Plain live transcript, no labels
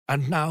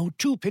And now,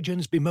 two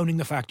pigeons bemoaning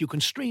the fact you can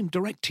stream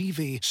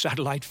DirecTV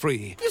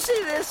satellite-free. You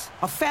see this?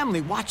 A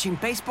family watching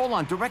baseball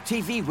on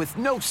DirecTV with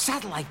no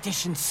satellite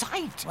dish in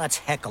sight. Let's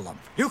heckle them.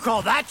 You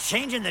call that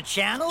changing the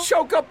channel?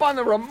 Choke up on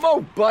the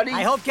remote, buddy.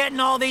 I hope getting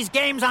all these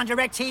games on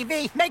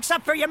DirecTV makes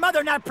up for your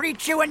mother not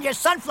pre-chewing your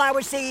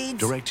sunflower seeds.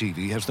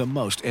 DirecTV has the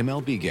most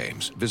MLB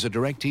games. Visit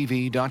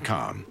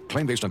DirecTV.com.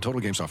 Claim based on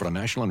total games offered on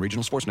national and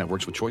regional sports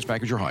networks with choice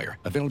package or higher.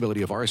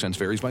 Availability of RSNs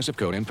varies by zip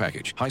code and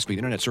package. High-speed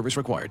internet service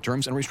required.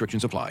 Terms and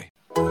restrictions apply.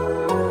 Donna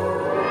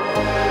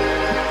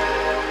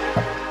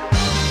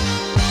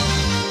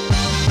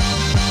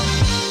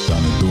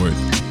Dort.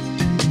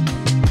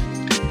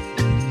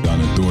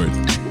 Donna Dort.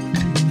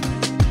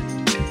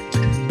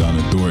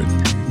 Donna Dort.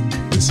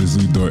 This is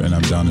Lou Dort and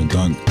I'm down to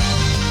dunk.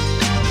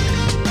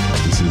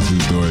 This is Lou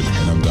Dort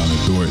and I'm down to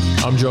Dort.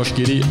 I'm Josh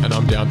Giddey and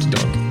I'm down to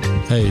dunk.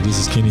 Hey, this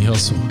is Kenny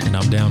Hustle and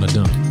I'm down to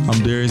dunk.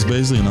 I'm Darius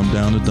Baisley and I'm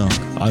down to dunk.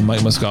 I'm Mike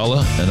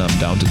Muscala and I'm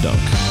down to dunk.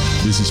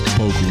 This is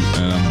Poku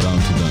and I'm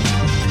down to dunk.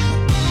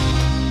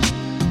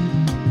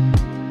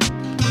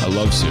 I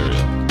love cereal.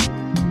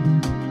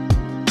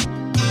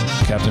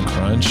 Captain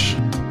Crunch,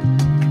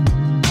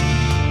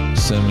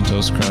 Cinnamon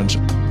Toast Crunch,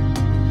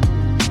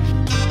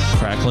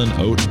 Cracklin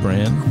Oat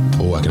Bran.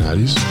 Oh, I can have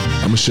these?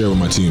 I'm going to share with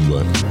my team,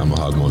 but I'm going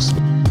to hog most of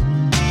it.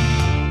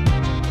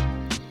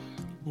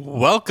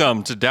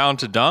 Welcome to Down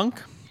to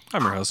Dunk.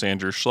 I'm your host,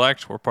 Andrew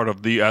Schlecht. We're part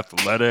of the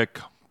Athletic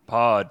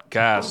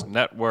Podcast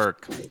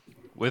Network.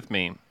 With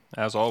me,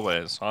 as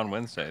always, on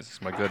Wednesdays,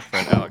 is my good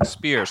friend Alex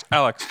Spears.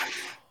 Alex,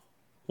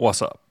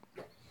 what's up?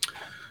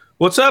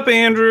 What's up,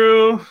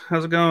 Andrew?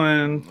 How's it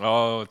going?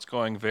 Oh, it's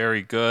going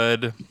very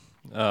good.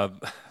 The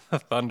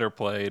Thunder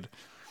played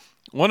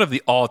one of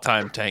the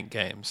all-time tank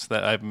games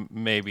that I've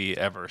maybe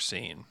ever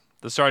seen.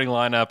 The starting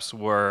lineups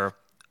were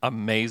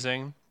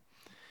amazing.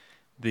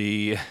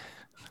 The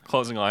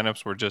closing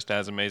lineups were just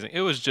as amazing.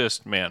 It was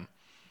just, man,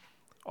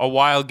 a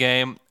wild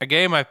game. A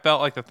game I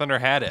felt like the Thunder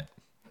had it.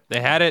 They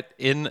had it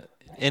in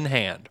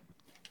hand.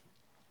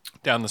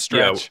 Down the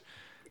stretch. Yeah.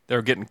 They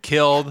were getting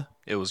killed.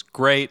 It was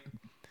great.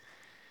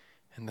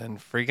 And then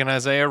freaking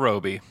Isaiah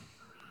Roby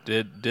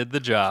did the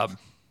job.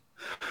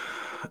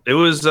 It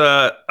was,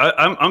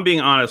 I'm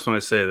being honest when I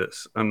say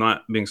this. I'm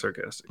not being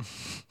sarcastic.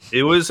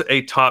 It was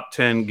a top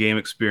 10 game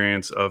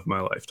experience of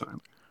my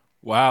lifetime.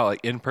 Wow, like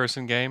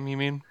in-person game, you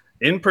mean?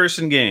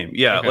 In-person game,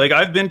 yeah. Okay. Like,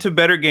 I've been to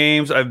better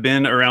games. I've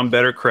been around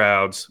better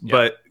crowds. Yeah.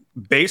 But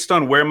based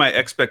on where my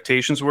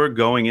expectations were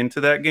going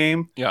into that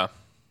game, yeah,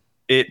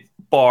 it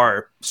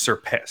far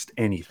surpassed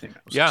anything I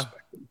was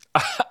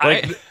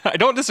expecting. I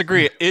don't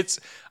disagree.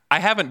 I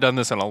haven't done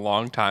this in a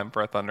long time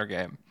for a Thunder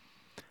game.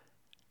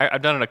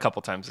 I've done it a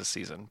couple times this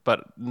season,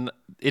 but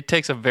it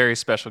takes a very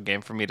special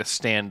game for me to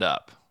stand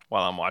up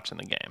while I'm watching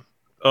the game.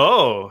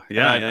 Oh,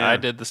 yeah, I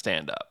did the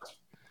stand up,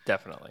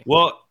 definitely.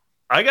 Well,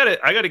 I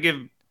gotta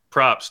give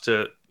props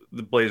to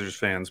the Blazers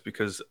fans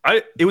because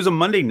it was a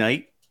Monday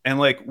night, and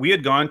like we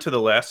had gone to the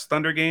last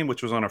Thunder game,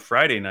 which was on a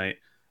Friday night,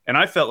 and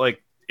I felt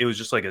like it was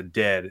just like a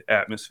dead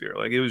atmosphere.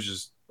 Like it was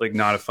just like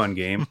not a fun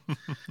game.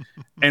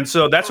 And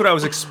so that's what I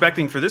was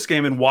expecting for this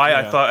game and why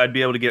I thought I'd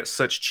be able to get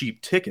such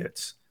cheap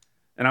tickets.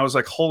 And I was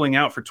like holding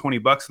out for $20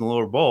 in the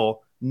lower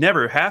bowl.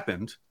 Never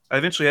happened. I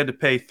eventually had to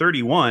pay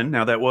 $31.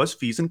 Now that was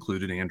fees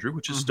included, Andrew,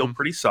 which is still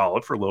pretty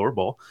solid for lower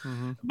bowl.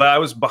 Mm-hmm. But I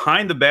was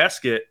behind the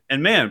basket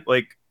and man,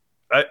 like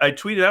I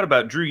tweeted out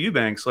about Drew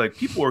Eubanks. Like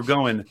people were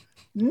going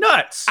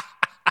nuts.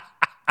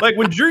 Like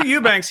when Drew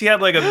Eubanks, he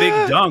had like a big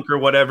dunk or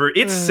whatever.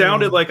 It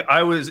sounded like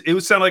it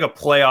would sound like a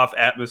playoff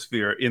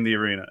atmosphere in the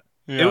arena.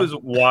 Yeah. It was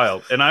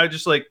wild. And I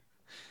just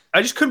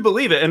couldn't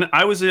believe it. And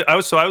I was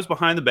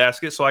behind the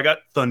basket. So I got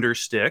Thunder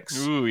sticks.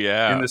 Ooh,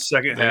 yeah. In the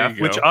second half,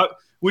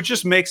 which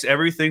just makes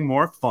everything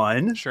more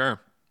fun. Sure.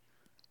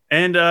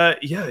 And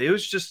it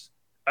was just,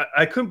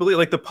 I couldn't believe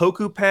like the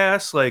Poku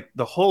pass, like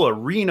the whole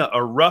arena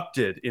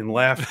erupted in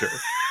laughter.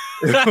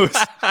 I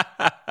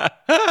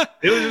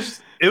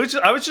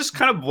was just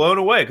kind of blown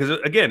away because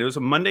again, it was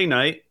a Monday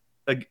night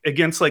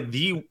against like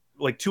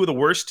two of the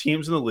worst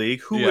teams in the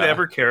league. Who would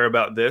ever care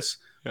about this?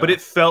 Yeah. But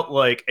it felt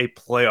like a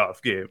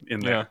playoff game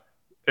in there.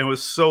 Yeah. It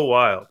was so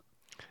wild.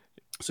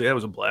 So yeah, it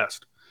was a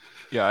blast.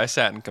 Yeah, I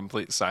sat in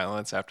complete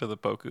silence after the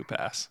Poku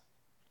pass.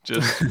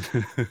 Just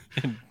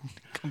in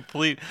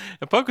complete.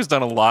 And Poku's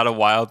done a lot of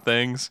wild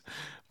things,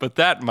 but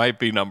that might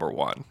be number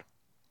one.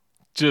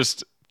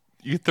 Just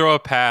you throw a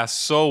pass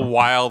so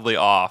wildly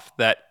off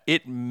that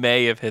it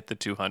may have hit the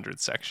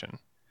 200 section.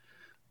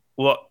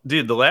 Well,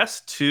 dude, the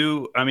last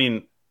two, I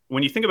mean,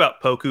 when you think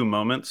about Poku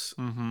moments,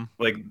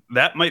 like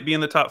that might be in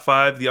the top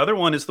 5. The other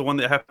one is the one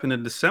that happened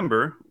in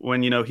December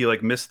when, he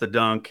like missed the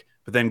dunk,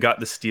 but then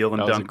got the steal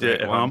and dunked it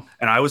at home.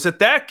 And I was at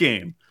that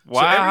game.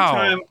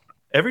 Wow. So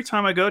every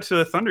time I go to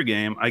a Thunder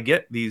game, I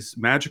get these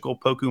magical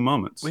Poku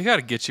moments. We got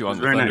to get you on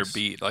the Thunder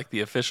beat, like the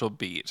official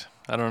beat.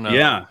 I don't know.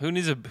 Yeah. Who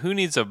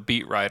needs a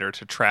beat writer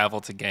to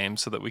travel to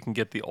games so that we can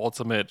get the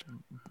ultimate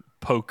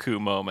Poku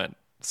moment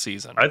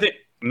season? I think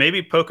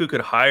maybe Poku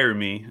could hire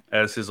me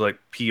as his like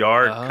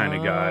PR kind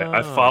of guy.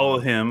 I follow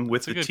him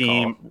with the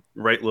team,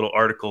 write little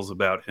articles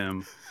about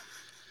him.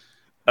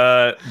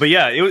 But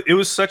yeah, it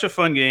was such a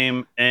fun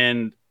game,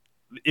 and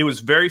it was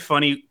very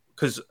funny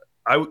because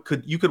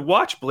you could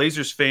watch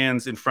Blazers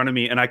fans in front of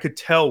me, and I could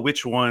tell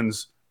which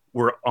ones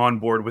were on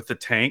board with the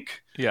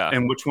tank,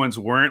 and which ones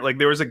weren't. Like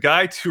there was a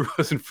guy 2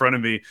 rows in front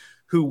of me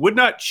who would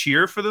not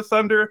cheer for the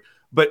Thunder,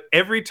 but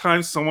every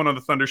time someone on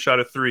the Thunder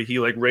shot a 3, he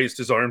like raised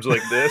his arms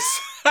like this.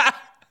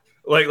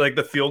 like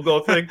the field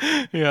goal thing.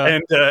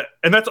 And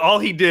that's all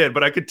he did,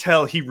 but I could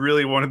tell he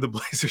really wanted the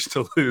Blazers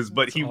to lose,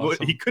 but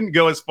he couldn't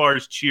go as far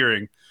as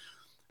cheering.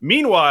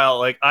 Meanwhile,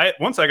 like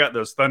once I got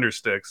those Thunder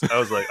sticks, I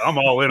was like, I'm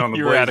all in on the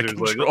Blazers.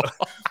 Like,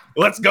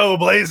 let's go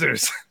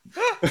Blazers.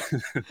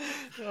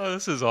 Oh,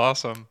 this is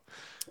awesome.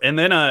 And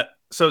then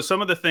so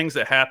some of the things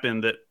that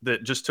happened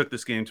that just took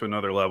this game to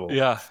another level.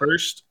 Yeah.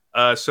 First,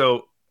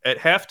 so at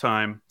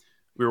halftime,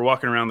 we were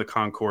walking around the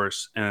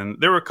concourse, and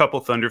there were a couple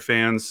Thunder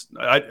fans.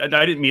 I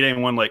didn't meet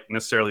anyone like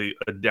necessarily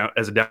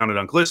as a Down and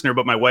Dunk listener,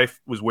 but my wife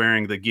was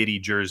wearing the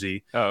Giddey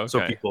jersey,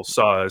 so people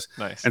saw us.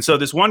 Nice. And so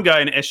this one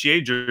guy in an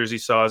SGA jersey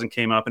saw us and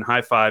came up and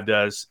high-fived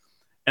us,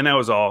 and that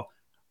was all.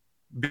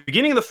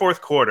 Beginning of the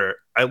fourth quarter,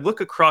 I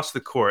look across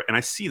the court, and I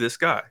see this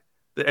guy,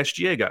 the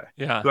SGA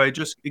guy, who I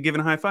just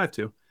given a high five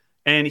to.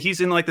 And he's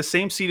in like the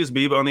same seat as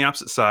me, but on the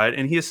opposite side.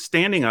 And he is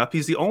standing up.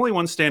 He's the only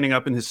one standing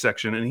up in his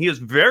section. And he is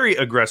very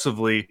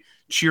aggressively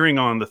cheering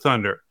on the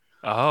Thunder.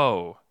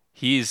 Oh,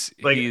 he's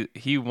like,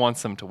 he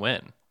wants them to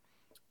win.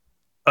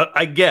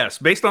 I guess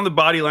based on the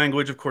body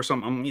language, of course,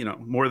 I'm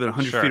more than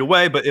 100 feet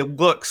away, but it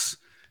looks,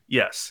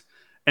 yes.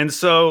 And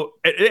so,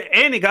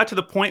 and it got to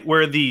the point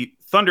where the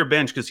Thunder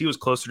bench, because he was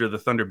closer to the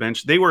Thunder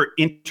bench, they were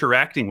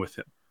interacting with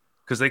him.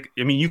 Because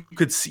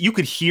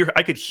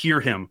I could hear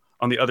him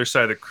on the other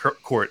side of the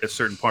court at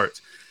certain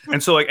parts.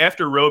 And so like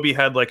after Roby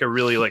had like a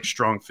really like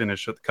strong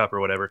finish at the cup or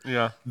whatever,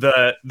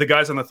 the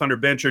guys on the Thunder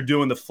bench are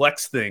doing the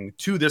flex thing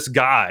to this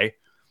guy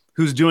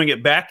who's doing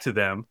it back to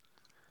them.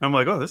 I'm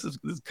like, oh, this is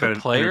kind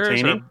of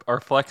entertaining. Are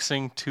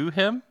flexing to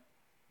him?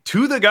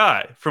 To the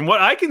guy. From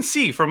what I can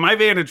see from my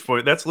vantage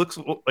point, that looks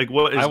like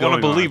what is going on. I want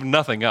to believe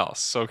nothing else,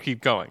 so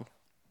keep going.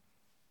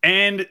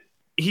 And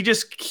he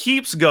just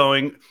keeps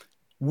going.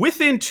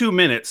 Within 2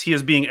 minutes, he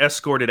is being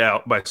escorted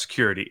out by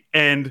security.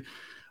 And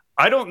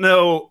I don't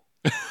know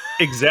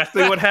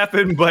exactly what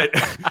happened, but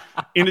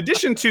in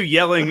addition to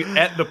yelling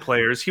at the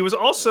players, he was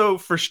also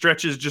for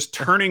stretches just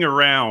turning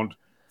around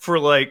for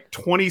like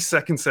 20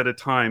 seconds at a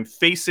time,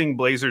 facing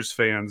Blazers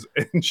fans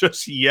and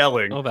just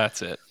yelling. Oh,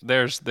 that's it.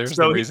 There's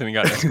the reason he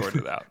got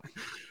escorted out.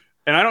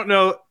 And I don't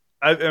know.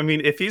 I mean,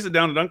 if he's a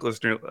Down and Dunk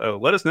listener,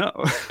 let us know.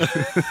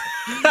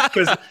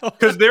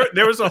 Because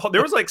there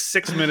was like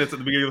 6 minutes at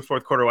the beginning of the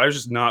fourth quarter where I was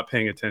just not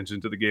paying attention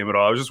to the game at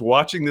all. I was just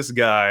watching this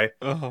guy,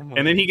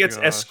 and then he gets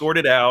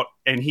escorted out,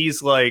 and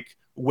he's like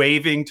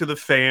waving to the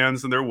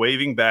fans, and they're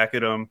waving back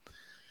at him.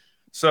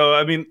 So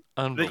I mean,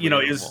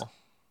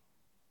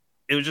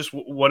 it was just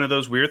one of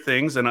those weird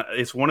things, and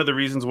it's one of the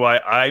reasons why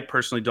I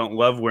personally don't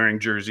love wearing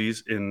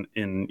jerseys in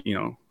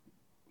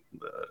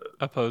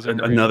opposing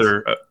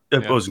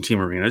team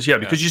arenas,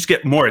 because you just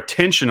get more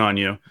attention on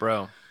you,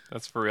 bro.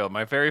 That's for real.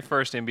 My very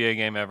first NBA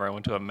game ever, I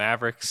went to a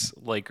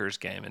Mavericks-Lakers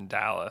game in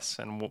Dallas,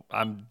 and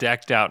I'm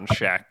decked out in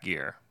Shaq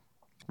gear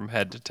from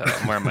head to toe.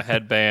 I'm wearing my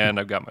headband.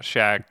 I've got my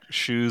Shaq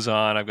shoes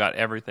on. I've got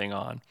everything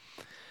on.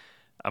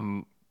 I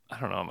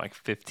don't know, I'm like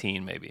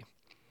 15 maybe,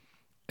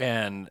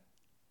 and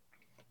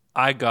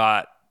I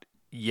got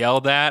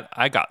yelled at.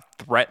 I got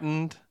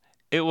threatened.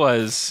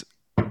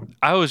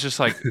 I was just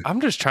like,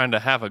 I'm just trying to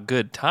have a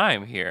good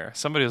time here.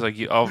 Somebody was like,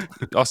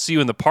 I'll see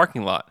you in the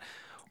parking lot.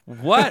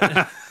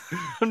 What?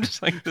 I'm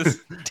just like this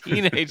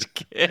teenage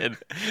kid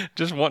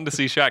just wanting to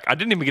see Shaq. I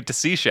didn't even get to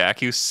see Shaq.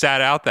 He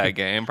sat out that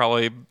game,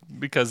 probably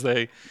because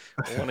they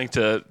were wanting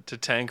to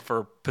tank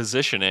for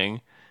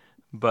positioning,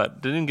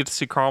 but didn't get to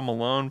see Karl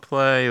Malone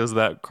play. It was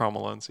that Karl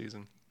Malone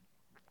season.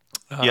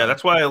 Yeah,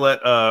 that's why I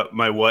let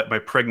my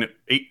pregnant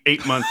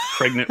 8-month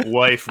pregnant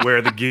wife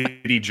wear the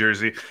Giddey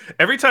jersey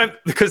every time,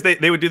 because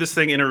they would do this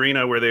thing in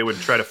arena where they would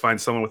try to find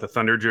someone with a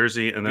Thunder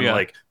jersey and then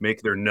like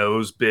make their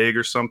nose big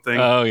or something.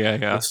 Oh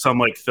yeah. With some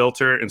like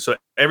filter, and so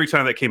every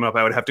time that came up,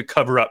 I would have to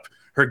cover up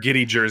her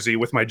Giddey jersey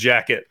with my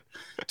jacket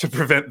to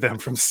prevent them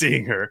from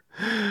seeing her.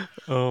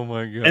 Oh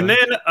my god! And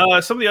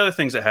then some of the other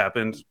things that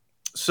happened.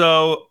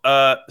 So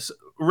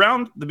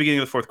around the beginning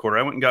of the fourth quarter,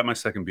 I went and got my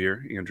second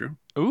beer, Andrew.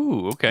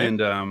 Ooh, okay.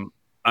 And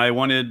I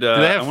wanted. Do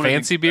they have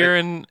fancy beer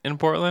in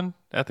Portland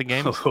at the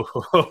games?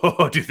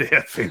 Oh, do they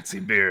have fancy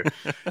beer?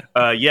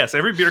 Yes,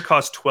 every beer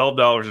costs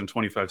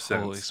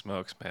 $12.25. Holy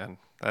smokes, man!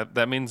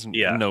 That means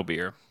no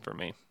beer for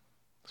me.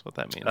 That's what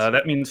that means.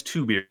 That means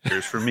 2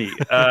 beers for me.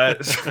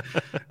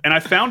 And I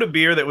found a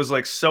beer that was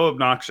like so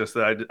obnoxious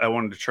that I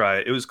wanted to try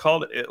it. It was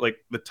called like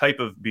the type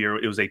of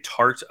beer. It was a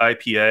tart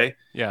IPA.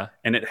 Yeah.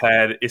 And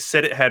it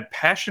said it had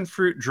passion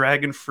fruit,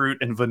 dragon fruit,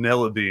 and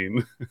vanilla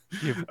bean.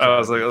 I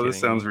was like, oh, this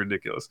sounds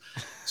ridiculous.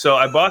 So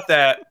I bought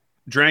that,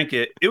 drank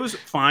it. It was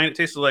fine. It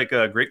tasted like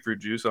grapefruit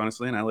juice,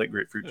 honestly, and I like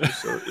grapefruit juice,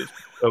 so it's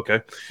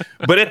okay.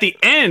 But at the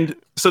end,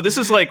 so this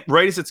is like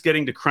right as it's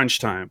getting to crunch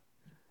time.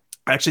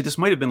 Actually, this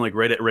might have been like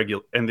right at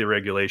end the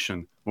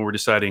regulation when we're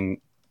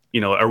deciding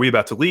are we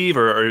about to leave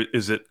or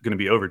is it going to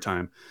be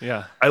overtime?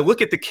 Yeah. I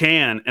look at the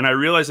can and I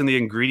realize in the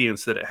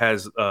ingredients that it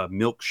has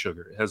milk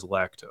sugar. It has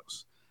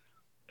lactose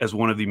as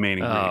one of the main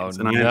ingredients.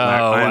 And I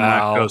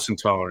am lactose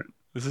intolerant.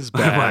 This is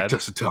bad. I'm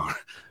lactose intolerant.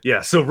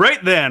 Yeah. So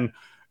right then,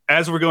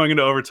 as we're going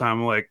into overtime,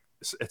 I'm like,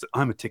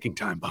 I'm a ticking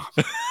time bomb.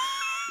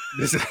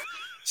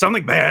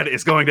 Something bad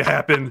is going to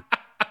happen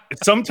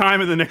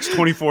sometime in the next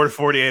 24 to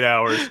 48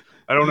 hours.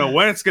 I don't know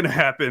when it's going to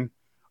happen.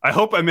 I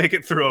hope I make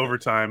it through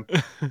overtime.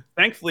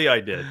 Thankfully, I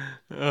did.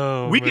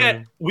 Oh,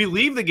 we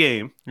leave the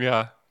game.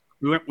 Yeah.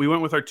 We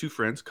went with our two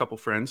friends, couple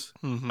friends.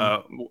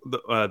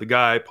 Mm-hmm. The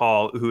guy,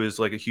 Paul, who is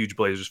like a huge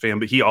Blazers fan,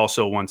 but he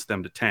also wants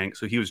them to tank.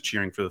 So he was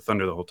cheering for the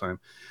Thunder the whole time.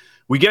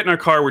 We get in our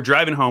car. We're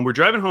driving home. We're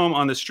driving home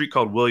on this street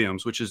called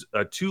Williams, which is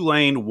a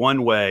 2-lane,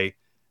 one-way.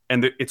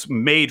 And it's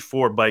made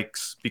for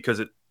bikes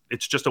because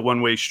it's just a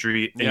one-way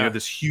street. And you have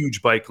this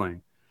huge bike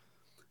lane.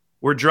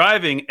 We're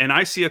driving, and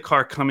I see a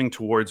car coming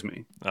towards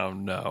me. Oh,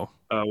 no.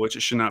 Which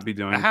it should not be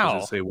doing. How?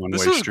 It's a one-way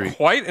street. This is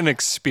quite an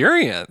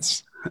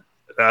experience.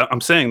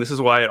 I'm saying this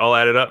is why it all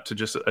added up to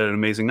just an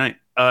amazing night.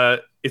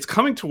 It's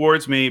coming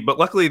towards me, but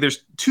luckily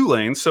there's 2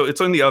 lanes, so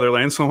it's on the other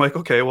lane. So I'm like,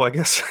 okay, well, I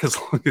guess as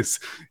long as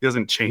he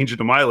doesn't change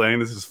into my lane,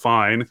 this is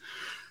fine.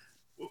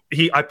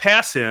 I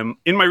pass him.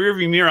 In my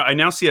rearview mirror, I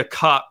now see a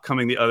cop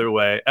coming the other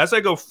way. As I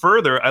go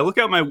further, I look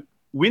out my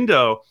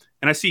window,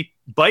 and I see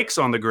bikes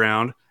on the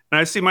ground, and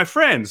I see my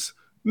friends,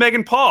 Meg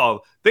and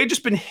Paul. They'd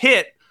just been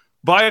hit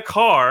by a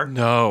car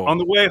on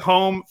the way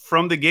home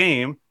from the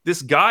game.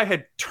 This guy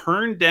had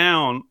turned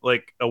down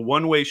like a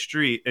one-way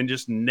street and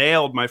just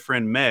nailed my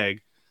friend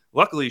Meg.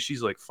 Luckily,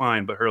 she's like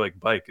fine, but her like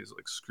bike is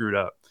like screwed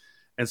up.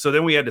 And so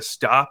then we had to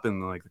stop,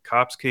 and like the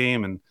cops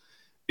came, and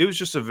it was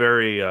just a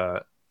very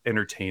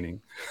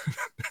entertaining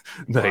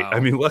night. Wow. I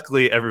mean,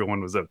 luckily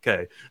everyone was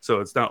okay, so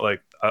it's not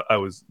like I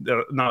was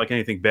not like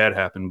anything bad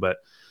happened, but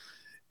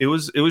it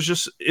was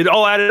just, it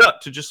all added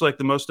up to just like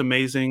the most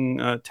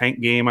amazing tank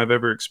game I've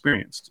ever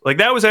experienced. Like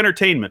that was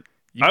entertainment.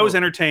 I was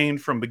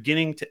entertained from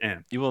beginning to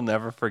end. You will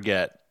never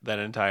forget that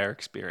entire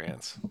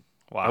experience.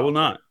 Wow. I will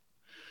not.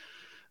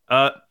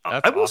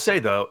 I will say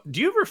though,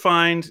 do you ever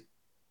find?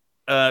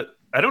 I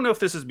don't know if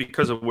this is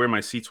because of where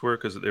my seats were,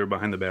 because they were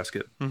behind the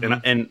basket,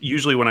 and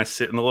usually when I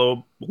sit in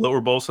the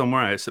lower bowl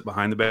somewhere, I sit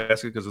behind the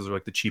basket because those are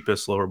like the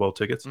cheapest lower bowl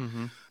tickets.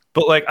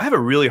 But like, I have a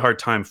really hard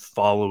time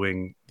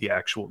following the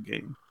actual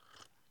game.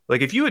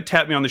 Like if you had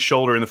tapped me on the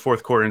shoulder in the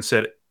fourth quarter and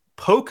said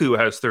Poku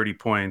has 30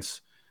 points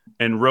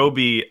and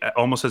Roby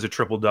almost has a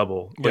triple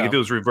double, like if it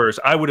was reversed,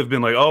 I would have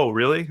been like, "Oh,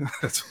 really?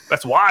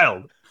 That's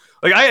wild."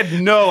 Like I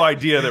had no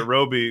idea that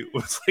Roby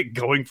was like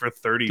going for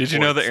 30. Did you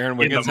know that Aaron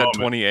Wiggins had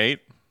 28?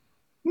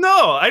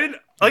 No, I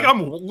didn't. Like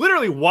I'm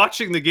literally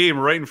watching the game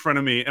right in front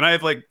of me, and I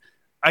have like,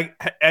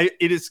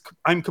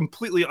 I'm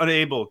completely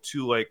unable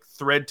to like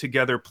thread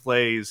together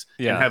plays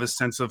and have a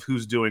sense of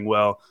who's doing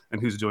well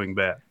and who's doing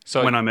bad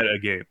when I'm at a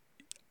game.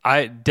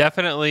 I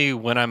definitely,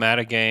 when I'm at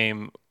a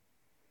game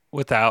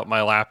without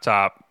my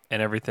laptop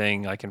and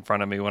everything like in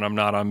front of me, when I'm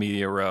not on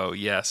media row,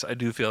 yes, I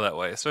do feel that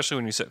way, especially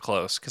when you sit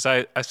close. Because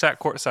I sat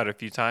courtside a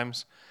few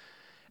times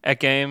at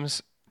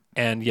games,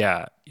 and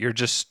you're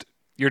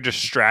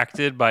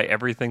distracted by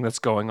everything that's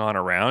going on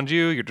around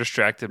you. You're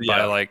distracted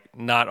by like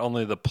not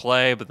only the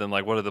play, but then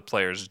like what are the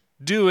players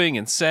doing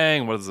and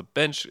saying? What is the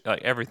bench?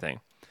 Like everything.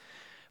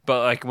 But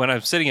like when I'm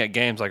sitting at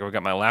games, like I've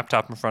got my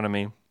laptop in front of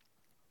me.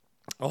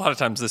 A lot of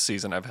times this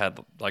season, I've had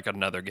like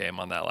another game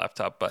on that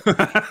laptop, but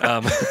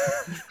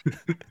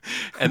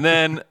and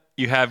then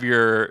you have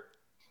there's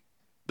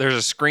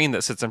a screen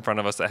that sits in front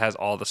of us that has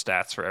all the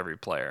stats for every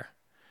player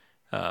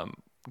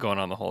going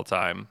on the whole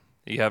time.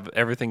 You have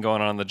everything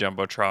going on the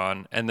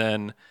Jumbotron, and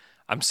then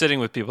I'm sitting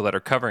with people that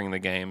are covering the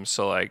game.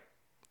 So like,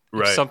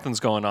 if something's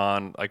going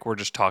on, like we're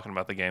just talking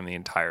about the game the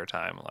entire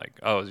time. Like,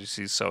 oh, you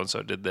see, so and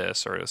so did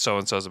this, or so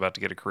and so is about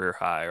to get a career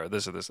high, or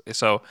this or this.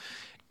 So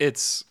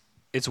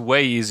it's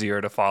way easier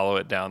to follow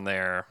it down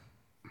there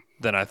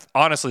than I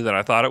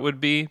thought it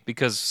would be,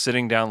 because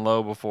sitting down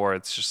low before,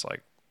 it's just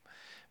like,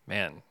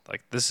 man,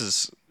 like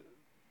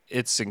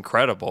it's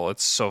incredible.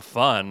 It's so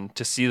fun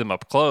to see them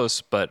up close,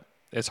 but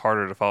it's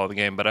harder to follow the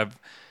game. But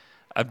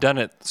I've done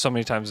it so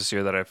many times this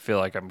year that I feel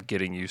like I'm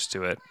getting used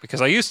to it, because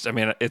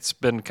it's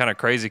been kind of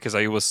crazy because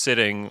I was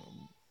sitting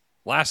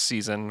last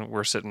season,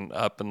 we're sitting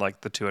up in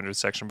like the 200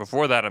 section.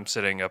 Before that, I'm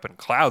sitting up in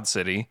Cloud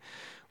City,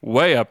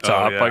 way up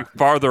top, like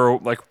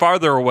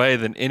farther away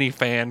than any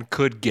fan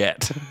could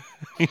get,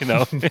 in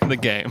the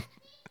game.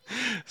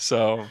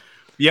 So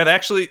yeah,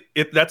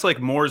 that's like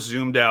more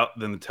zoomed out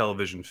than the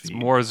television feed. It's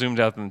more zoomed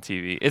out than the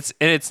TV.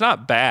 It's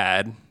not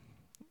bad,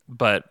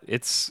 but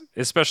it's,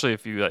 especially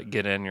if you like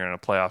get in, you're in a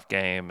playoff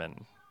game,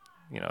 and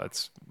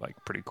it's like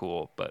pretty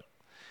cool. But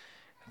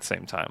at the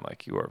same time,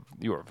 like you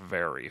are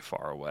very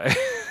far away.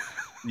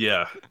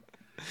 Yeah,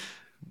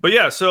 but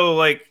yeah, so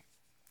like,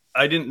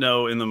 I didn't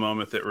know in the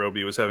moment that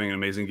Roby was having an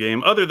amazing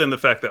game, other than the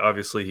fact that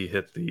obviously he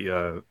hit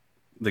the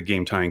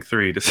game tying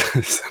 3 to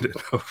send it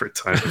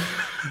overtime.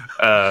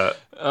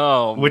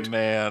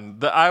 Man,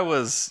 I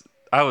was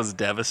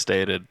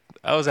devastated.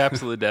 I was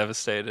absolutely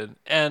devastated,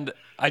 and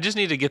I just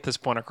need to get this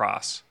point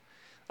across.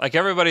 Like,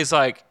 everybody's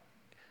like,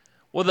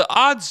 well, the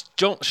odds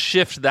don't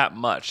shift that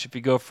much if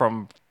you go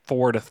from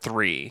 4 to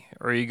 3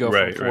 or you go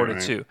from 4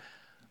 to 2.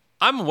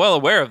 I'm well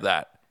aware of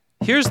that.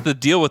 Here's the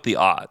deal with the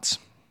odds.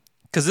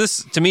 Because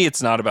this, to me,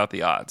 it's not about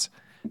the odds.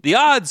 The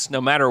odds,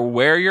 no matter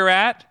where you're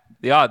at,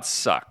 the odds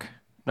suck.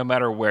 No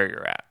matter where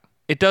you're at.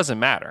 It doesn't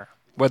matter.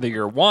 Whether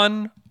you're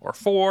 1 or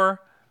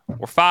 4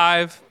 or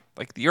 5,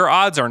 like, your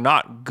odds are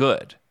not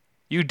good.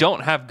 You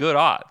don't have good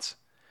odds.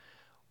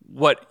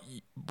 What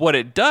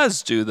it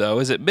does do, though,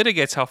 is it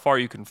mitigates how far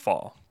you can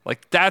fall.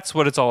 Like, that's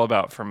what it's all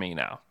about for me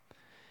now.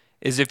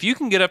 Is if you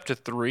can get up to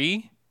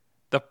 3,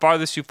 the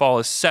farthest you fall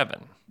is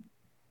 7.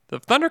 The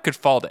Thunder could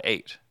fall to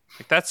 8.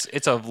 Like,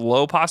 it's a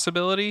low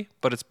possibility,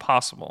 but it's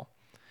possible.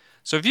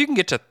 So if you can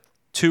get to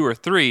 2 or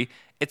 3,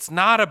 it's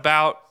not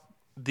about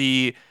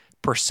the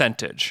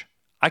percentage.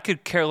 I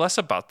could care less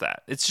about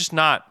that. It's just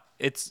not.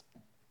 It's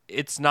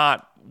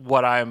not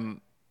what I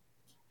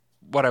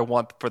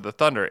want for the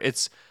Thunder.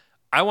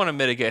 I want to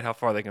mitigate how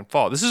far they can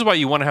fall. This is why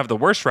you want to have the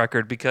worst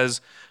record, because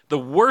the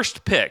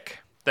worst pick,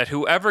 that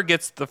whoever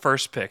gets the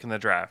first pick in the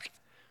draft,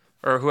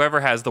 or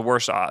whoever has the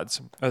worst odds,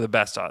 or the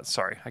best odds,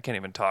 sorry, I can't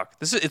even talk.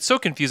 It's so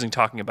confusing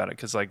talking about it,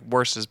 because, like,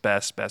 worst is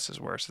best, best is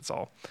worst. It's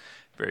all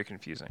very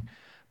confusing.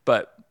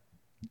 But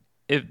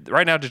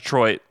right now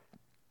Detroit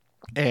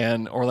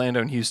and Orlando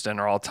and Houston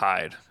are all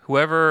tied.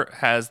 Whoever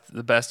has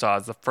the best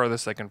odds, the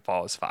furthest they can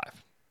fall is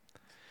 5.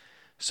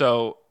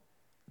 So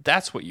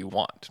that's what you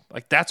want.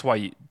 Like, that's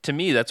why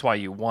that's why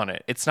you want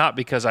it. It's not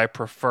because I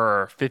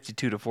prefer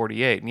 52 to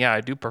 48. And yeah,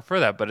 I do prefer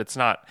that, but it's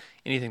not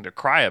anything to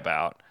cry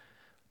about.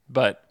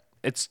 But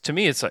to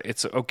me, it's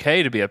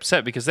okay to be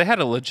upset, because they had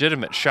a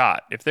legitimate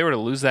shot. If they were to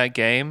lose that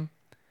game,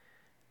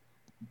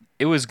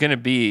 they were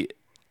going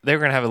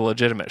to have a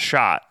legitimate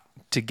shot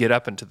to get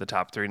up into the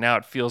top 3. Now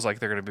it feels like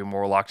they're going to be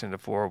more locked into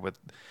 4 with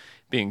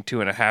being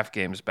 2.5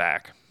 games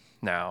back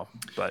now.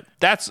 But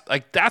that's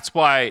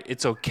why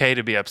it's okay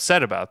to be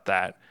upset about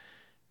that,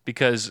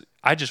 because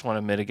I just want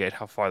to mitigate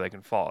how far they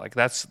can fall. Like,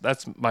 that's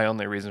my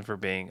only reason for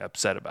being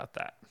upset about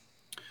that.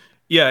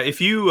 Yeah,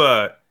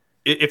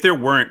 if there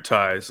weren't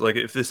ties, like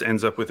if this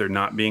ends up with there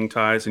not being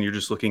ties and you're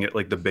just looking at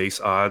like the base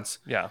odds,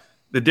 yeah,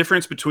 the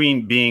difference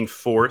between being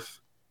 4th,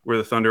 where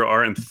the Thunder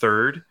are, and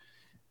 3rd,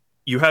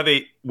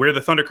 where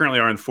the Thunder currently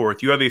are in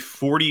 4th, you have a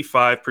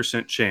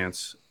 45%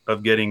 chance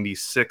of getting the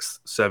 6th,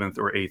 7th,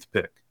 or 8th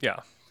pick. Yeah.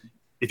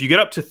 If you get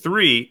up to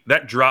 3,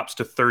 that drops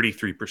to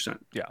 33%.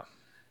 Yeah.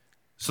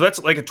 So that's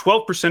like a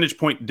 12 percentage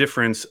point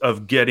difference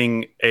of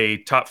getting a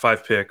top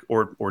 5 pick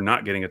or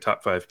not getting a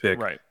top 5 pick,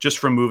 right, just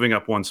from moving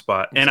up one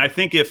spot. And I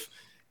think if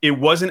it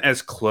wasn't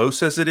as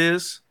close as it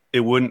is, it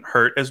wouldn't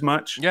hurt as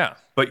much. Yeah.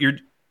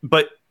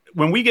 But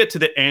when we get to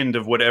the end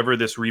of whatever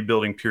this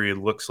rebuilding period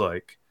looks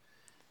like,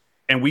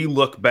 and we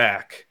look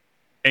back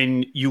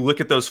and you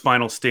look at those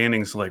final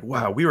standings, like,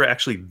 wow, we were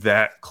actually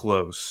that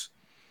close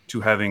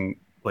to having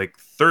like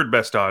 3rd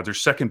best odds or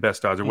 2nd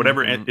best odds or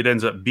whatever it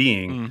ends up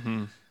being.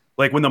 Mm-hmm.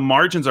 Like, when the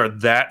margins are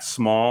that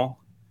small,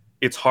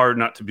 it's hard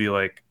not to be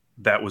like,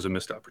 that was a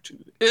missed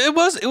opportunity. It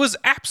was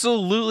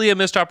absolutely a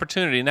missed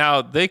opportunity.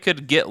 Now, they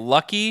could get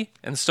lucky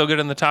and still get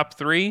in the top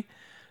 3.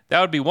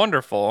 That would be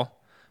wonderful.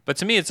 But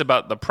to me, it's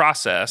about the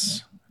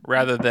process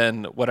rather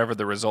than whatever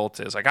the result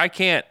is. Like,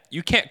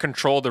 you can't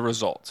control the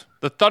result.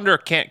 The Thunder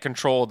can't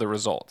control the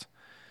result.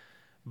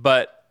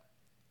 But,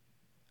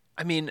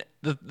 I mean,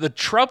 the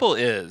trouble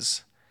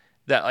is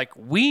that, like,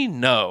 we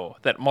know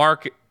that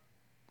Mark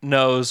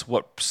knows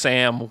what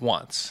Sam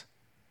wants.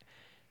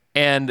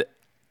 And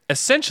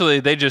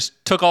essentially, they just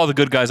took all the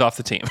good guys off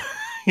the team,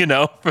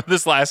 for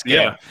this last game.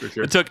 Yeah, for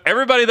sure. They took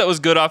everybody that was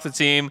good off the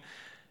team.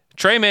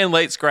 Trey Mann,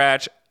 late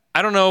scratch.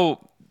 I don't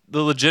know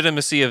the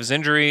legitimacy of his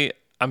injury.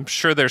 I'm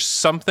sure there's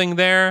something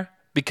there,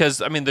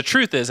 because, I mean, the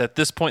truth is, at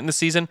this point in the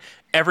season,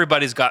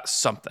 everybody's got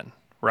something,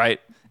 right?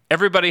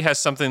 Everybody has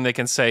something they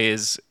can say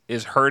is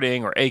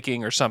hurting or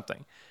aching or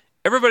something.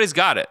 Everybody's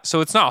got it.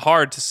 So it's not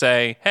hard to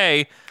say,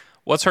 hey,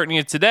 what's hurting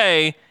you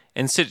today,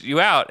 and sit you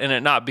out, and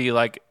it not be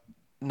like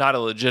not a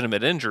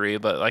legitimate injury,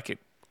 but like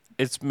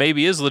it's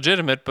maybe is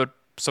legitimate, but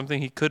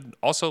something he could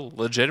also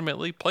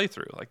legitimately play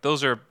through. Like,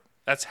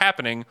 that's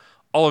happening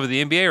all over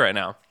the NBA right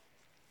now.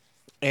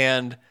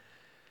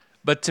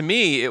 But to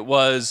me, it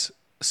was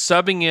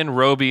subbing in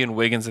Roby and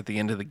Wiggins at the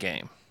end of the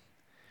game.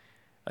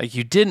 Like,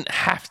 you didn't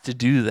have to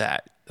do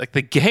that. Like,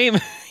 the game,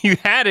 you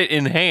had it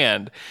in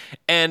hand,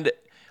 and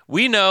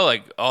we know,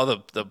 like, all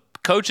the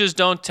coaches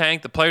don't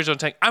tank, the players don't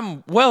tank.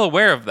 I'm well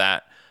aware of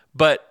that.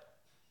 But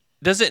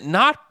does it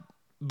not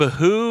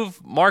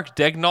behoove Mark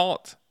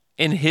Daigneault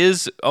in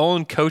his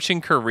own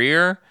coaching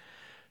career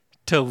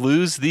to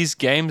lose these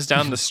games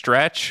down the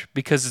stretch,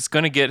 because it's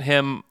going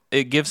to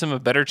it gives him a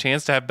better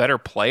chance to have better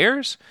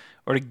players,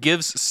 or it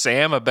gives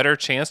Sam a better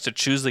chance to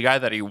choose the guy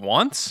that he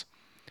wants?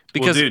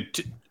 Because, well,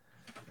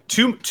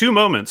 dude, two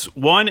moments.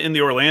 One, in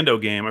the Orlando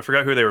game, I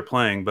forgot who they were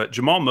playing, but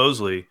Jamal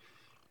Mosley,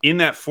 in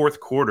that 4th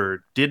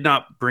quarter, did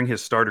not bring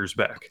his starters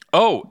back.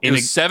 Oh, it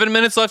was 7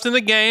 minutes left in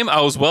the game.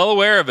 I was well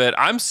aware of it.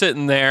 I'm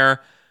sitting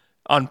there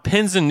on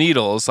pins and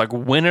needles, like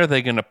when are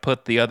they going to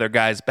put the other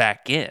guys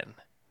back in?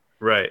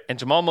 Right. And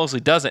Jamal Mosley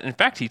doesn't. In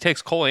fact, he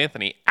takes Cole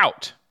Anthony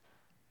out.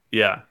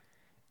 Yeah.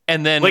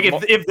 And then like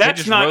if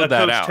that's not a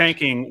coach out.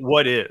 tanking,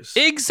 what is?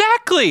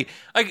 Exactly.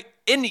 Like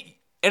in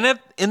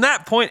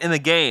that point in the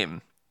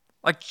game,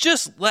 like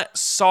just let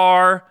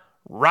Sarr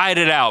ride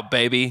it out,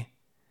 baby.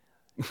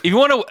 If you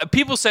want to,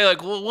 people say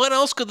like, well, what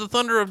else could the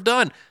Thunder have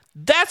done?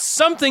 That's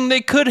something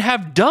they could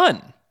have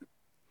done.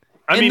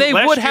 I mean, they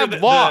would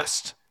have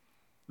lost.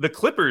 The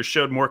Clippers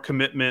showed more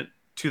commitment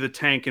to the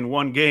tank in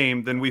one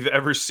game than we've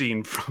ever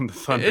seen from the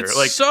Thunder. It's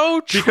like,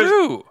 so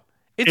true.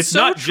 It's so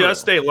not true.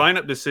 just a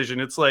lineup decision.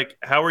 It's like,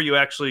 how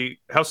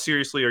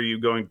seriously are you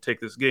going to take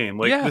this game?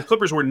 Like the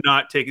Clippers were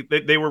not taking,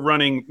 they were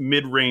running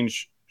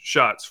mid-range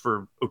shots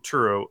for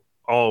Oturu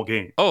all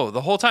game. Oh,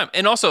 the whole time.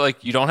 And also,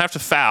 like, you don't have to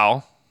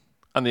foul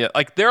on the,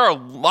 like, there are a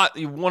lot,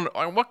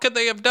 what could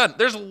they have done?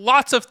 There's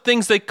lots of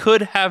things they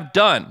could have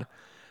done.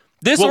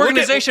 This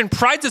organization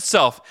prides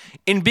itself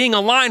in being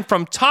aligned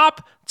from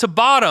top to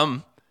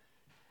bottom.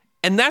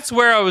 And that's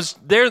where I was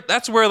there.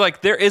 That's where,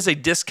 like, there is a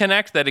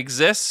disconnect that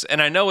exists.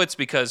 And I know it's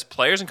because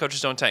players and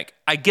coaches don't tank.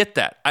 I get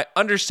that. I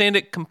understand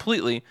it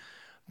completely.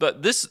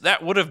 But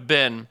that would have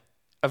been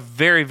a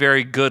very,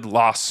 very good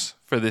loss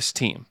for this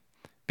team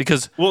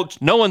because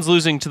no one's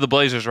losing to the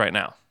Blazers right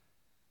now.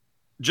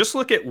 Just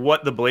look at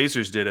what the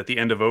Blazers did at the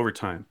end of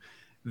overtime.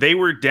 They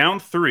were down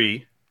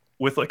 3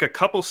 with like a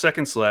couple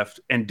seconds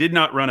left and did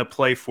not run a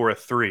play for a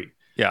 3.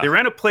 Yeah. They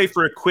ran a play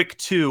for a quick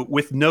 2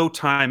 with no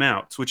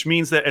timeouts, which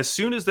means that as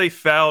soon as they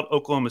fouled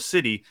Oklahoma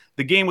City,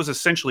 the game was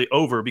essentially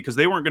over because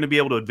they weren't going to be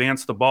able to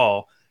advance the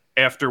ball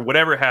after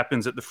whatever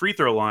happens at the free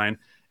throw line.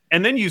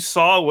 And then you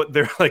saw what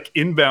their like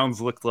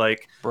inbounds looked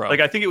like. Bro. Like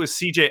I think it was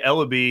CJ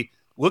Ellaby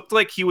looked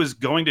like he was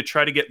going to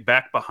try to get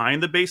back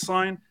behind the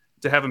baseline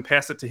to have him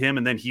pass it to him,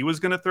 and then he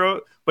was going to throw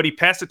it, but he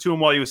passed it to him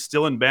while he was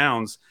still in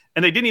bounds,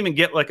 and they didn't even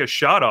get like a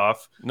shot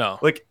off. No.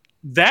 Like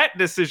that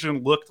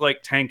decision looked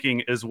like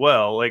tanking as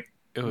well. Like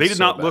they did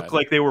not look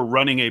like they were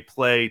running a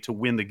play to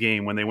win the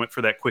game when they went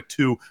for that quick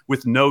 2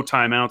 with no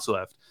timeouts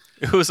left.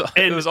 It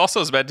was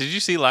also as bad. Did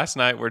you see last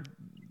night where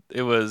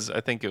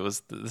I think it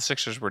was the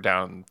Sixers were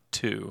down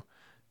 2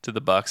 to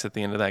the Bucks at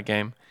the end of that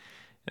game,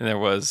 and there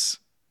was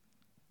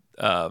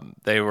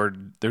they were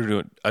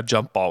doing a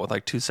jump ball with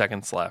like 2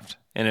 seconds left,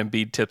 and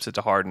Embiid tips it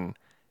to Harden,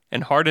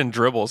 and Harden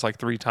dribbles like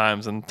 3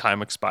 times and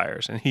time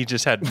expires, and he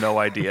just had no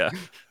idea.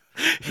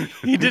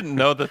 He didn't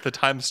know that the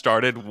time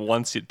started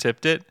once you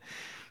tipped it.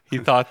 He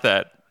thought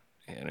that.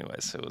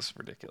 Anyways, it was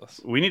ridiculous.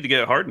 We need to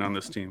get Harden on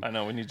this team. I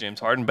know we need James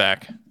Harden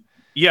back.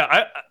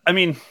 Yeah, I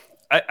mean,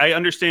 I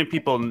understand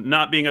people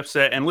not being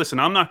upset, and listen,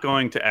 I'm not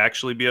going to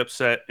actually be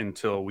upset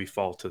until we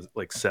fall to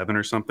like 7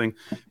 or something,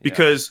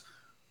 because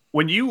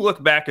when you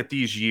look back at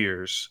these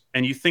years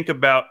and you think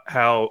about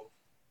how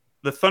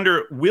the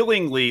Thunder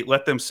willingly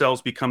let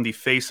themselves become the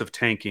face of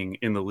tanking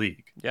in the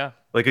league. Yeah.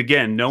 Like,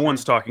 again, no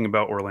one's talking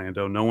about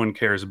Orlando. No one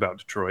cares about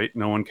Detroit.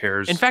 No one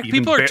cares. In fact,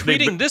 people are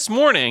tweeting this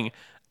morning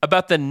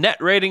about the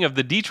net rating of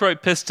the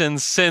Detroit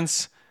Pistons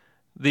since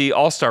the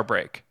All-Star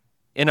break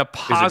in a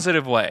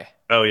positive way.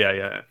 Oh,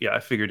 yeah. I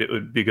figured it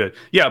would be good.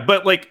 Yeah,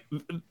 but like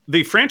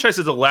the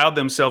franchises allowed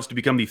themselves to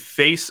become the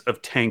face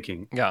of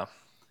tanking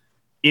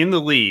in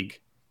the league.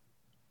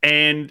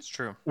 And it's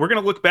true. We're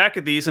going to look back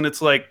at these, and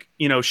it's like,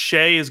 you know,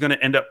 Shea is going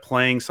to end up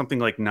playing something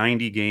like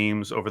 90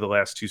 games over the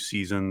last 2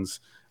 seasons.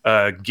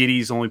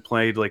 Giddey's only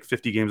played like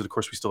 50 games. Of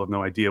course, we still have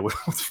no idea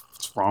what's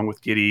wrong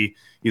with Giddey.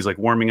 He's like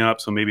warming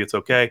up, so maybe it's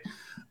okay.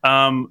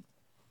 I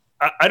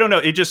don't know.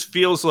 It just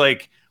feels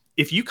like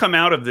if you come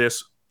out of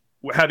this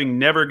having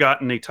never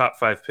gotten a top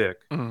 5 pick,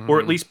 or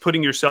at least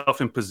putting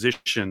yourself in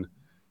position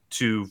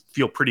to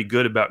feel pretty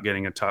good about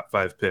getting a top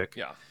 5 pick,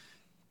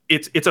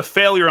 it's a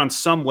failure on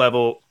some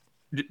level.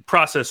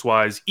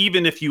 Process-wise,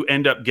 even if you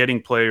end up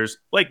getting players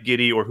like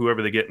Giddey or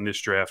whoever they get in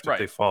this draft, if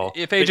they fall.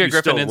 If AJ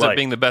Griffin ends up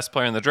being the best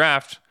player in the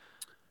draft,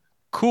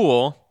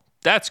 cool,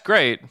 that's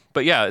great.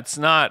 But yeah, it's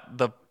not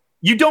the...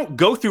 You don't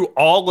go through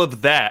all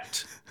of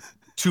that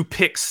to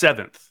pick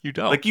 7th. You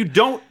don't. Like, you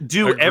don't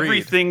do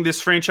everything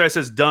this franchise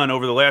has done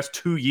over the last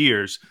 2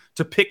 years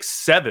to pick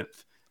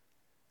 7th.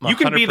 You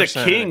can be the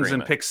Kings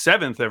and pick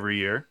 7th every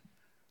year.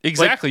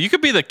 Exactly. Like, you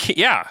could be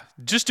the...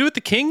 just do what the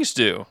Kings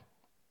do.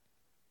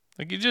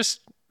 Like you're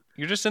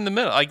just in the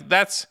middle. Like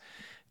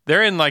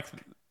they're in like,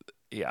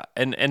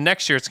 and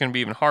next year it's going to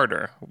be even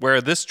harder, where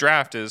this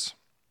draft is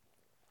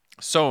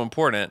so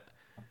important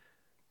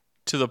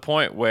to the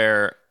point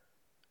where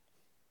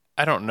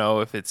I don't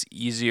know if it's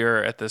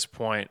easier at this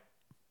point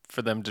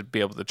for them to be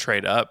able to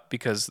trade up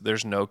because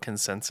there's no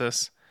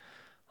consensus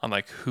on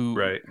like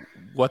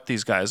what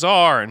these guys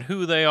are and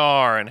who they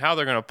are and how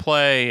they're going to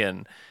play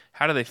and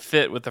how do they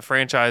fit with the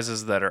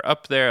franchises that are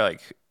up there.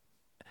 Like,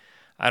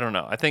 I don't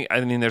know.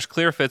 I mean, there's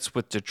clear fits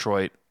with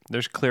Detroit.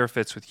 There's clear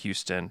fits with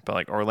Houston. But,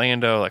 like,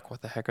 Orlando, like,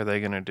 what the heck are they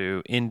going to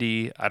do?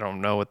 Indy, I don't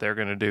know what they're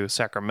going to do.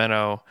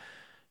 Sacramento,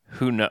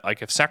 who knows?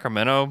 Like, if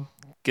Sacramento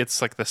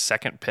gets, like, the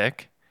 2nd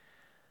pick,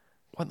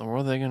 what in the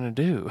world are they going to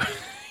do?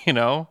 You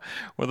know?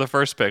 Or the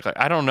 1st pick. Like,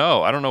 I don't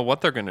know. I don't know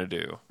what they're going to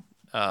do.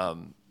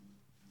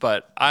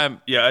 But I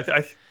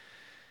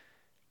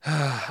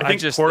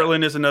think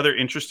Portland is another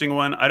interesting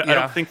one. I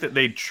don't think that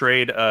they'd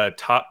trade a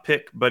top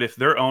pick, but if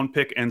their own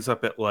pick ends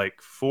up at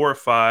like 4 or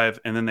 5,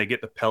 and then they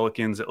get the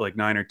Pelicans at like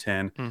 9 or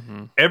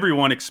 10,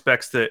 everyone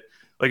expects that.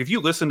 Like if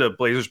you listen to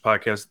Blazers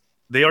podcast,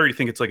 they already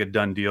think it's like a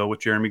done deal with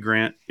Jeremy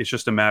Grant. It's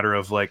just a matter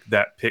of like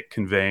that pick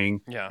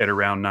conveying at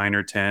around 9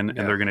 or 10, and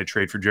they're going to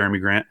trade for Jeremy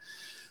Grant.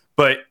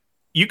 But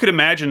you could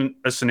imagine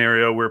a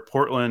scenario where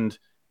Portland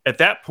at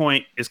that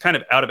point is kind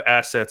of out of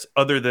assets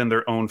other than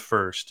their own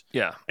first.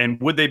 Yeah. And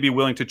would they be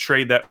willing to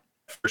trade that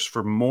first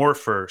for more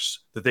firsts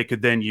that they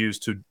could then use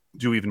to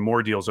do even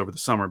more deals over the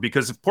summer?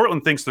 Because if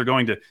Portland thinks they're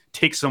going to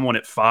take someone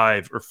at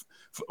 5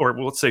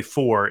 or let's say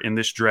 4 in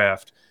this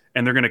draft,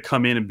 and they're going to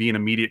come in and be an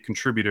immediate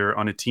contributor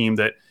on a team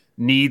that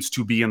needs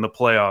to be in the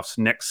playoffs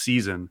next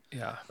season.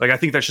 Yeah. Like I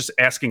think that's just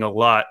asking a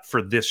lot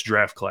for this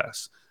draft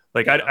class.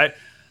 Like I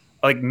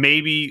like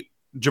maybe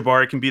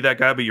Jabari can be that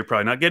guy, but you're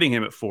probably not getting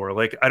him at 4.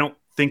 Like I don't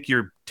think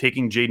you're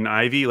taking Jaden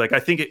Ivey. Like I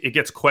think it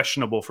gets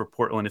questionable for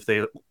Portland if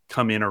they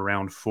come in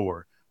around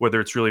 4, whether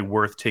it's really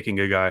worth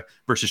taking a guy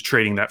versus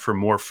trading that for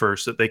more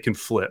first that they can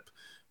flip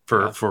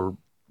for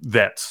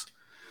vets.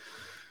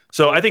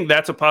 So I think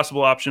that's a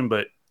possible option,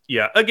 but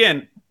yeah,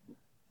 again,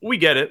 we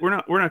get it. We're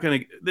not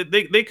going to.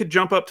 They could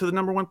jump up to the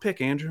number 1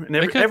 pick, Andrew, and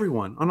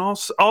everyone on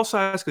all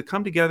sides could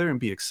come together and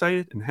be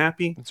excited and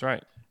happy. That's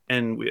right.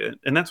 And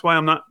that's why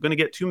I'm not going to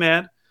get too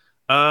mad.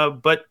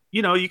 But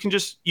you know, you can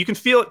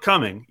feel it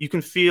coming. You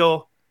can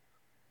feel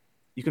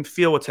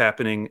what's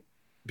happening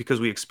because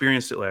we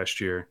experienced it last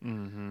year,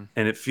 and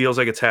it feels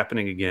like it's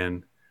happening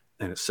again,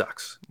 and it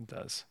sucks. It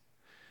does.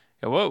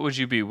 Yeah, what would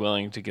you be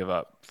willing to give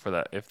up for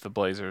that if the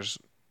Blazers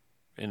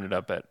ended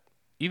up at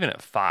even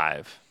at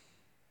 5?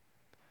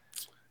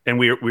 And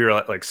we were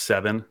at like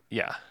 7.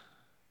 Yeah.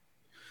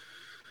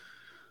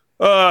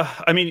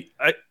 I mean,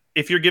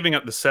 if you're giving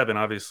up the 7,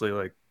 obviously,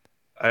 like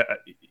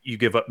you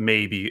give up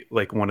maybe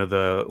like one of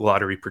the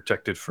lottery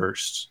protected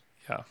firsts.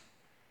 Yeah.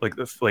 Like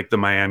the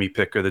Miami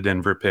pick or the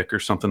Denver pick or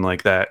something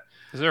like that.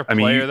 Is there a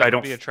player that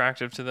would be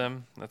attractive to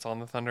them that's on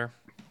the Thunder?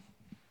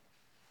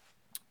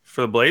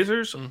 For the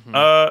Blazers?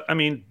 I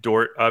mean,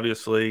 Dort,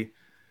 obviously.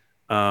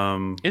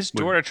 Is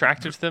Dort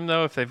attractive to them,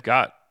 though, if they've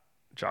got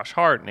Josh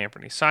Hart and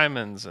Anthony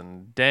Simons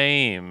and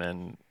Dame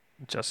and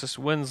Justice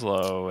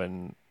Winslow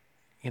and,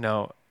 you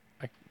know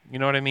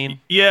what I mean?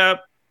 Yeah,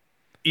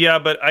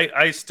 but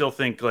I still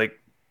think, like,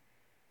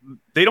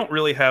 they don't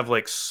really have,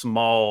 like,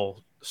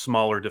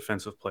 smaller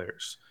defensive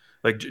players.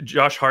 Like,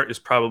 Josh Hart is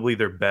probably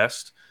their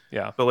best.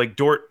 Yeah. But, like,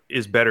 Dort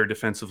is better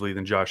defensively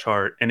than Josh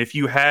Hart. And if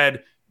you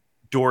had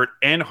Dort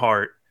and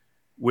Hart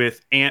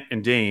with Ant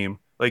and Dame,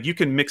 like, you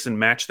can mix and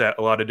match that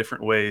a lot of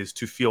different ways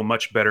to feel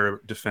much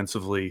better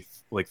defensively,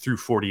 like, through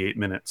 48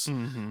 minutes.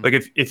 Like,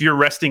 if you're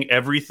resting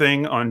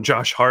everything on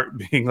Josh Hart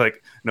being,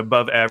 like, an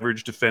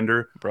above-average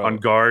defender on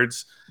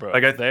guards.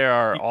 Like they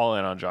are all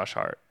in on Josh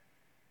Hart.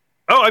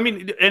 Oh, I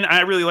mean, and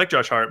I really like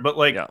Josh Hart, but,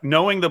 like,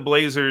 knowing the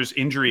Blazers'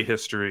 injury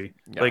history,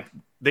 like,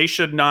 they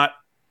should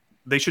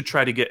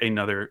try to get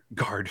another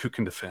guard who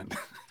can defend,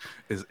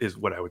 is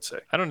what I would say.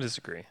 I don't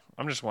disagree.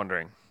 I'm just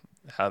wondering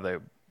how they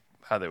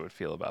would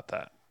feel about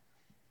that.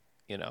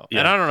 You know,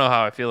 and I don't know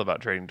how I feel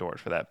about trading Dort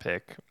for that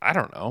pick. I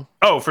don't know.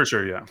 Oh, for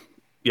sure, yeah.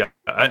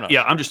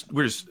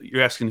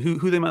 You're asking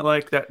who they might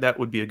like. That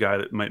would be a guy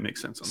that might make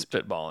sense.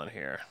 Spitballing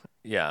here,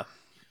 yeah.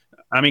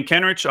 I mean,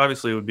 Kenrich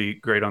obviously would be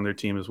great on their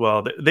team as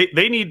well.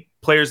 They need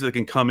players that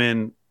can come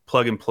in,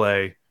 plug and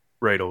play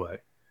right away.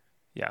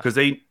 Yeah, because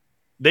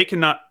they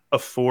cannot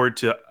afford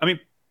to. I mean,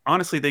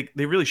 honestly,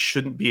 they really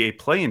shouldn't be a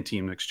play-in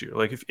team next year.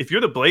 Like if you're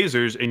the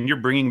Blazers and you're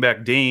bringing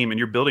back Dame and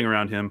you're building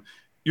around him,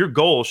 your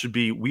goal should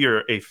be we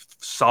are a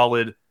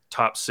solid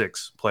top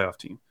 6 playoff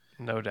team.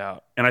 No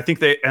doubt. And I think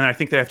they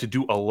have to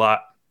do a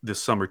lot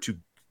this summer to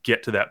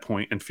get to that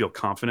point and feel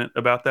confident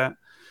about that.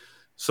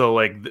 So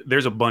like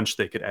there's a bunch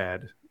they could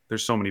add.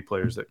 There's so many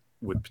players that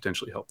would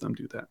potentially help them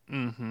do that.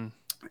 And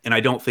I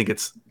don't think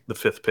it's the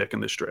 5th pick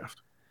in this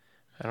draft.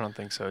 I don't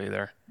think so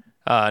either.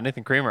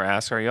 Nathan Kramer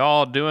asks, are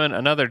y'all doing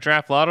another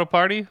draft lotto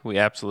party? We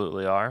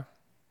absolutely are.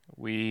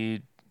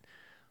 We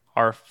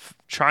are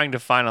trying to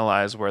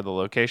finalize where the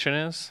location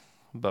is,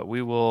 but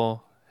we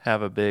will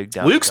have a big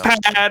Luke's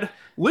pad.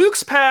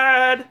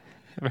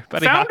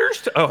 Everybody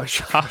Founders.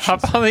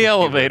 hop on the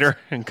elevator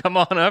and come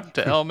on up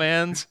to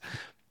L-Man's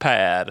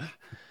pad.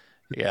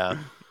 Yeah,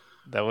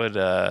 that would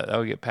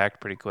get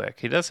packed pretty quick.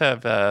 He does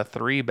have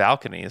 3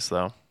 balconies,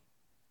 though.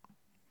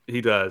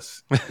 He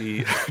does.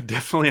 He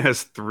definitely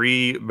has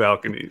 3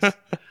 balconies.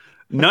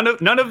 None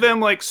of them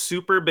like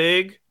super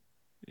big.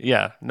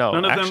 Yeah, no.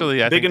 None of actually,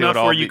 them I big think enough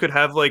where you could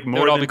have like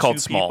more than 2 called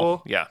people.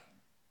 Small. Yeah.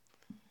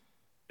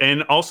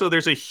 And also,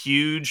 there's a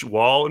huge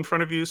wall in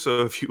front of you,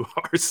 so if you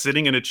are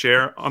sitting in a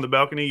chair on the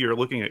balcony, you're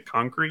looking at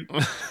concrete.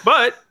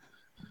 But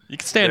you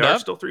can stand there up. are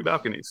still 3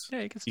 balconies.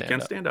 Yeah, you can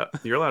stand up.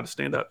 You're allowed to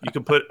stand up. You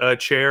can put a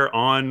chair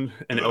on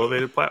an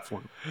elevated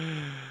platform.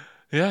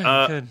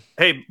 Yeah, you could.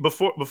 Hey,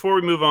 before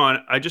we move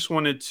on, I just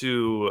wanted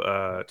to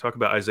talk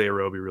about Isaiah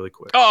Roby really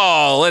quick.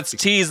 Oh, let's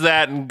tease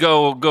that and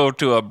go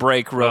to a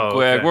break real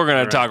quick. Okay. We're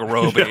going to talk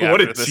Roby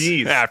What a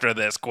tease. after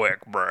this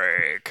quick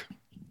break.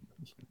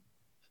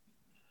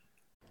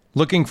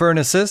 Looking for an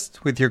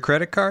assist with your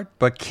credit card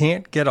but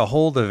can't get a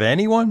hold of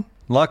anyone?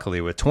 Luckily,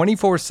 with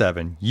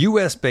 24/7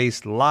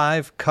 US-based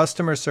live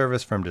customer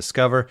service from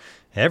Discover,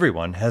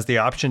 everyone has the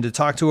option to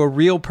talk to a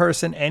real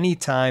person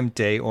anytime,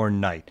 day or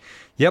night.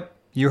 Yep,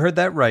 you heard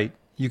that right.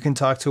 You can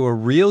talk to a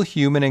real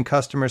human in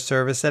customer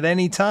service at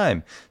any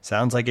time.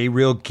 Sounds like a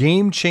real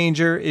game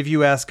changer if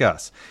you ask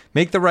us.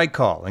 Make the right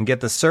call and get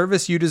the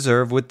service you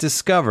deserve with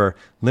Discover.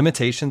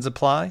 Limitations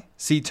apply.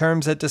 See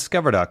terms at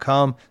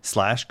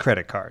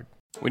discover.com/creditcard.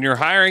 When you're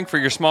hiring for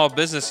your small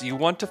business, you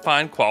want to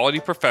find quality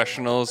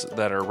professionals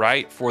that are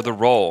right for the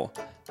role.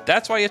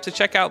 That's why you have to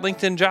check out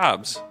LinkedIn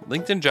Jobs.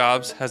 LinkedIn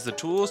Jobs has the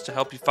tools to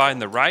help you find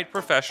the right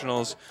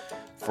professionals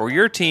for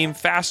your team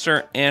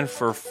faster and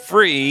for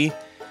free.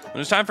 When it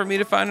was time for me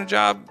to find a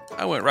job,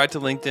 I went right to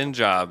LinkedIn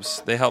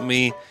Jobs. They helped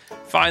me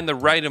find the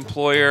right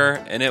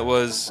employer, and it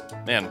was,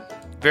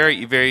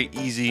 very, very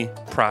easy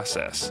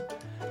process.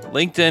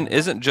 LinkedIn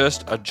isn't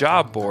just a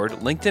job board.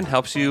 LinkedIn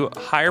helps you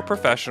hire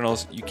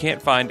professionals you can't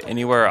find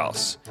anywhere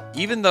else.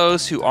 Even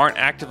those who aren't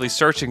actively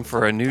searching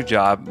for a new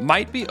job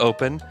might be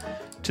open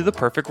to the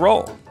perfect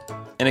role.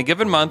 In a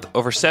given month,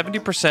 over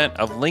 70%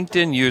 of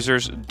LinkedIn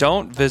users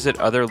don't visit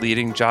other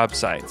leading job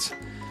sites.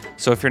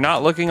 So if you're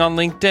not looking on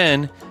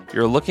LinkedIn,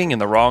 you're looking in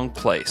the wrong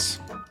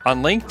place.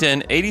 On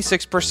LinkedIn,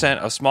 86%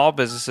 of small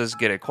businesses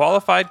get a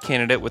qualified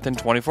candidate within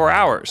 24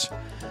 hours.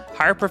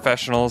 Hire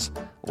professionals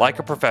like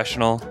a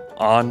professional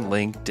on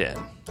LinkedIn.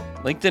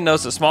 LinkedIn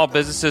knows that small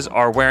businesses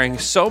are wearing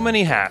so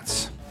many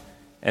hats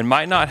and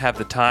might not have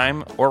the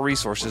time or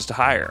resources to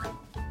hire.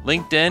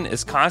 LinkedIn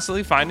is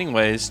constantly finding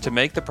ways to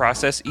make the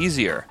process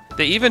easier.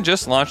 They even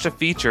just launched a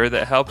feature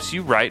that helps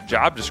you write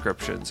job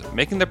descriptions,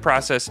 making the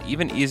process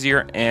even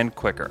easier and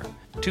quicker.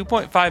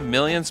 2.5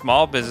 million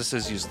small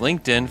businesses use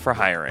LinkedIn for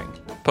hiring.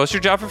 Post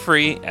your job for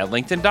free at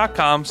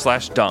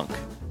linkedin.com/dunk.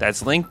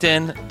 That's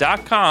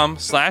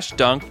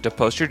linkedin.com/dunk to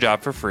post your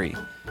job for free.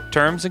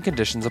 Terms and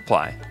conditions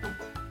apply.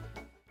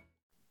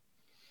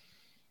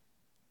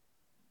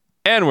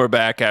 And we're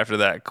back after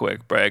that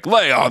quick break.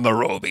 Lay on the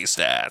Roby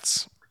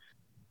stats.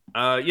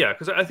 Yeah,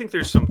 because I think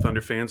there's some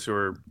Thunder fans who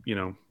are,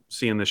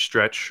 seeing this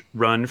stretch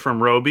run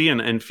from Roby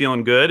and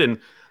feeling good. And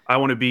I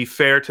want to be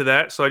fair to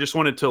that. So I just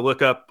wanted to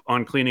look up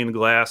on Cleaning the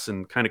Glass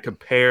and kind of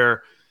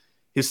compare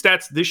his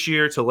stats this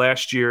year to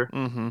last year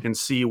and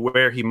see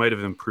where he might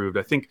have improved.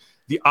 I think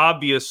the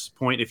obvious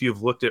point, if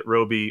you've looked at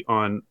Roby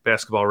on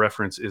Basketball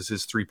Reference, is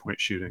his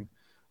three-point shooting.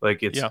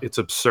 Like, it's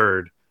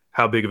absurd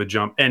how big of a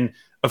jump. And,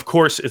 of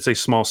course, it's a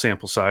small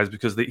sample size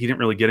because he didn't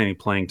really get any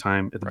playing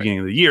time at the beginning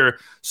of the year.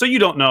 So you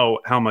don't know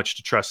how much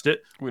to trust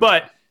it.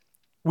 But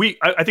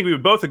I think we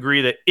would both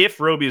agree that if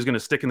Roby is going to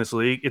stick in this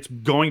league, it's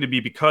going to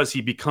be because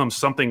he becomes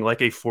something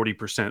like a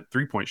 40%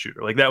 three-point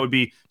shooter. Like, that would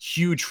be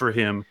huge for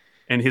him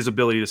and his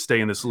ability to stay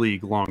in this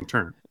league long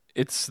term.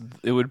 It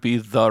would be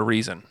the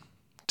reason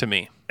to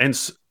me. And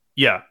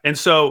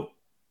so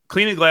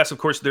Cleaning the Glass, of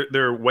course,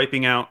 they're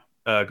wiping out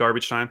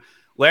garbage time.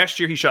 Last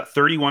year, he shot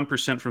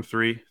 31% from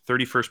three,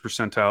 31st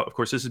percentile. Of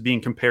course, this is being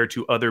compared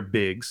to other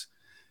bigs.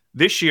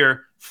 This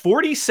year,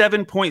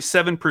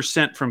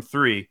 47.7% from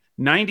three,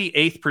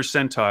 98th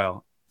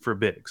percentile for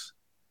bigs.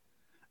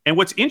 And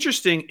what's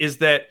interesting is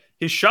that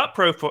his shot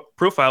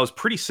profile is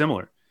pretty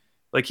similar.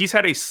 Like, he's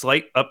had a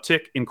slight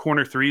uptick in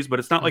corner threes, but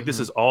it's not like this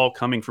is all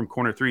coming from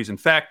corner threes. In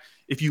fact,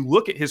 if you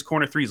look at his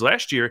corner threes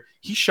last year,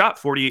 he shot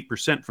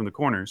 48% from the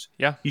corners.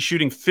 Yeah. He's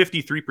shooting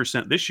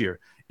 53% this year.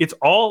 It's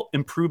all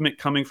improvement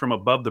coming from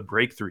above the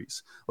break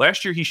threes.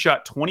 Last year, he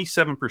shot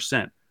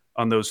 27%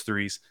 on those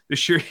threes.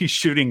 This year, he's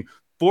shooting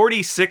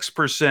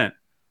 46%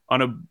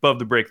 on above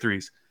the break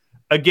threes.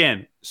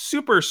 Again,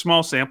 super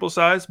small sample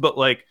size, but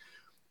like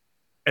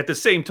at the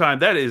same time,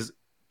 that is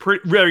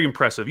very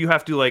impressive. You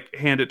have to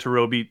hand it to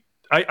Roby.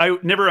 I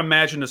never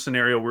imagined a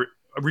scenario where,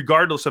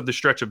 regardless of the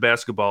stretch of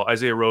basketball,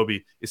 Isaiah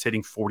Roby is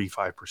hitting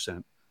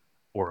 45%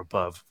 or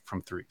above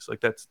from threes.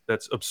 Like, that's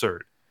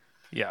absurd.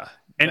 Yeah.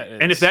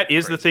 And if that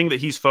is crazy, the thing that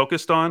he's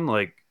focused on,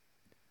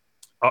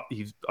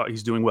 he's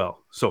doing well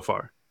so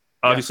far.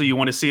 Obviously, you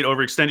want to see it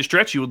over extended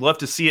stretch. You would love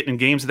to see it in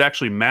games that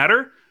actually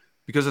matter,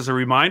 because as a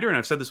reminder, and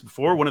I've said this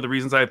before, one of the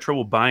reasons I have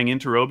trouble buying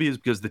into Roby is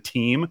because the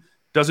team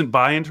doesn't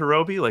buy into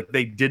Roby. Like,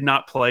 they did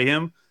not play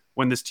him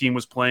when this team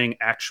was playing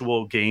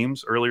actual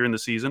games earlier in the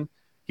season.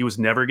 He was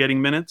never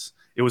getting minutes.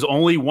 It was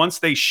only once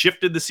they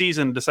shifted the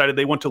season and decided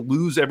they want to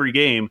lose every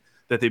game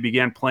that they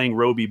began playing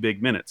Roby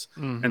big minutes.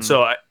 And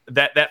so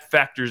that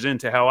factors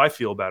into how I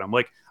feel about him.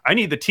 Like, I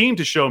need the team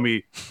to show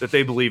me that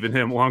they believe in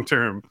him long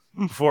term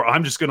before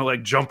I'm just going to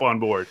jump on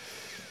board.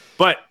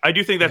 But I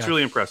do think that's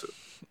really impressive.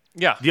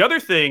 Yeah. The other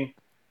thing,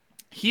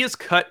 he has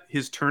cut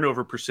his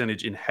turnover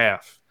percentage in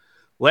half.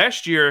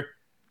 Last year,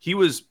 he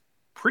was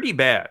pretty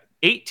bad.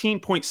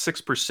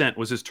 18.6%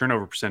 was his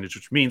turnover percentage,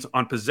 which means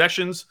on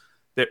possessions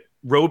that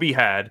Roby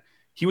had,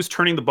 he was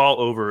turning the ball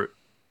over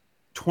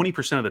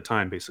 20% of the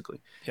time,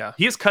 basically. Yeah.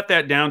 He has cut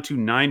that down to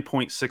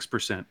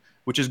 9.6%,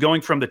 which is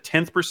going from the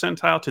 10th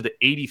percentile to the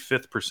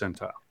 85th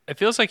percentile. It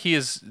feels like he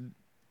is,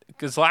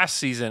 because last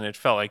season it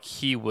felt like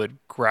he would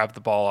grab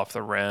the ball off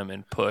the rim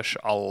and push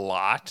a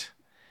lot.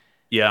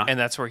 Yeah. And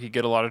that's where he'd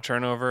get a lot of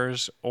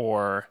turnovers,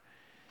 or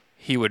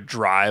he would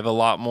drive a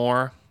lot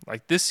more.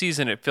 Like this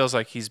season, it feels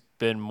like he's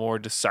been more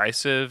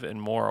decisive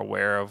and more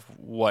aware of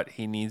what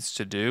he needs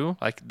to do.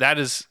 Like that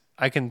is,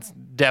 I can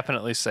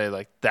definitely say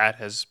like that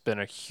has been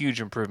a huge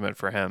improvement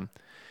for him,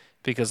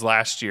 because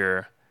last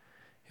year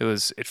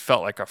it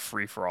felt like a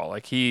free for all.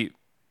 Like he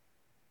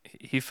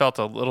felt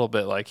a little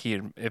bit like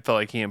it felt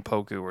like he and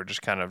Poku were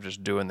just kind of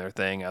just doing their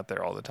thing out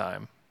there all the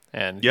time.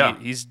 And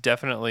he's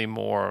definitely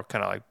more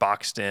kind of like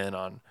boxed in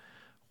on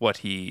what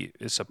he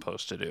is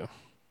supposed to do.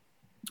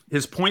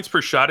 His points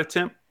per shot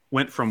attempt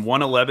went from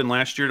 111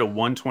 last year to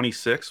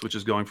 126, which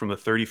is going from the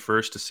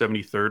 31st to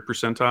 73rd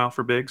percentile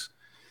for bigs.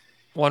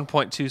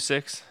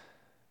 1.26?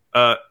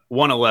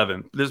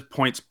 111. This is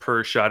points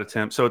per shot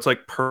attempt. So it's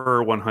like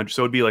per 100.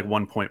 So it'd be like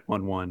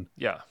 1.11.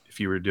 Yeah. If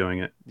you were doing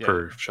it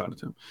per shot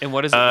attempt. And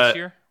what is it this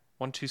year?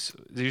 Did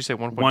you say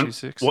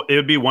 1.26? Well, it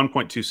would be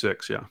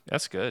 1.26, yeah.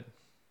 That's good.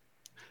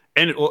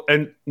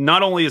 And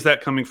not only is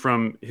that coming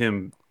from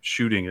him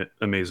shooting it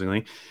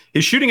amazingly,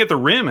 his shooting at the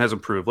rim has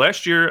improved.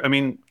 Last year, I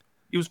mean,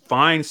 he was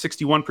fine,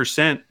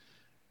 61%.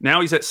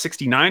 Now he's at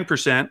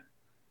 69%,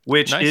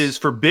 which is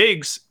for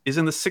bigs is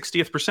in the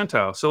 60th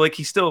percentile. So like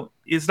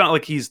it's not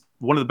like he's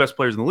one of the best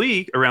players in the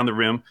league around the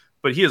rim,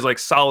 but he is like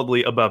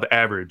solidly above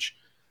average.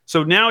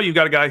 So now you've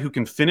got a guy who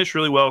can finish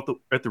really well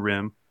at the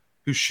rim,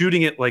 who's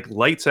shooting it like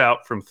lights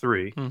out from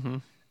three. Mm-hmm.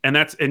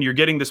 And you're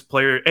getting this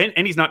player,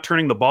 and he's not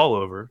turning the ball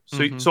over.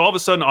 So so all of a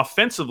sudden,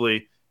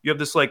 offensively, you have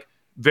this like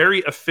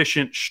very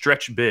efficient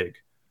stretch big,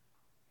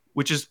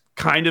 which is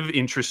kind of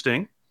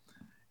interesting.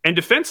 And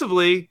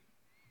defensively,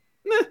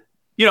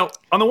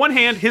 on the one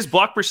hand, his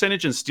block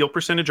percentage and steal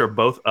percentage are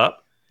both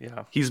up.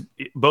 Yeah,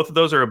 both of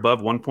those are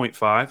above 1.5.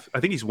 I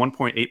think he's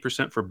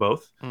 1.8% for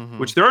both,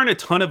 which there aren't a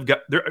ton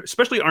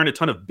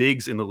of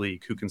bigs in the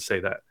league who can say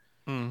that.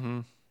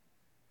 Mm-hmm.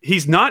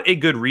 He's not a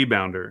good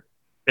rebounder,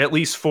 at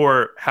least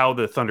for how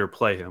the Thunder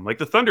play him. Like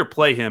the Thunder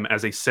play him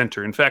as a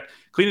center. In fact,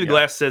 Cleaning the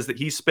Glass says that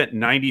he spent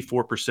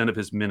 94% of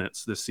his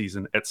minutes this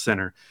season at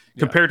center.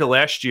 Compared to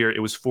last year, it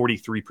was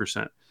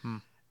 43%.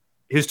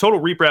 His total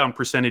rebound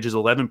percentage is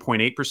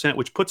 11.8%,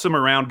 which puts him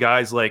around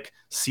guys like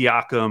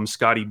Siakam,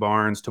 Scotty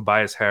Barnes,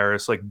 Tobias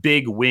Harris, like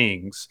big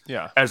wings,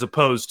 as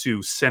opposed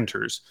to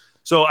centers.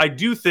 So I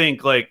do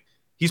think like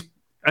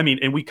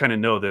and we kind of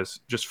know this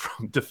just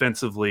from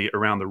defensively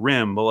around the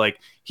rim, but like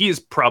he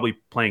is probably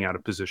playing out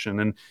of position,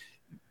 and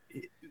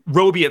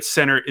Roby at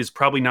center is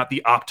probably not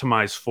the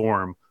optimized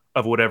form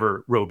of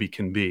whatever Roby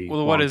can be.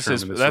 Well, what is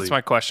his? That's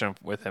my question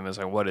with him. Is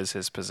like, what is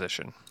his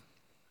position?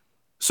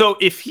 So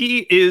if he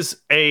is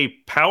a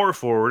power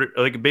forward,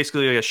 like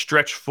basically like a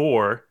stretch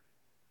four,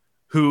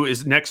 who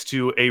is next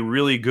to a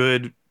really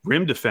good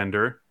rim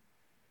defender,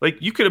 like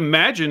you could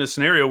imagine a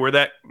scenario where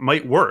that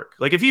might work.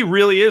 Like if he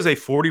really is a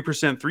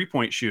 40%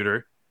 3-point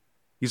shooter,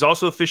 he's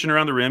also efficient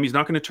around the rim. He's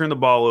not going to turn the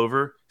ball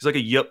over. He's like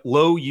a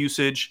low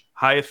usage,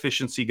 high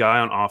efficiency guy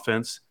on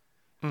offense.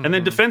 And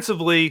then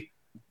defensively,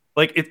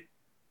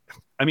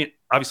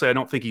 obviously I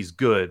don't think he's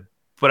good,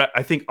 but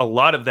I think a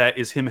lot of that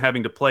is him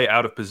having to play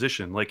out of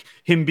position, like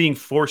him being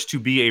forced to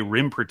be a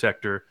rim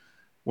protector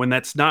when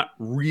that's not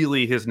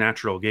really his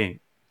natural game.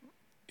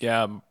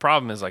 Yeah.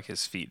 Problem is like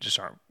his feet just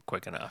aren't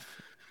quick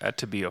enough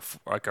to be a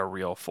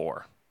real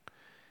four.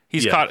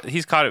 He's caught it.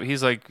 He's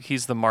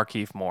the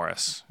Markieff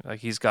Morris. Like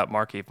he's got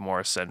Markieff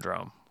Morris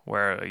syndrome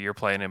where you're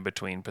playing in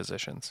between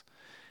positions,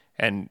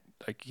 and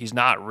like he's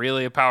not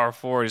really a power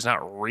forward. He's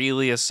not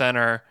really a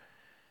center.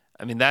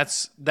 I mean,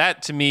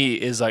 that to me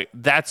is like,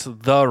 that's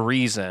the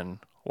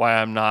reason why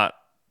I'm not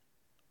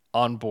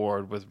on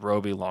board with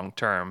Roby long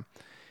term,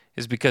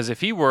 is because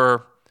if he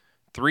were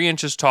 3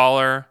 inches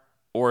taller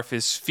or if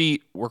his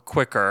feet were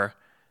quicker,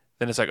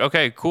 then it's like,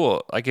 okay,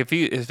 cool. Like if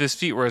his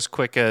feet were as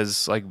quick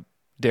as like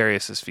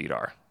Darius's feet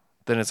are,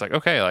 then it's like,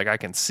 okay, like I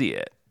can see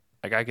it.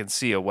 Like I can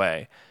see a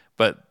way.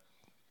 But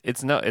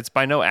it's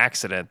by no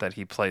accident that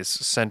he plays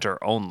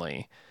center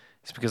only.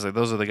 It's because like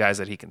those are the guys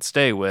that he can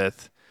stay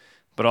with,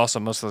 but also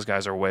most of those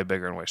guys are way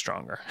bigger and way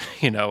stronger.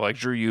 Like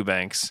Drew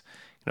Eubanks,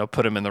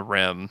 put him in the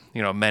rim,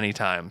 many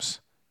times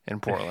in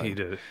Portland. He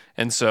did.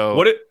 And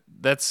so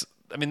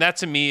that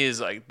to me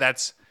is like,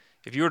 that's,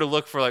 if you were to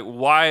look for like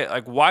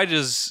why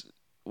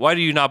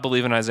do you not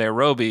believe in Isaiah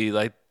Roby?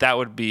 Like that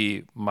would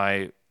be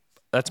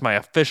that's my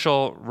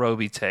official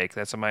Roby take.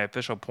 That's my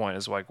official point,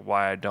 is like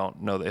why I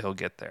don't know that he'll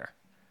get there.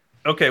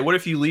 Okay, what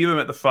if you leave him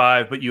at the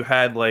 5, but you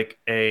had like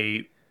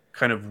a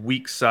kind of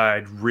weak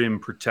side rim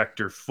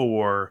protector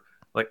for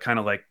like kind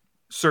of like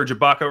Serge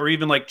Ibaka, or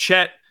even like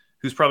Chet,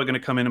 who's probably going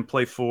to come in and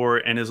play 4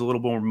 and is a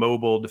little more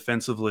mobile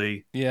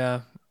defensively.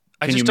 Yeah.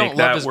 I just don't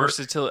love his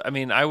versatility. I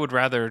mean, I would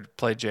rather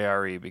play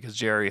JRE because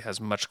JRE has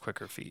much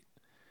quicker feet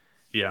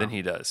than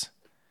he does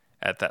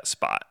at that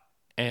spot.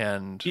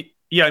 And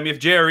Yeah, I mean, if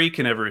JRE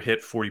can ever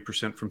hit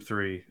 40% from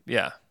three,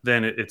 Yeah.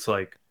 then it's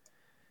like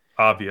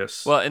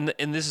obvious. Well,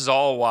 and this is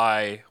all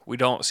why we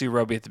don't see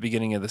Roby at the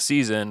beginning of the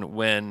season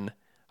when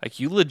like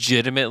you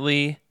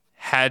legitimately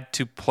had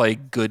to play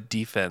good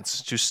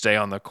defense to stay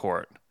on the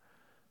court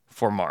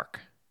for Mark.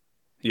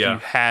 Yeah. You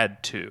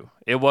had to.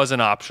 It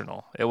wasn't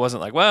optional. It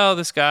wasn't like, well,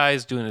 this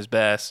guy's doing his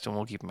best and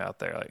we'll keep him out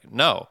there. Like,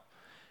 no.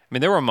 I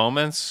mean, there were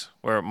moments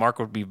where Mark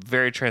would be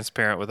very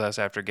transparent with us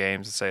after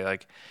games and say,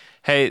 like,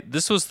 hey,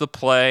 this was the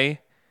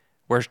play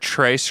where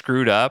Trey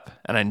screwed up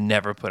and I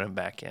never put him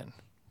back in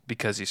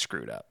because he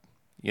screwed up,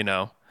 you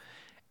know?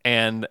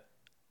 And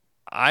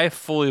I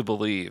fully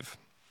believe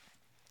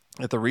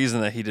that the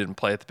reason that he didn't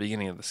play at the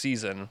beginning of the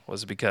season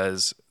was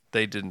because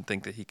they didn't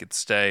think that he could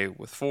stay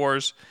with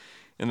fours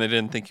and they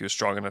didn't think he was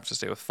strong enough to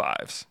stay with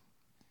fives.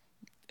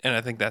 And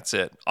I think that's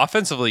it.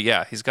 Offensively,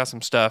 yeah, he's got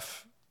some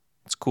stuff.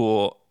 It's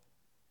cool.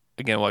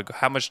 Again, like,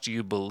 how much do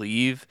you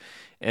believe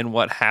in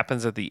what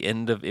happens at the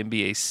end of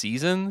NBA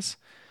seasons?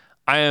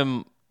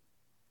 I'm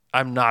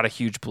not a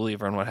huge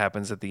believer in what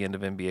happens at the end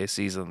of NBA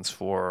seasons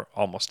for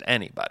almost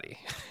anybody.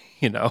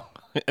 You know,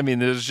 I mean,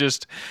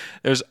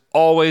 there's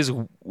always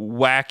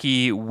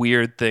wacky,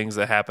 weird things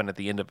that happen at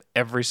the end of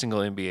every single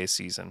NBA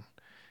season.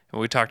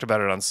 And we talked about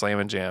it on Slam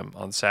and Jam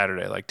on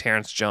Saturday, like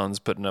Terrence Jones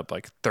putting up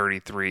like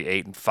 33,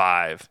 8, and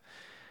 5,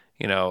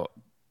 you know,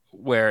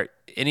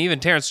 and even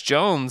Terrence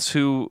Jones,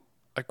 who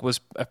like was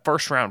a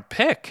first round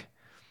pick,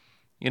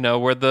 you know,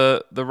 where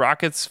the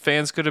Rockets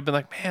fans could have been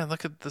like, man,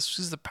 look at this. This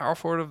is the power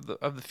forward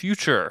of the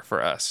future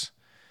for us.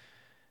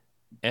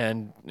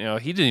 And, you know,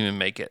 he didn't even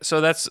make it.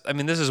 So this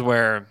is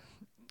where,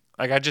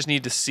 like, I just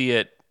need to see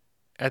it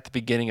at the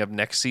beginning of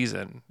next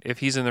season. If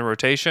he's in the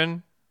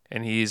rotation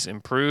and he's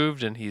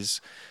improved and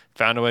he's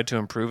found a way to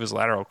improve his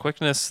lateral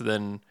quickness,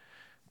 then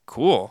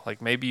cool.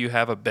 Like, maybe you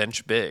have a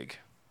bench big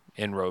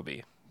in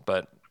Roby.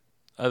 But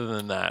other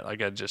than that,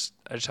 like, I just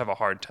have a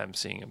hard time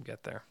seeing him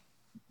get there.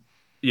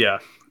 Yeah,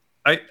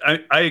 I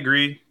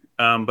agree.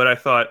 But I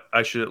thought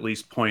I should at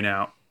least point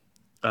out,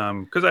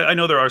 because I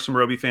know there are some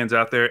Roby fans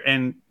out there,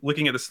 and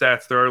looking at the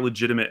stats, there are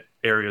legitimate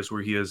areas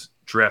where he has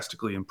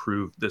drastically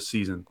improved this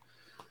season.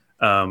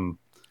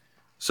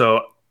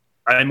 So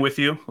I'm with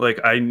you. Like,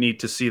 I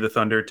need to see the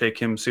Thunder take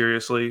him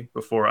seriously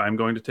before I'm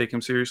going to take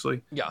him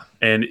seriously. Yeah.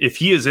 And if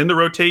he is in the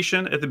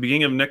rotation at the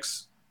beginning of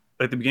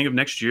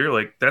next year,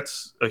 like,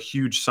 that's a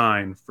huge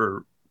sign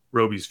for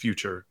Roby's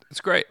future.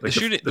 It's great. Like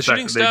the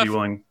shooting stuff.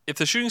 If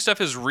the shooting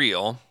stuff is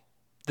real,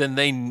 then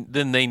they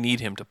need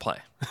him to play.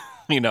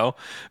 You know,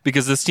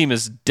 because this team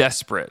is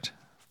desperate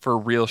for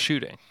real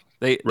shooting.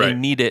 They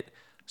need it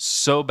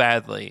so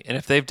badly. And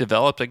if they've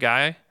developed a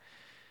guy,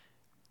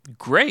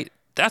 great.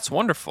 That's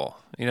wonderful.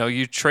 You know,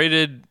 you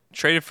traded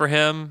for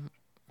him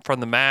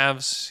from the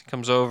Mavs,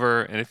 comes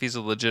over, and if he's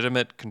a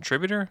legitimate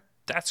contributor,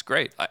 that's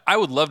great. I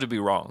would love to be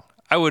wrong.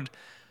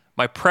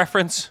 My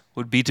preference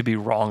would be to be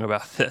wrong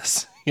about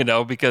this, you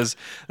know, because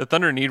the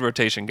Thunder need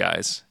rotation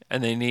guys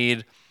and they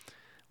need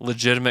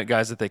legitimate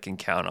guys that they can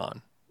count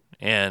on.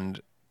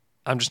 And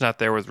I'm just not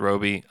there with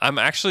Roby. I'm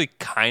actually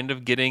kind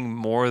of getting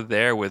more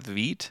there with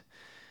Veit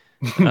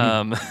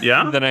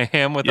than I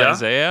am with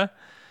Isaiah.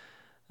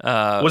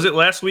 Was it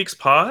last week's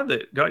pod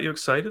that got you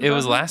excited? It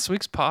was last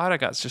week's pod. I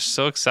got just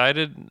so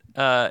excited.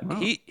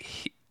 He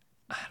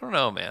I don't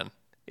know, man.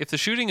 If the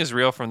shooting is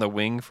real from the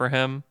wing for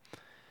him,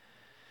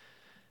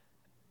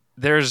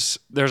 there's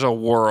a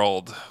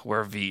world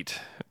where Veit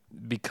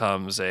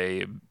becomes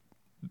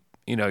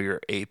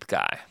your eighth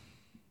guy.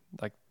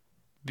 Like,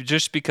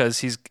 just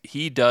because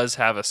he does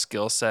have a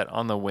skill set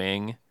on the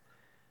wing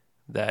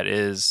that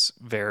is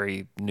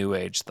very new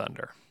age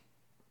Thunder.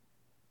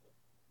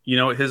 You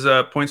know what his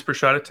points per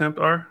shot attempt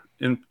are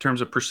in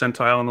terms of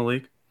percentile in the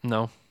league?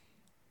 No.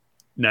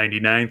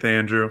 99th,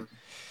 Andrew.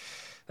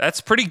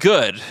 That's pretty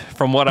good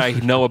from what I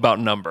know about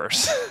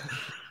numbers.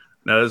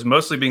 Now, it's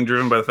mostly being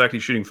driven by the fact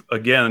he's shooting,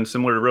 again,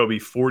 similar to Roby,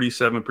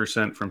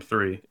 47% from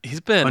three. He's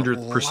been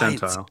 100th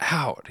percentile. Lights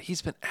out.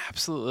 He's been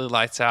absolutely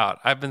lights out.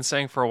 I've been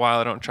saying for a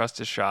while I don't trust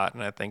his shot,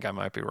 and I think I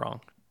might be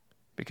wrong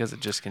because it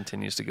just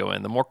continues to go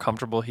in. The more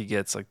comfortable he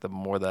gets, like, the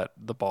more that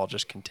the ball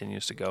just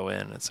continues to go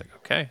in. It's like,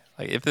 okay,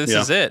 like, if this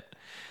is it,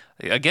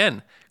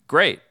 again,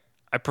 great.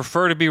 I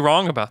prefer to be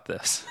wrong about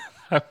this.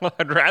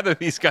 I'd rather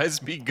these guys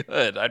be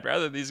good. I'd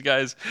rather these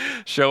guys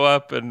show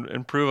up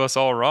and prove us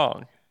all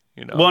wrong.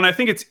 You know? Well, and I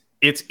think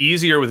it's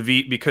easier with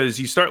Veit because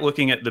you start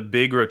looking at the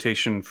big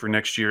rotation for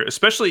next year,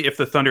 especially if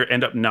the Thunder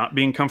end up not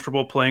being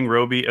comfortable playing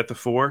Roby at the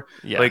 4.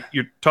 Yeah. Like,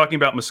 you're talking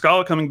about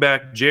Muscala coming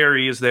back,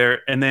 Jerry is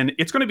there, and then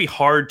it's going to be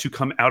hard to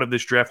come out of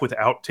this draft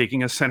without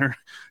taking a center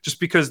just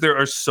because there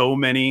are so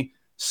many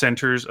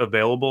centers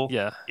available,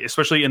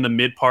 especially in the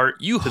mid part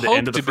to the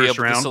end of the first round. You hope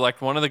to be able to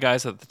select one of the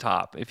guys at the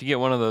top. If you get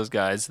one of those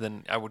guys,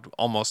 then I would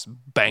almost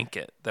bank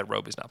it that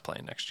Roby's not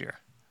playing next year.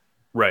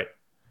 Right.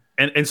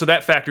 And so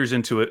that factors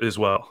into it as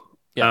well.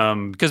 Yeah,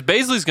 because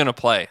Bazley's going to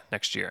play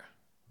next year.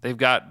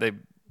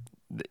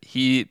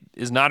 He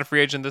is not a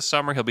free agent this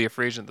summer. He'll be a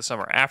free agent the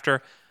summer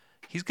after.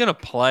 He's going to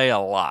play a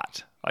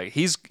lot. Like,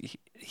 he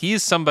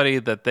is somebody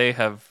that they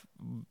have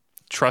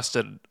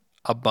trusted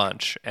a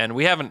bunch. And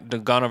we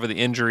haven't gone over the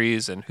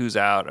injuries and who's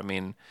out. I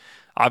mean,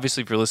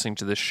 obviously, if you're listening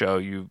to this show,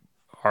 you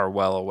are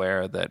well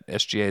aware that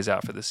SGA is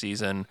out for the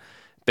season,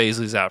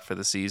 Bazley's out for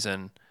the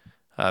season,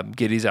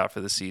 Giddey's out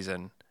for the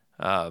season.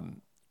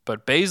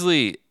 But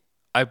Bazley,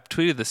 I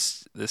tweeted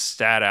this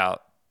stat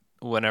out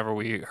whenever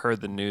we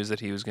heard the news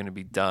that he was going to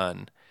be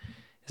done,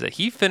 is that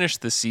he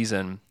finished the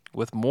season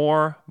with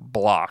more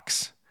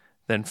blocks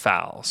than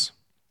fouls.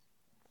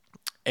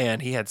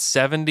 And he had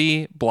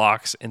 70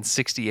 blocks and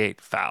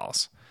 68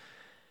 fouls.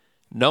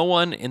 No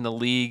one in the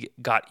league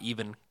got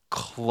even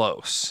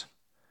close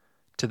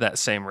to that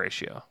same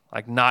ratio.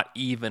 Like, not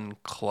even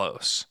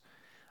close.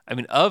 I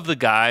mean, of the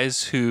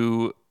guys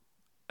who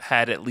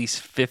had at least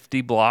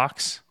 50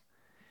 blocks,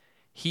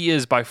 he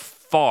is by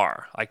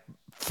far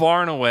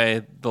and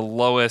away, the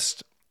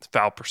lowest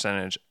foul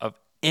percentage of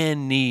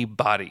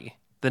anybody.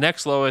 The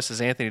next lowest is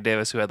Anthony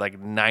Davis, who had like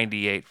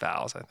 98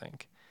 fouls, I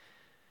think.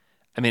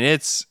 I mean,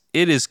 it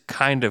is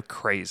kind of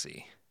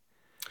crazy.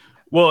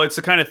 Well, it's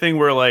the kind of thing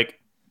where, like,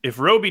 if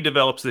Roby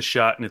develops this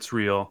shot and it's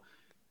real,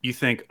 you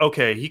think,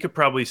 okay, he could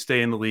probably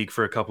stay in the league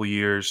for a couple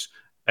years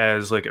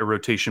as like a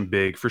rotation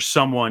big for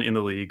someone in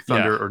the league,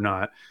 Thunder or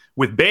not.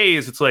 With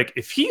Baze, it's like,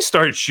 if he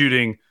started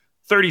shooting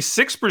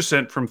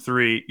 36% from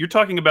three, you're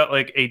talking about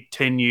like a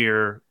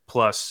 10-year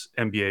plus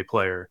NBA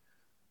player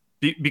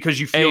because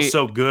you feel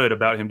so good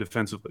about him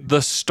defensively.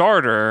 The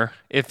starter,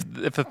 if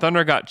the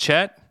Thunder got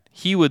Chet,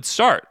 he would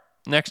start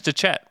next to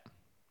Chet.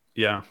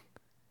 Yeah.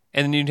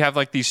 And then you'd have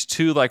like these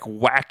two like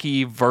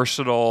wacky,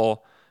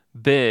 versatile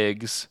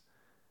bigs.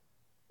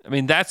 I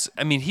mean,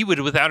 he would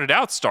without a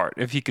doubt start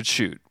if he could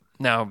shoot.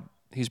 Now,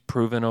 he's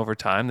proven over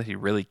time that he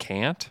really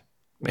can't.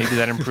 Maybe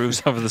that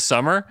improves over the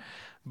summer.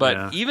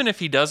 But even if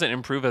he doesn't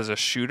improve as a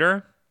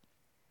shooter,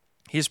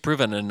 he's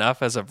proven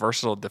enough as a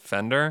versatile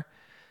defender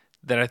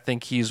that I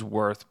think he's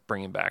worth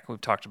bringing back.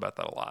 We've talked about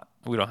that a lot.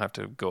 We don't have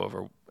to go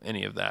over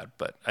any of that.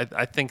 But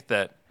I think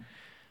that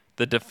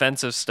the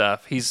defensive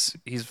stuff, he's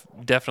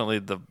definitely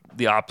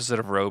the opposite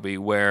of Roby.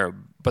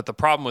 But the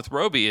problem with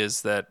Roby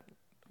is that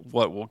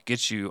what will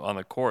get you on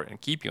the court and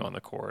keep you on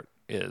the court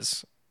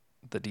is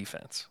the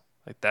defense.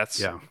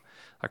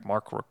 Like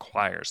Mark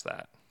requires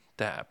that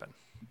to happen.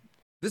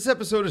 This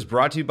episode is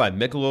brought to you by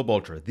Michelob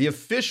Ultra, the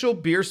official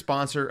beer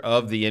sponsor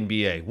of the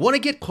NBA. Want to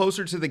get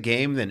closer to the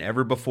game than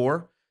ever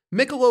before?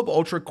 Michelob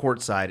Ultra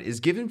Courtside is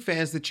giving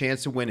fans the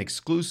chance to win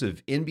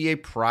exclusive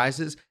NBA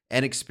prizes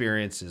and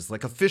experiences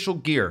like official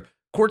gear,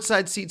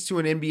 courtside seats to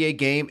an NBA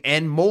game,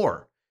 and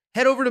more.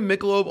 Head over to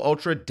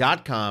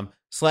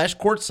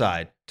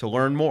MichelobUltra.com/courtside to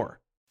learn more.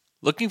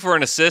 Looking for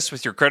an assist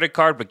with your credit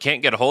card but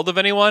can't get a hold of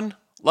anyone?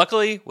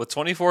 Luckily, with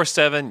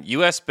 24/7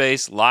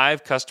 US-based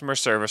live customer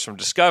service from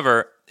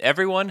Discover,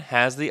 everyone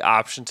has the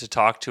option to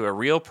talk to a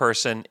real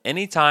person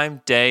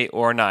anytime, day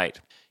or night.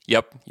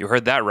 Yep, you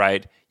heard that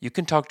right. You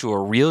can talk to a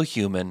real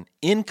human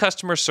in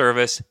customer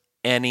service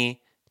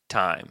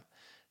anytime.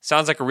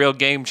 Sounds like a real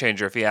game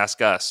changer if you ask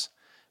us.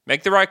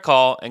 Make the right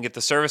call and get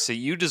the service that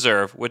you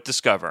deserve with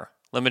Discover.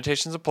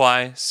 Limitations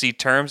apply. See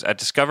terms at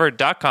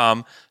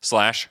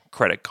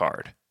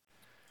discover.com/creditcard.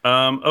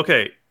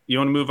 Okay. You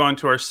want to move on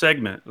to our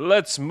segment?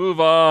 Let's move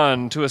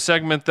on to a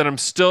segment that I'm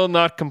still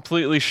not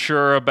completely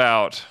sure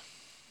about.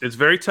 It's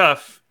very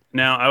tough.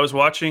 Now, I was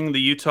watching the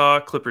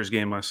Utah Clippers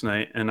game last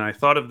night, and I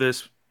thought of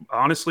this,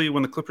 honestly,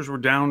 when the Clippers were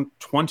down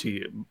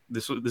 20.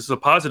 This is a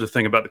positive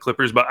thing about the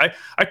Clippers, but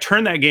I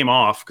turned that game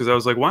off because I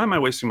was like, why am I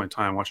wasting my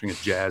time watching a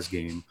Jazz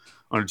game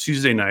on a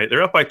Tuesday night?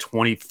 They're up by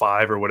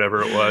 25 or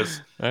whatever it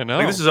was. I know.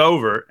 Like, this is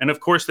over. And, of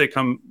course, the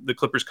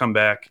Clippers come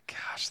back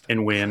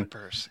and win.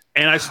 Clippers.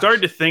 And I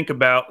started to think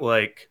about,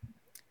 like,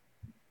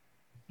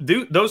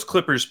 those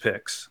Clippers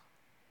picks,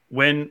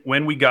 when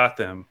we got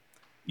them,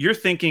 you're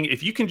thinking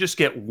if you can just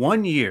get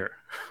 1 year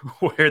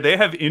where they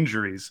have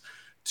injuries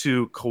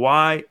to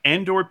Kawhi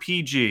and or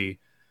PG,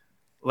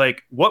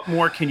 like, what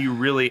more can you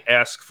really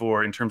ask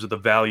for in terms of the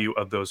value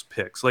of those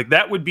picks? Like,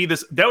 that would be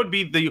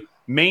the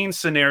main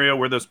scenario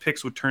where those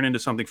picks would turn into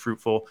something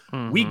fruitful.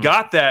 Mm-hmm. We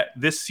got that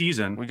this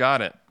season. We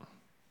got it.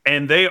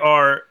 And they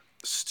are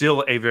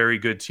still a very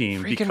good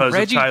team because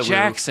Reggie of Ty Lue.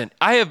 Jackson.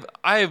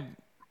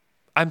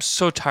 I'm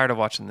so tired of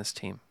watching this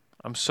team.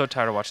 I'm so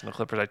tired of watching the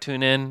Clippers. I've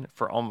tuned in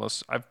for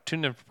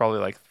probably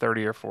like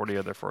 30 or 40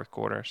 of their fourth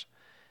quarters.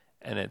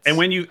 And it's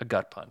a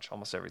gut punch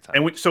almost every time.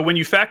 And so when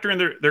you factor in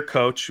their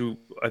coach, who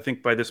I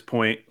think by this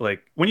point,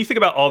 like, when you think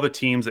about all the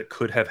teams that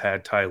could have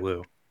had Ty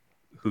Lue,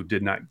 who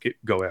did not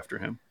go after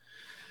him.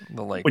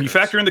 The Lakers. When you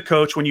factor in the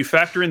coach, when you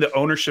factor in the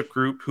ownership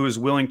group who is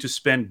willing to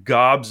spend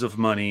gobs of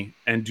money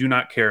and do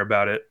not care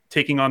about it,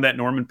 taking on that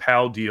Norman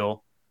Powell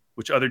deal,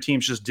 which other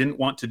teams just didn't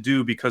want to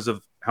do because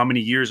of how many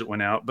years it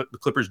went out, but the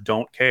Clippers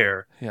don't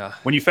care. Yeah.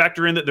 When you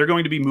factor in that they're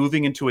going to be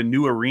moving into a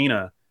new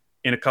arena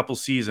in a couple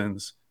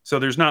seasons, so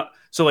there's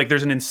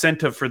an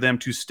incentive for them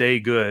to stay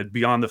good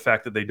beyond the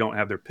fact that they don't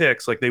have their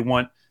picks. Like, they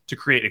want to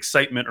create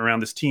excitement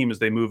around this team as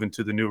they move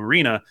into the new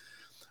arena.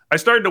 I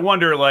started to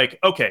wonder, like,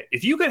 okay,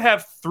 if you could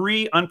have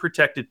 3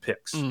 unprotected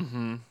picks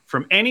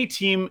from any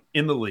team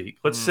in the league,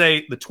 let's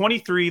say the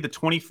 23, the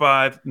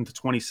 25, and the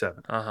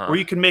 27, or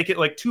you can make it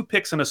like 2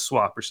 picks and a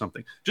swap or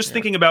something. Just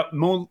thinking about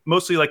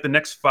mostly like the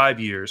next 5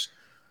 years,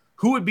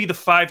 who would be the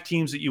 5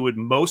 teams that you would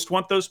most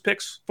want those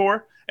picks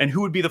for? And who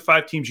would be the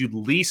 5 teams you'd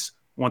least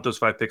want those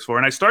 5 picks for?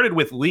 And I started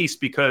with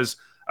least because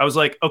I was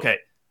like, okay,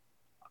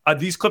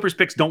 these Clippers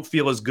picks don't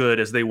feel as good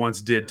as they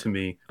once did to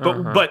me.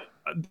 But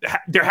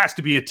there has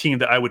to be a team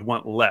that I would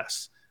want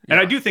less. And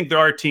I do think there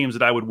are teams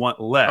that I would want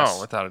less.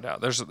 Oh, without a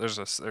doubt. There's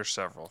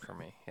several for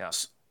me. Yeah.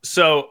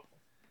 So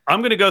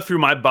I'm going to go through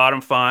my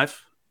bottom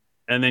 5,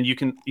 and then you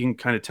can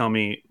kind of tell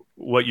me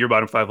what your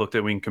bottom 5 looked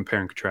at. We can compare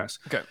and contrast.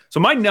 Okay.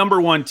 So my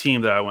number 1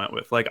 team that I went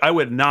with, like I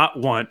would not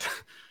want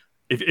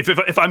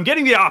if I'm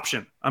getting the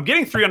option, I'm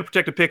getting 3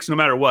 unprotected picks no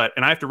matter what,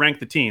 and I have to rank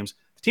the teams.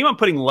 The team I'm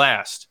putting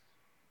last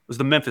was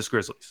the Memphis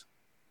Grizzlies.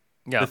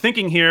 Yeah. The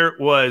thinking here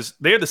was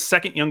they are the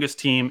 2nd youngest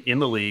team in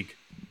the league.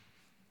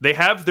 They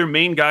have their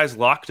main guys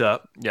locked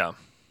up. Yeah.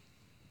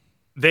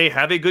 They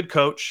have a good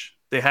coach.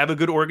 They have a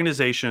good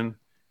organization.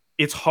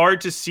 It's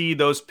hard to see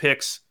those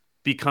picks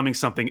becoming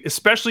something,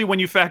 especially when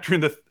you factor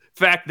in the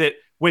fact that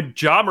when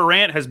Ja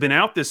Morant has been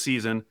out this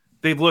season,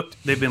 they've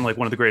been like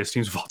one of the greatest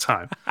teams of all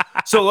time.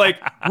 So like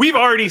we've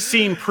already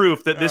seen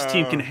proof that this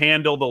team can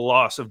handle the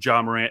loss of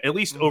Ja Morant, at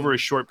least over a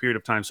short period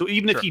of time. So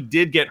even if he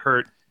did get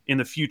hurt in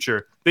the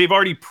future, they've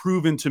already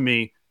proven to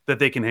me that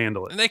they can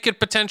handle it. And they could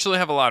potentially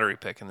have a lottery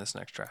pick in this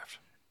next draft.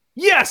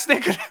 Yes, they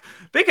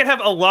could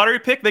have a lottery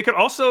pick. They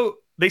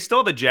still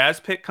have a Jazz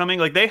pick coming.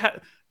 Like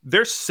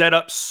they're set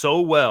up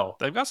so well.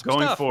 They've got some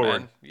going stuff,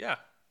 forward. Man. Yeah.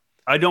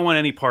 I don't want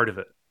any part of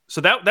it. So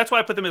that's why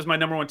I put them as my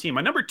number 1 team.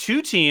 My number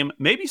 2 team,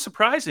 maybe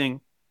surprising,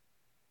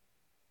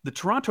 the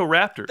Toronto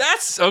Raptors.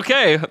 That's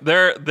okay.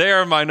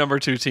 They're my number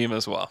 2 team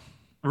as well.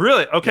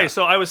 Really? Okay, Yeah.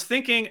 so I was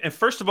thinking, and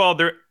first of all,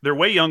 they're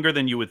way younger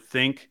than you would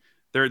think.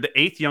 They're the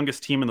 8th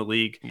youngest team in the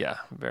league. Yeah,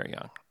 very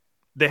young.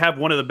 They have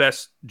one of the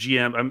best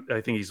GM.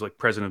 I think he's like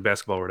president of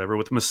basketball or whatever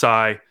with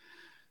Masai.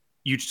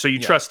 You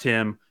trust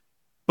him,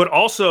 but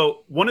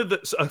also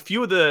a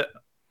few of the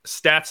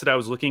stats that I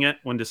was looking at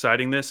when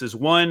deciding this is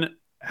one,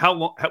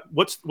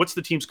 what's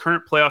the team's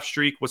current playoff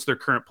streak? What's their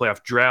current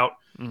playoff drought?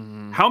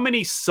 How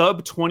many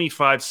sub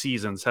 25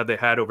 seasons have they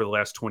had over the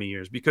last 20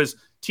 years? Because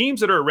teams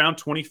that are around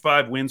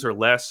 25 wins or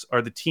less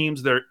are the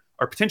teams that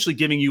are potentially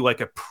giving you like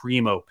a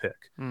primo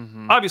pick.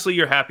 Obviously,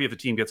 you're happy if a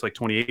team gets like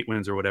 28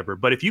 wins or whatever,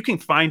 but if you can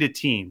find a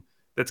team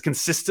that's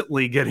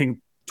consistently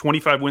getting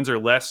 25 wins or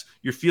less,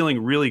 you're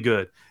feeling really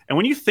good. And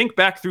when you think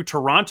back through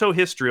Toronto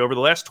history over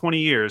the last 20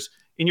 years,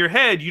 in your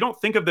head, you don't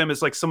think of them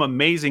as like some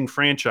amazing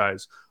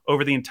franchise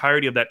over the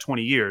entirety of that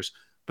 20 years,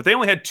 but they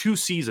only had 2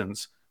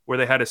 seasons where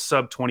they had a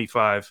sub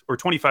 25 or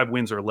 25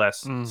 wins or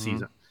less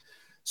season.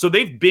 So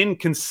they've been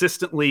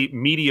consistently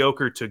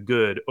mediocre to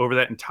good over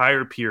that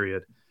entire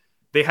period.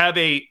 They have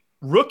a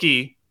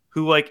rookie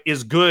who like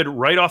is good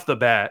right off the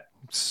bat.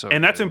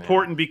 And that's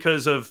important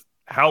because of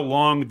how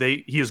long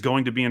he is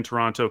going to be in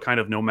Toronto kind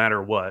of no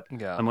matter what,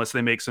 unless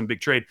they make some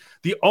big trade.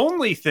 The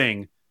only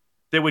thing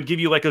that would give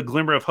you like a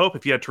glimmer of hope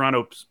if you had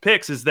Toronto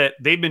picks is that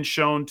they've been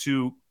shown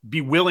to be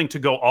willing to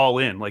go all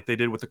in like they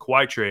did with the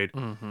Kawhi trade.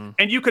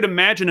 And you could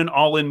imagine an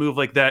all-in move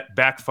like that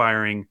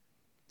backfiring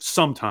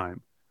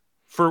sometime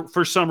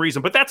for some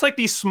reason. But that's like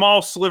the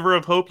small sliver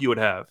of hope you would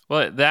have.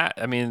 Well,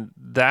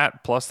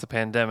 that plus the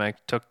pandemic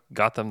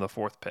got them the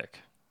 4th pick.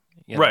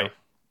 Right.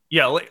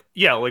 Yeah,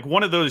 like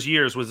one of those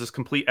years was this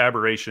complete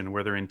aberration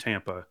where they're in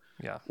Tampa.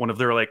 Yeah. One of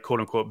their like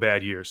quote unquote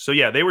bad years. So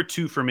yeah, they were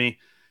 2 for me.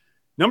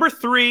 Number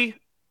 3,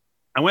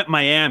 I went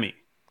Miami,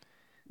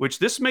 which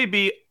this may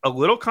be a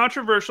little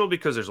controversial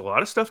because there's a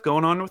lot of stuff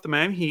going on with the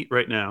Miami Heat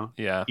right now.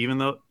 Yeah. Even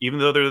though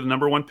they're the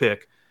number 1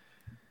 pick,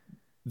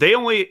 they've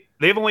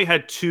only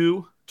had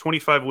 2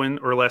 25 win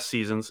or less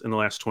seasons in the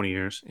last 20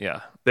 years.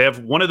 Yeah. They have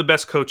one of the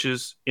best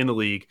coaches in the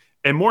league,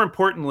 and more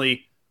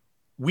importantly,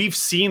 we've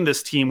seen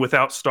this team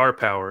without star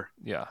power.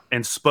 Yeah.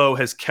 And Spo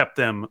has kept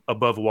them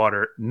above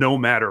water no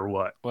matter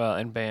what. Well,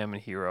 and Bam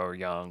and Hero are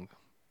young.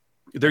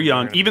 They're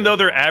young. Even though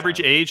they're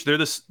average age, they're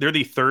the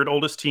 3rd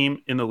oldest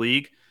team in the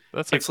league.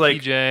 That's like it's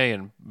like PJ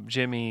and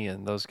Jimmy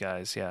and those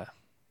guys, yeah.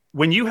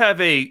 When you have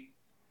a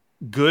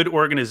good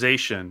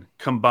organization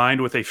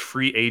combined with a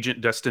free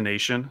agent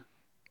destination,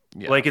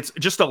 like it's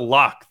just a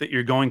lock that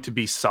you're going to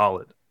be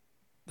solid.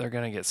 They're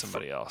going to get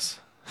somebody else.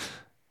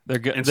 They're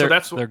going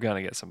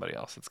to get somebody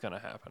else. It's going to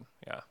happen.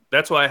 Yeah.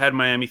 That's why I had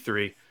Miami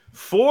 3.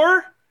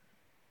 4,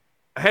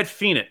 I had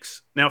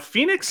Phoenix. Now,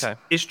 Phoenix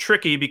is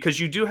tricky because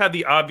you do have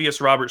the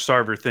obvious Robert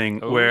Sarver thing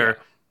where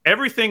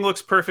everything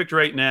looks perfect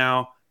right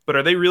now, but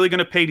are they really going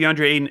to pay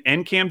DeAndre Ayton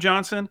and Cam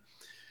Johnson?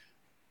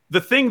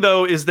 The thing,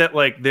 though, is that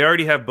like they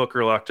already have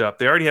Booker locked up.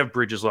 They already have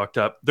Bridges locked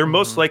up. They're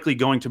most likely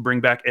going to bring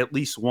back at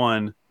least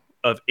one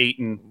of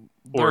Ayton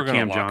or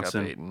Cam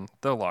Johnson.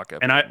 They'll lock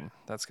up and Ayton.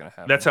 That's going to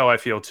happen. That's how I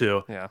feel,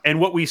 too. Yeah. And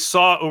what we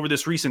saw over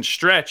this recent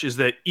stretch is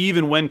that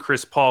even when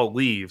Chris Paul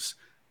leaves,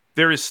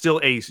 there is still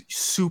a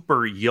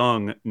super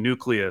young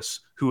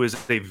nucleus who is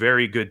a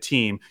very good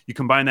team. You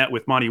combine that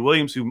with Monty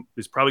Williams, who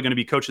is probably going to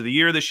be coach of the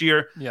year this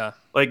year. Yeah.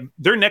 Like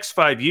their next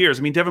 5 years,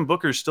 I mean, Devin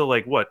Booker is still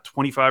like, what,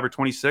 25 or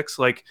 26?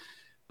 Like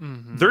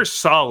they're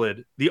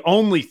solid. The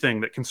only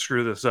thing that can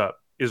screw this up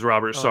is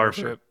Robert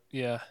Sarver.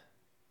 Yeah.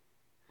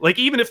 Like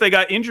even if they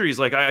got injuries,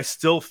 like I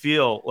still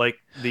feel like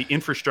the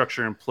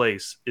infrastructure in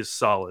place is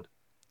solid.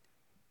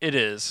 It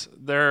is.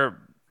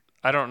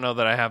 I don't know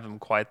that I have them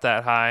quite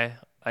that high.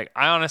 Like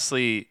I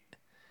honestly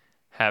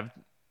have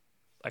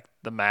like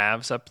the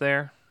Mavs up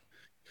there.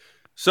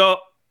 So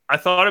I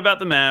thought about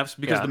the Mavs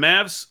because the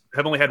Mavs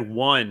have only had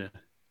one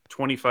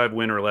 25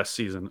 win or less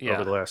season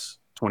over the last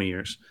 20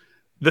 years.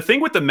 The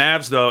thing with the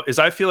Mavs, though, is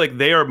I feel like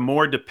they are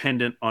more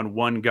dependent on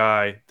one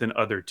guy than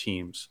other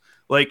teams.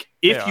 Like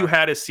if you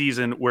had a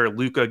season where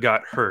Luka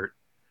got hurt,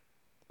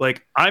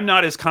 like I'm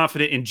not as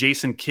confident in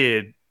Jason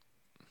Kidd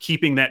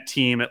keeping that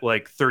team at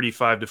like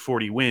 35 to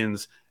 40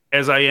 wins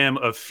as I am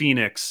of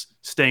Phoenix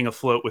staying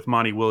afloat with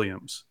Monty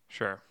Williams.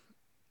 Sure.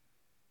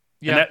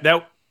 Yeah.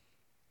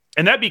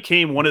 And that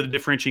became one of the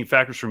differentiating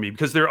factors for me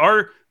because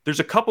there's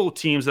a couple of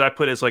teams that I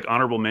put as like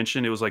honorable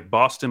mention. It was like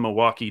Boston,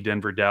 Milwaukee,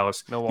 Denver,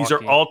 Dallas. These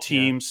are all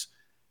teams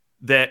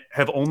that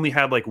have only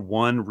had like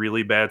one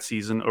really bad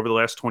season over the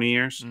last 20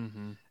 years.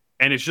 Mm-hmm.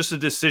 And it's just a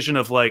decision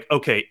of like,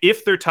 okay,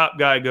 if their top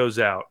guy goes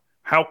out,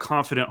 how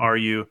confident are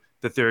you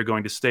that they're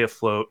going to stay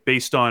afloat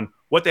based on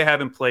what they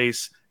have in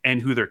place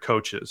and who their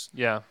coach is?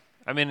 Yeah.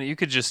 I mean, you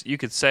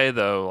could say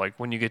though, like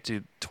when you get to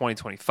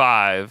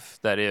 2025,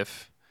 that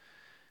if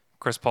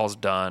Chris Paul's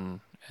done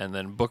and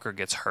then Booker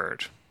gets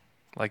hurt,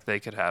 like they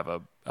could have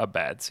a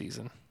bad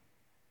season.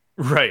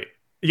 Right.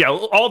 Yeah.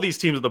 All these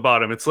teams at the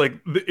bottom, it's like,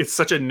 it's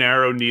such a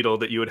narrow needle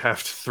that you would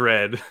have to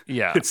thread.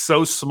 Yeah. It's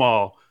so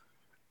small.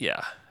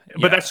 Yeah.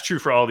 But that's true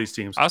for all these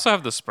teams. I also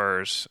have the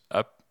Spurs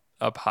up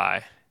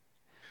high.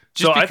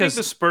 So I think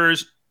the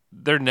Spurs,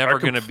 they're never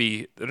going to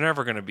be,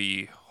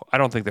 I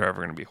don't think they're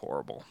ever going to be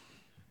horrible.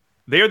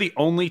 They are the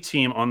only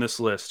team on this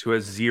list who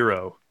has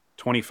 0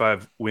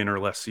 25 win or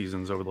less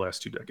seasons over the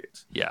last 2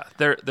 decades. Yeah,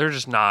 they're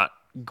just not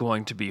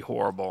going to be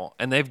horrible.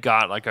 And they've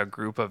got like a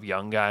group of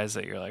young guys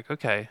that you're like,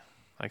 okay,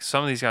 like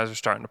some of these guys are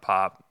starting to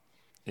pop.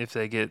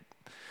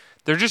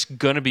 They're just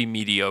going to be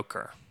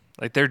mediocre.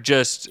 Like they're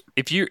just,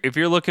 if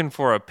you're looking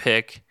for a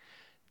pick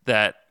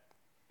that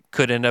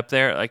could end up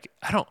there,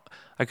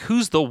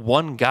 who's the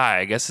one guy?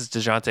 I guess it's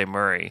DeJounte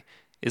Murray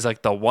is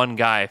like the one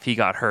guy. If he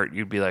got hurt,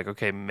 you'd be like,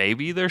 okay,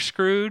 maybe they're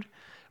screwed,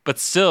 but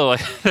still,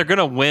 like, they're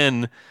gonna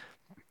win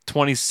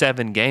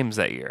 27 games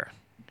that year.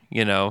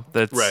 You know,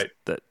 that's right.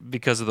 That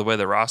because of the way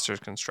the roster is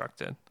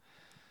constructed.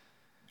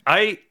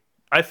 I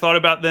thought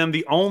about them.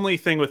 The only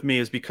thing with me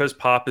is because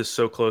Pop is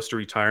so close to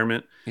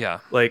retirement. Yeah,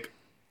 like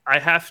I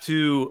have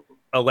to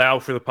allow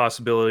for the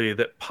possibility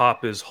that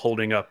Pop is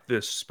holding up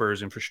this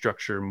Spurs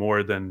infrastructure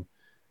more than.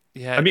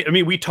 Yeah, I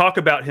mean, we talk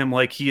about him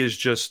like he is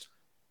just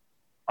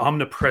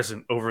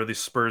omnipresent over the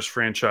Spurs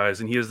franchise,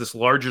 and he is this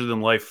larger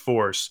than life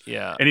force.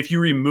 Yeah, and if you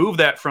remove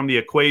that from the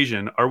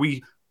equation, are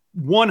we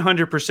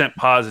 100%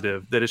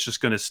 positive that it's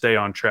just going to stay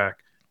on track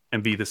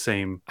and be the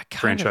same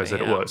franchise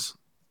that it was?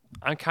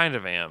 I kind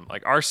of am.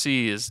 Like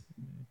RC is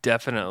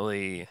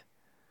definitely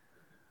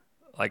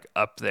like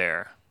up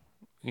there,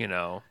 you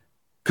know.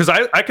 Because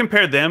I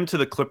compared them to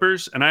the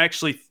Clippers, and I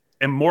actually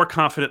am more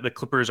confident the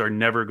Clippers are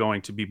never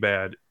going to be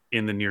bad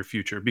in the near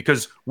future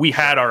because we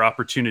had our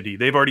opportunity.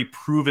 They've already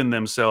proven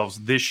themselves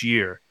this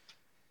year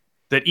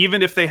that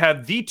even if they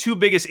have the 2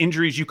 biggest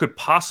injuries you could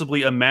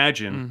possibly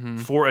imagine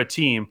for a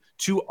team,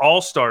 2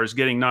 all-stars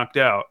getting knocked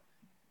out,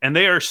 and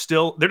they're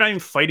not even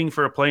fighting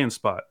for a play-in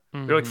spot.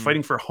 They're like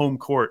fighting for home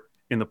court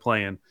in the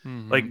play-in.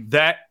 Like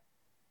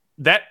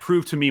that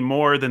proved to me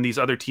more than these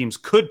other teams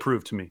could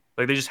prove to me.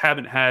 Like they just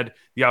haven't had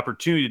the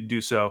opportunity to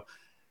do so.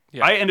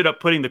 Yeah. I ended up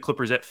putting the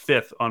Clippers at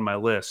 5th on my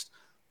list,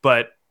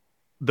 but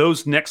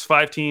those next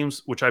 5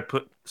 teams, which I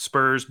put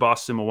Spurs,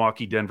 Boston,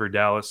 Milwaukee, Denver,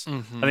 Dallas,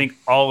 I think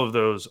all of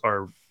those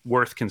are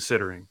worth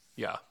considering.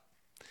 Yeah.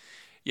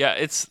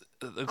 Yeah,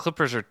 the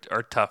Clippers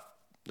are tough.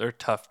 They're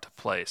tough to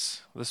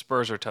place. The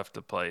Spurs are tough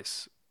to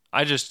place.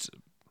 I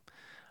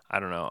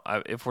don't know.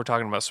 If we're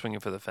talking about swinging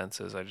for the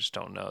fences, I just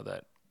don't know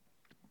that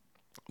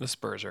the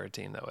Spurs are a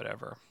team that would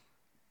ever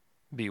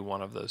be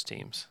one of those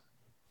teams.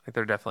 Like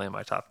they're definitely in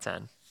my top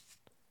 10.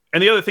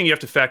 And the other thing you have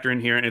to factor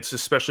in here, and it's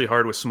especially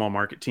hard with small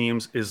market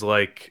teams, is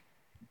like,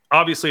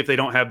 obviously if they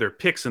don't have their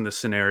picks in this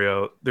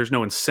scenario, there's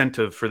no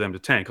incentive for them to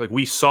tank. Like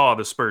we saw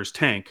the Spurs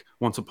tank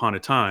once upon a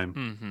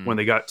time when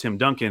they got Tim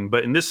Duncan,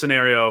 but in this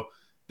scenario,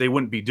 they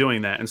wouldn't be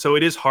doing that. And so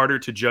it is harder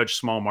to judge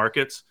small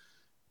markets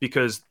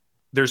because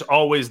there's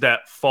always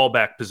that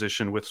fallback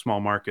position with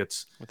small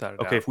markets. Without a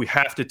doubt. Okay, if we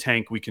have to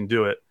tank, we can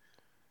do it.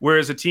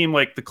 Whereas a team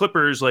like the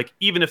Clippers, like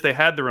even if they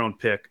had their own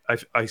pick,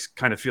 I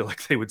kind of feel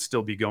like they would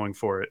still be going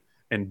for it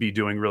and be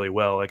doing really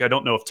well. Like I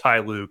don't know if Ty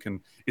Lue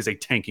is a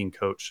tanking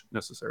coach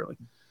necessarily.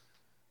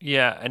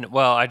 Yeah, and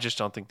well, I just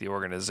don't think the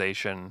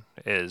organization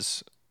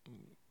is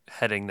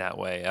heading that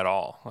way at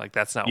all. Like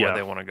that's not where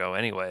they want to go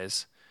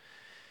anyways.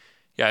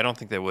 Yeah, I don't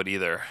think they would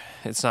either.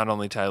 It's not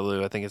only Ty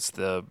Lue. I think it's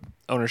the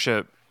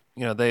ownership.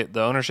 The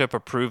ownership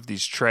approved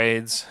these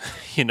trades,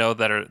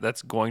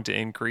 that's going to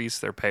increase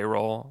their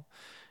payroll,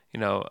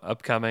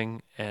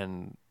 upcoming,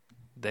 and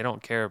they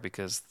don't care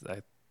because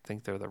I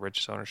think they're the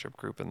richest ownership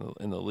group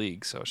in the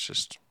league. So it's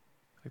just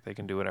like they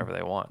can do whatever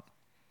they want.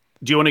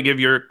 Do you want to give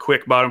your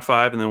quick bottom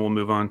 5, and then we'll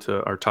move on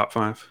to our top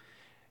 5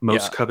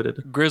 most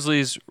coveted?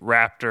 Grizzlies,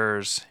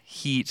 Raptors,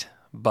 Heat,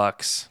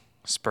 Bucks,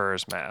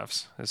 Spurs,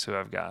 Mavs is who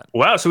I've got.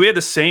 Wow, so we had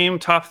the same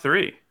top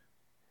 3.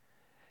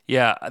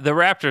 Yeah, the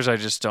Raptors, I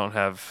just don't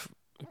have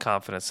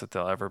confidence that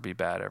they'll ever be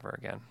bad ever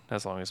again,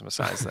 as long as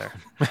Masai's there.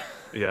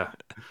 Yeah.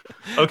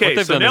 Okay, what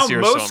they've so done now this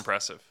year is so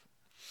impressive.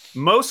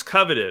 Most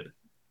coveted,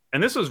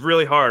 and this was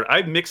really hard.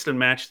 I mixed and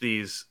matched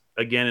these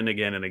again and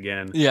again and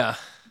again. Yeah.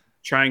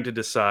 Trying to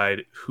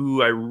decide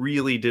who I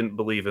really didn't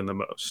believe in the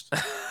most.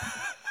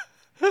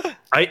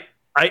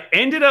 I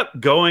ended up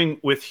going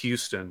with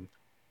Houston,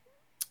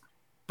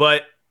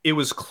 but it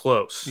was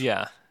close.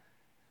 Yeah.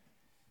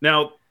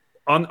 Now,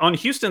 on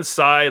Houston's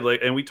side,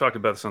 and we talked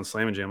about this on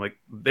Slam and Jam,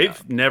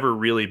 they've never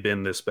really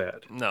been this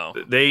bad. No.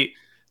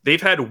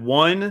 They've had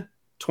one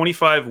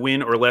 25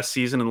 win or less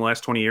season in the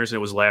last 20 years, and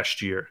it was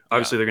last year.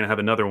 Obviously, they're going to have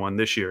another one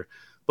this year.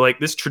 But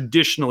this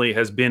traditionally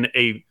has been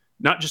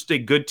not just a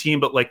good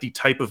team, but the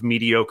type of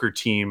mediocre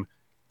team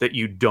that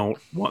you don't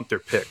want their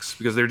picks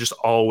because they're just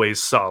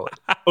always solid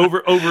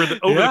over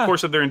the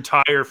course of their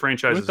entire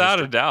franchise. Without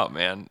a doubt,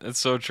 man. It's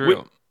so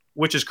true.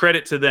 Which is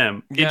credit to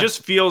them. Yeah. It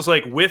just feels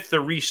like with the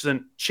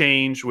recent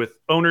change with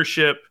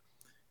ownership,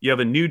 you have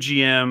a new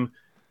GM,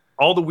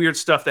 all the weird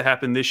stuff that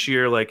happened this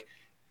year.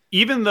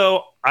 Even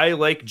though I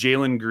like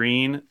Jalen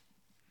Green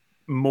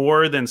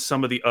more than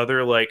some of the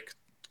other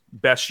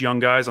best young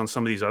guys on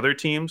some of these other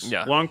teams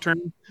long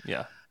term.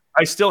 Yeah.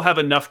 I still have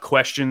enough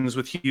questions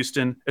with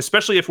Houston,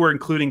 especially if we're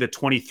including the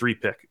 23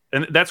 pick.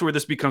 And that's where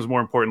this becomes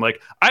more important.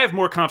 I have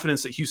more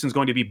confidence that Houston's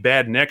going to be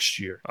bad next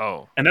year.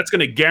 Oh. And that's going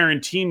to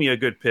guarantee me a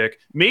good pick.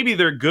 Maybe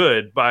they're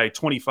good by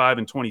 25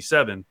 and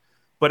 27.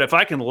 But if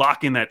I can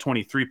lock in that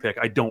 23 pick,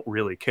 I don't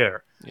really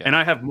care. Yeah. And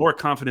I have more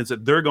confidence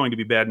that they're going to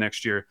be bad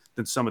next year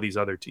than some of these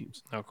other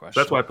teams. No question. So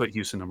that's why I put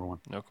Houston number 1.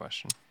 No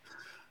question.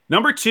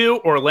 Number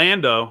 2,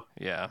 Orlando.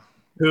 Yeah.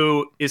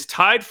 Who is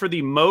tied for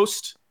the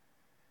most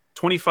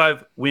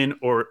 25 win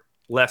or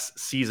less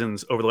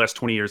seasons over the last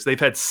 20 years. They've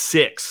had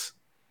 6.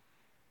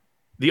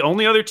 The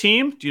only other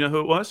team, do you know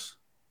who it was?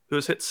 Who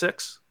has hit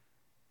 6?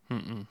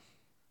 Mm-mm.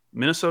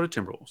 Minnesota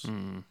Timberwolves.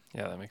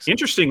 Yeah, that makes sense.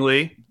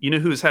 Interestingly, you know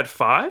who's had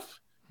 5?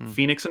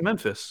 Phoenix and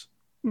Memphis.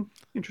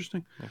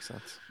 Interesting. Makes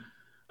sense.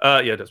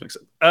 Yeah, it does make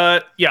sense.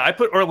 I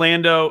put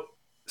Orlando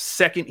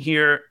second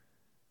here.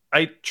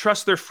 I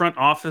trust their front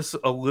office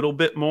a little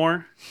bit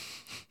more.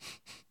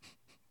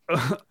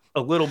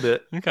 A little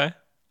bit. Okay.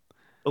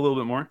 A little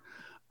bit more.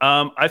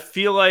 I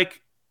feel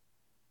like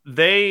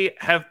they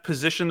have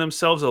positioned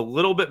themselves a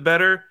little bit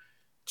better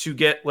to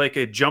get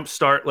a jump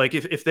start.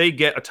 If they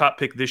get a top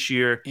pick this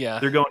year,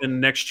 they're going in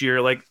next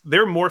year.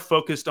 They're more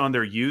focused on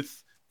their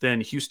youth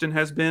than Houston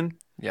has been.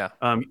 Yeah.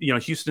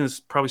 Houston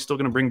is probably still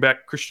going to bring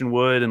back Christian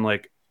Wood, and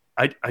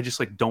I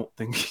just don't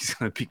think he's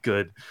going to be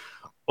good,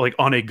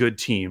 on a good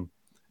team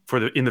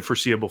in the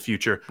foreseeable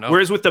future. No.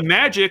 Whereas with the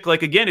Magic,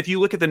 again, if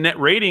you look at the net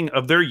rating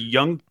of their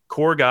young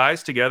core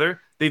guys together,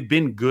 they've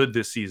been good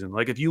this season.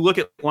 If you look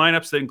at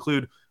lineups that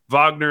include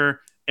Wagner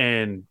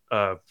and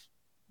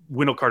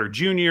Wendell Carter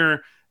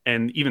Jr.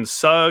 and even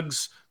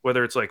Suggs,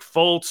 whether it's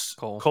Fultz,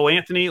 Cole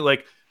Anthony,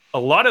 a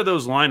lot of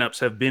those lineups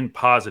have been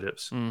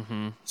positives.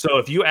 Mm-hmm. So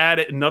if you add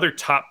another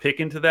top pick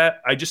into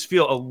that, I just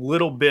feel a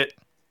little bit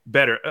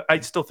better. I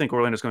still think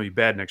Orlando's going to be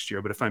bad next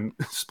year, but if I'm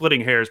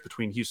splitting hairs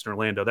between Houston and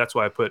Orlando, that's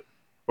why I put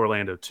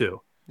Orlando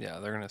 2. Yeah,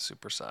 they're going to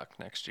super suck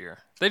next year.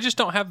 They just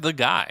don't have the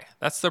guy.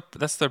 That's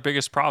their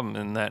biggest problem,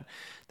 in that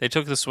they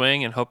took the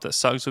swing and hoped that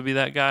Suggs would be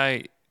that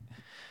guy.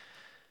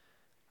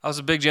 I was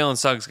a big Jalen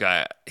Suggs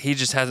guy. He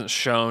just hasn't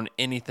shown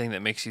anything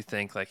that makes you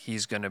think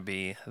he's going to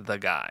be the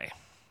guy.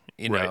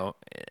 You know,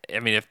 I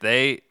mean, if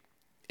they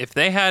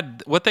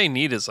had, what they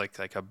need is a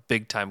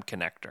big time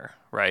connector,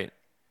 right?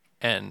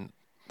 And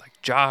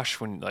Josh,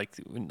 when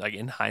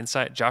in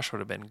hindsight, Josh would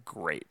have been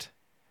great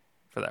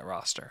for that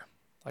roster.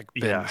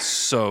 Been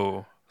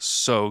so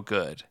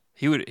good.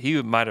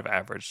 He might have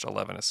averaged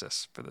 11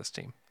 assists for this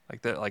team,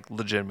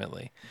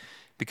 legitimately,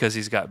 because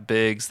he's got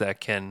bigs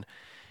that can,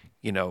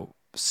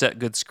 set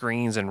good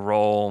screens and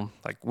roll.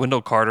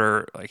 Wendell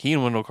Carter, he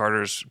and Wendell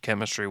Carter's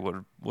chemistry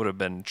would have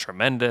been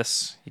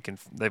tremendous.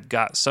 They've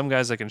got some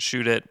guys that can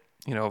shoot it.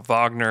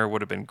 Wagner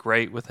would have been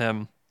great with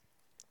him.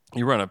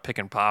 You run a pick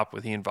and pop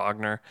with he and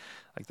Wagner,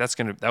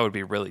 that would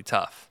be really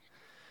tough.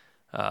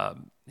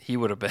 He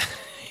would have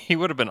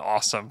been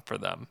awesome for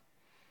them.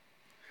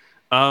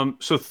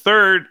 So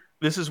third,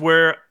 this is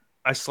where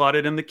I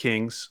slotted in the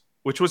Kings,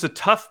 which was a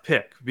tough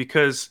pick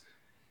because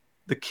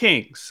the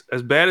Kings,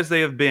 as bad as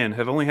they have been,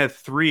 have only had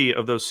 3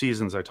 of those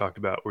seasons I talked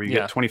about where you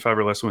get 25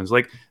 or less wins.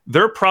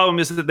 Their problem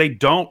is that they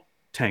don't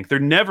tank. They're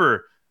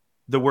never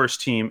the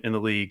worst team in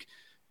the league,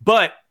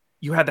 but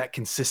you had that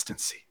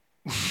consistency.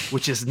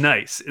 which is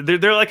nice.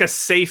 They're like a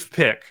safe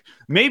pick.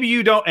 Maybe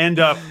you don't end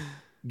up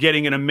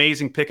getting an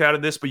amazing pick out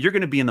of this, but you're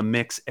going to be in the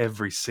mix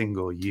every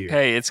single year.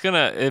 Hey, it's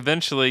gonna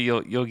eventually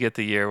you'll get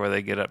the year where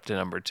they get up to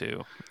number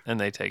 2 and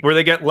they take where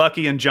they get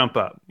lucky and jump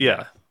up.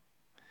 Yeah.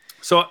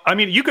 So I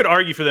mean, you could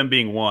argue for them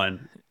being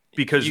 1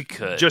 because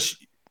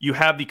you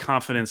have the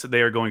confidence that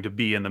they are going to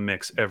be in the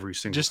mix every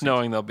single. Just season.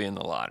 knowing they'll be in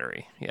the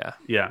lottery. Yeah.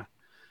 Yeah.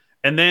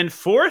 And then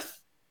 4th,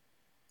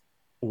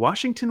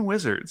 Washington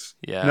Wizards.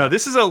 Yeah. No,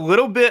 this is a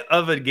little bit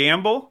of a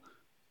gamble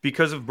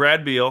because of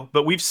Brad Beal,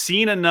 but we've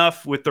seen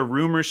enough with the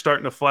rumors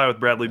starting to fly with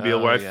Bradley Beal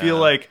where I feel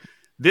like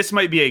this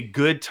might be a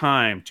good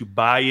time to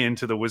buy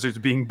into the Wizards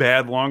being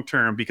bad long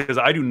term because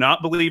I do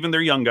not believe in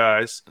their young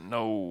guys.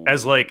 No.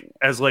 As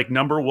like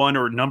number 1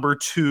 or number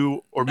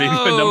 2 or maybe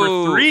even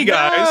number 3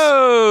 guys.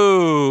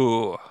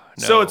 No.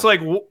 So it's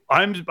like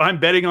I'm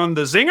betting on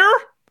the Zinger.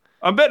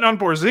 I'm betting on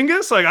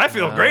Porzingis. Like I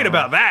feel great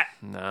about that.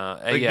 No.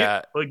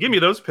 Like, give me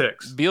those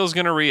picks. Beal's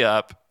going to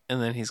re-up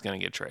and then he's going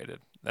to get traded.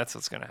 That's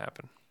what's going to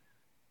happen.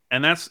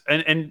 And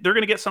and they're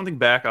going to get something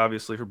back,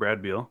 obviously, for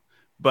Brad Beal.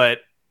 But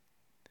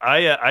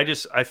I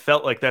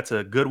felt like that's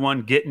a good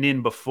one getting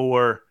in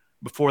before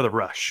the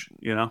rush.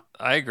 You know,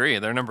 I agree.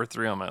 They're number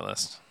 3 on my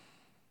list.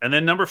 And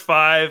then number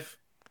 5,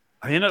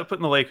 I ended up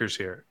putting the Lakers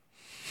here.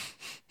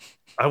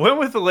 I went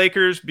with the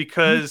Lakers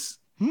because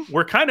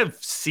we're kind of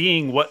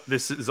seeing what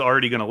this is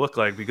already going to look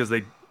like because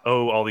they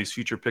owe all these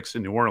future picks to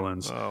New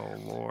Orleans. Oh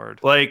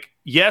Lord! Like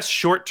yes,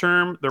 short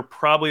term they're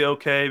probably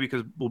okay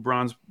because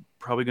LeBron's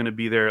probably going to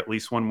be there at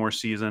least one more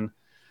season.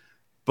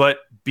 But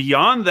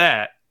beyond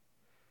that,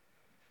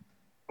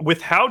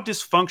 with how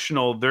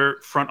dysfunctional their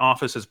front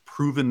office has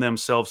proven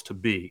themselves to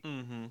be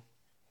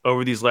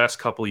over these last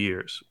couple of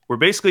years, where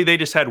basically they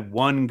just had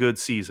one good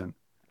season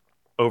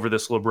over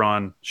this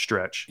LeBron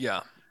stretch.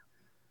 Yeah.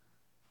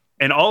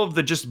 And all of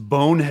the just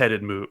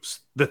boneheaded moves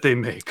that they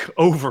make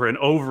over and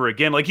over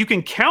again. Like you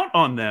can count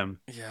on them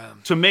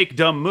to make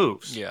dumb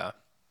moves. Yeah.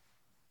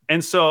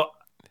 And so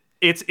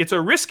it's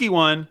a risky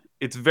one.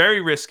 It's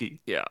very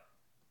risky. Yeah.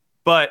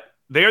 But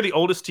they are the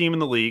oldest team in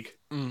the league,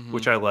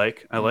 which I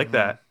like. I like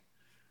that.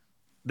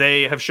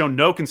 They have shown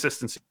no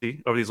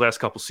consistency over these last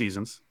couple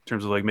seasons in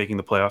terms of like making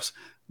the playoffs.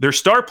 Their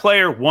star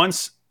player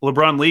once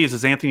LeBron leaves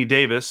is Anthony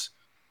Davis,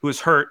 who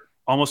is hurt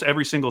almost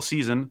every single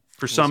season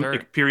for some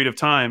period of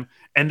time.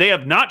 And they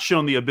have not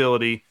shown the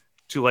ability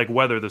to like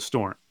weather the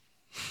storm.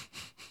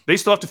 They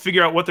still have to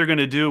figure out what they're going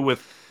to do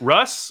with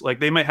Russ. Like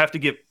they might have to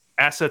get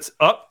assets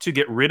up to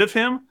get rid of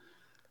him.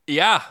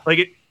 Yeah. Like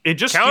it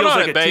just count feels on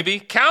like it, baby.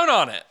 Count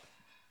on it.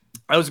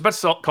 I was about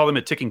to call them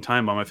a ticking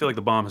time bomb. I feel like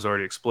the bomb has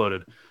already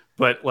exploded.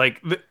 But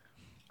like,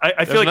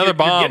 I feel like another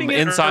bomb you're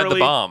inside early. the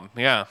bomb.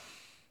 Yeah.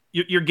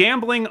 You're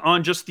gambling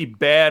on just the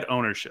bad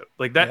ownership.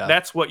 Like that. Yeah.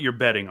 That's what you're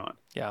betting on.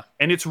 Yeah.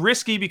 And it's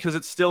risky because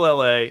it's still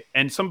LA.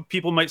 And some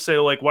people might say,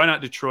 like, why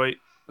not Detroit,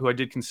 who I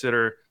did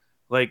consider.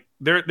 Like,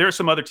 there are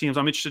some other teams.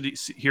 I'm interested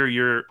to hear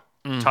your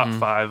top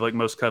 5, like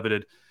most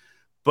coveted.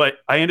 But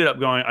I ended up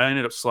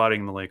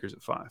slotting the Lakers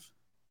at 5.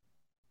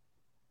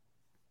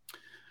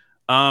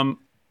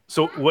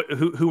 So what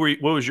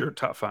was your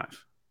top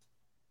 5?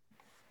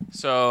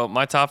 So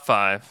my top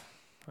 5,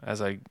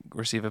 as I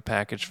receive a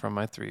package from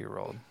my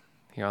 3-year-old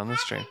here on the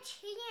stream.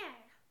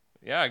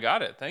 Yeah, I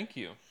got it. Thank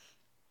you.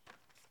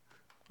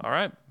 All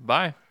right,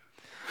 bye.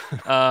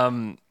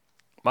 My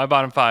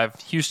bottom 5: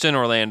 Houston,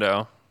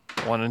 Orlando,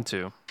 1 and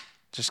 2,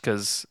 just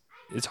because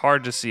it's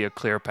hard to see a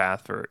clear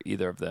path for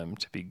either of them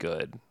to be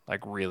good,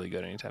 like really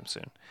good anytime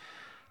soon.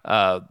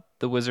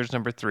 The Wizards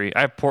number 3.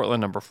 I have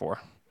Portland number 4.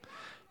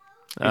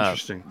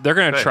 Interesting. They're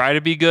going to try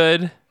to be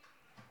good.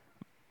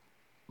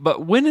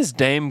 But when is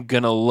Dame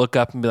going to look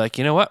up and be like,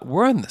 you know what?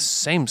 We're in the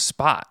same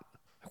spot.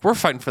 We're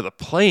fighting for the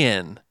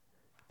play-in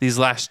these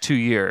last 2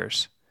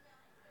 years.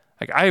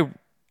 Like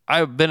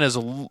I've been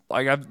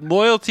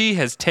loyalty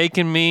has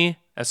taken me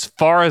as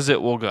far as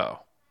it will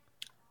go.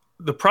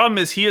 The problem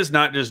is he has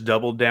not just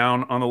doubled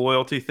down on the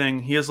loyalty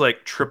thing. He has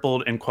like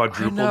tripled and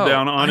quadrupled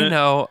down on it. I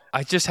know.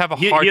 I just have a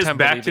hard time. He has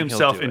backed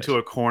himself into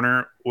a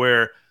corner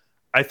where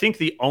I think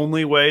the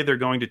only way they're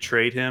going to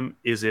trade him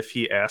is if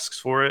he asks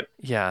for it.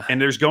 Yeah.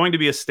 And there's going to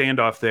be a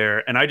standoff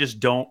there. And I just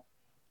don't,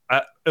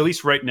 at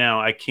least right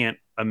now, I can't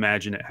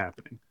imagine it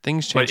happening.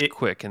 Things change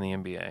quick in the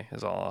NBA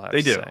is all I'll have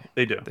to say.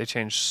 They do. They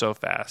change so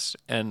fast.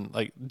 And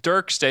like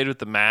Dirk stayed with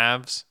the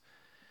Mavs,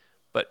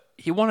 but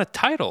he won a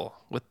title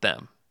with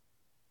them.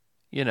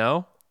 You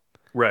know?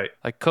 Right.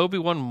 Like Kobe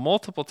won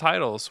multiple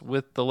titles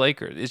with the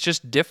Lakers. It's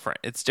just different.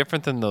 It's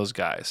different than those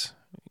guys.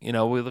 You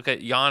know, we look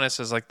at Giannis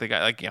as like the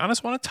guy. Like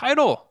Giannis won a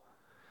title.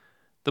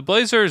 The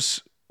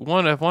Blazers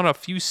won a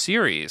few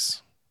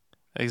series.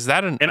 Is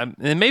that and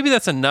maybe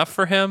that's enough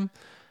for him,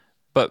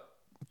 but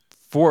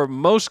for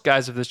most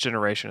guys of this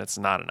generation, it's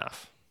not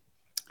enough.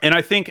 And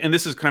I think, and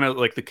this is kind of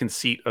like the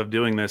conceit of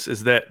doing this,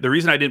 is that the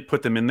reason I didn't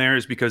put them in there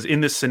is because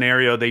in this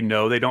scenario, they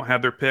know they don't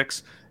have their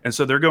picks. And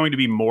so they're going to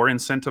be more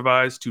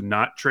incentivized to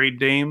not trade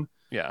Dame.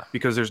 Yeah.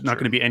 Because there's not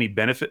going to be any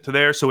benefit to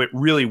there. So it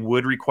really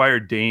would require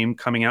Dame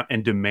coming out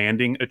and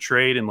demanding a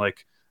trade in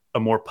like a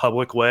more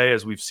public way,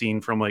 as we've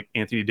seen from like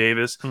Anthony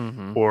Davis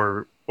Mm-hmm.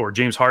 or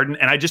James Harden.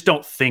 And I just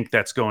don't think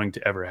that's going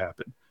to ever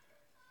happen.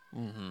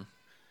 Mm-hmm.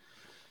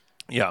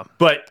 Yeah.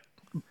 But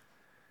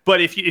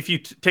if you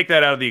take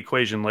that out of the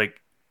equation,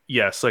 like,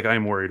 yes, like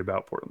I'm worried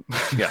about Portland.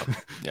 Yeah.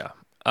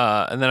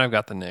 And then I've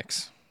got the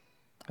Knicks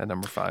at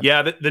number 5.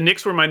 Yeah. The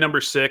Knicks were my number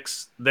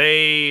 6.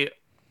 They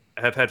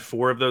have had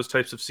 4 of those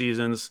types of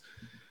seasons.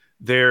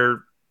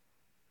 They're,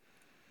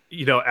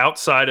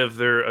 outside of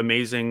their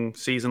amazing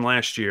season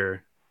last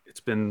year, it's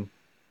been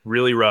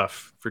really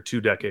rough for 2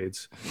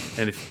 decades.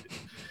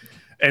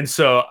 And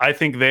so I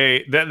think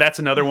that's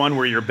another one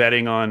where you're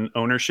betting on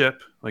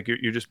ownership. Like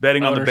you're just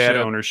betting on the bad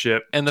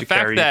ownership and the to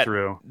fact carry that, you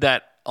through.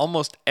 That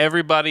almost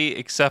everybody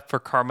except for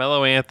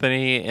Carmelo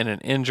Anthony and an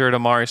injured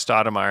Amari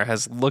Stoudemire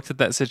has looked at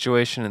that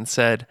situation and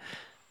said,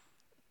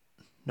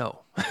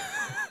 no.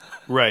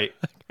 Right.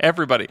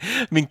 Everybody.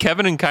 I mean,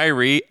 Kevin and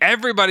Kyrie,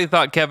 everybody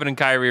thought Kevin and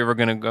Kyrie were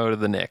going to go to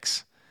the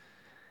Knicks.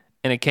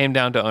 And it came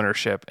down to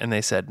ownership, and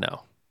they said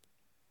no.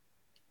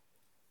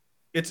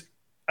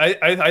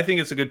 I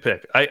think it's a good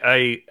pick.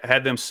 I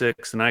had them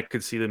 6, and I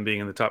could see them being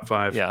in the top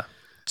 5. Yeah.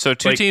 So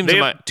two teams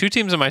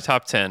in my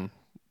top 10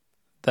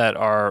 that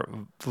are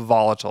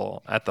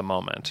volatile at the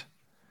moment.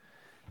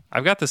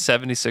 I've got the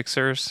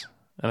 76ers,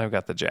 and I've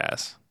got the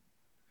Jazz.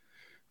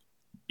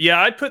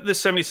 Yeah, I'd put the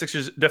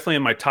 76ers definitely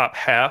in my top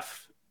half.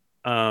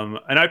 And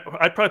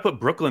I'd probably put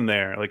Brooklyn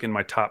there, like in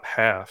my top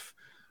half.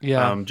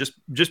 Yeah. Just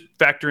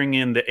factoring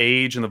in the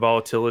age and the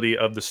volatility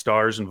of the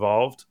stars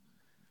involved.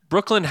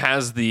 Brooklyn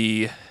has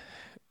the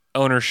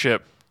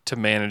ownership to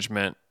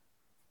management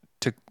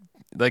to,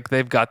 like,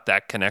 they've got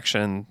that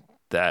connection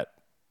that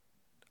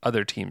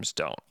other teams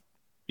don't.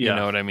 You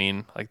know what I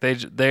mean? Like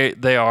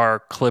they are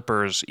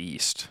Clippers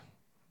East,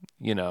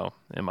 in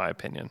my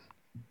opinion.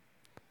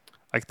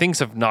 Like things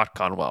have not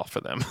gone well for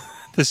them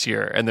this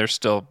year, and they're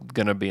still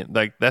gonna be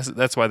like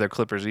that's why they're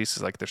Clippers East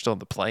is like they're still in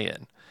the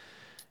play-in.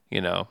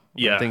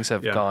 When things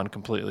have gone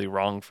completely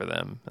wrong for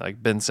them.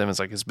 Like Ben Simmons,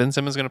 is Ben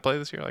Simmons gonna play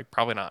this year? Like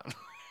probably not.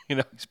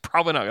 He's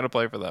probably not gonna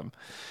play for them.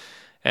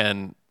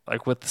 And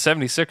like with the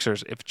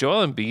 76ers, if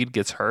Joel Embiid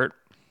gets hurt,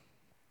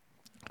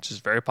 which is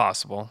very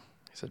possible,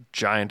 he's a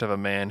giant of a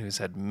man who's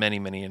had many,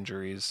 many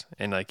injuries,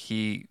 and like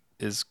he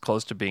is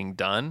close to being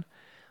done.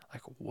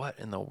 Like, what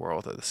in the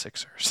world are the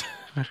Sixers?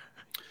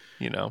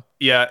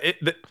 Yeah,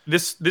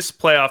 this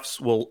playoffs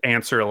will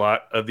answer a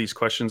lot of these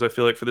questions, I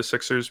feel like, for the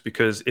Sixers,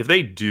 because if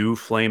they do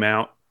flame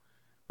out,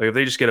 like if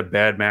they just get a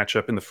bad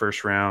matchup in the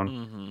first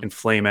round and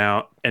flame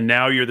out, and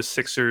now you're the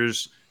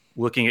Sixers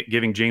looking at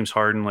giving James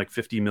Harden like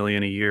 $50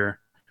 million a year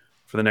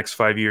for the next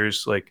 5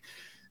 years, like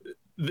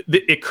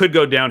it could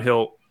go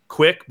downhill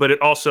quick, but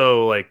it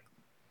also like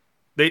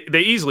they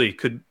easily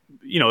could,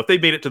 if they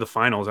made it to the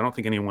finals, I don't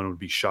think anyone would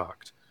be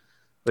shocked.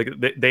 Like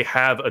they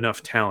have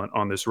enough talent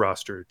on this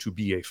roster to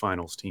be a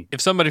finals team.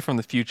 If somebody from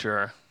the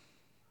future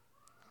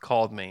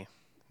called me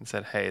and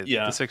said, "Hey,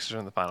 the Sixers are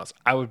in the finals,"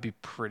 I would be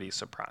pretty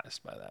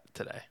surprised by that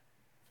today.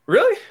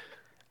 Really?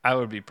 I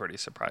would be pretty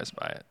surprised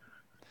by it.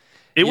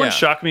 It wouldn't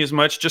shock me as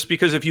much, just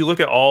because if you look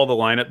at all the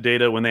lineup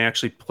data when they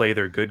actually play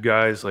their good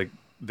guys, like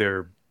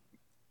they're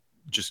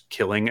just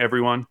killing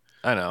everyone.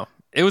 I know.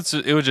 It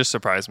would just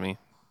surprise me.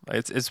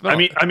 It's been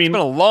it's been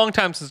a long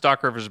time since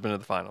Doc Rivers has been to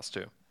the finals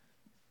too.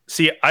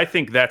 See, I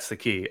think that's the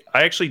key.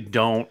 I actually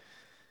don't.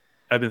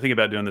 I've been thinking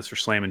about doing this for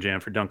Slam and Jam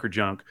for Dunk or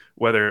Junk,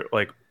 whether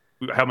like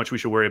how much we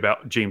should worry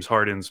about James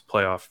Harden's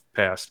playoff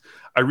past.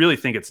 I really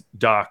think it's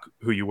Doc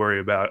who you worry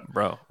about,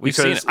 bro. We've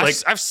seen it.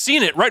 I've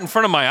seen it right in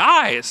front of my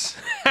eyes.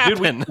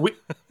 Dude,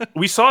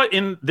 we saw it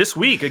in this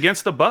week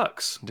against the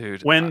Bucks,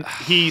 dude. When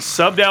he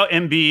subbed out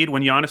Embiid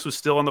when Giannis was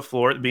still on the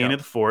floor at the beginning of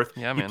the fourth.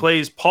 Yeah, he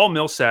plays Paul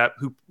Millsap,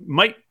 who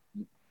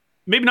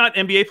maybe not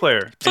NBA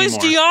player. He plays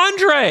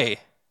anymore.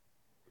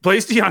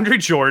 Plays DeAndre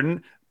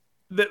Jordan.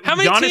 How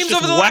many Giannis teams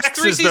over the last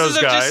 3 seasons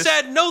have guys. just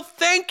said, "No,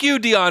 thank you,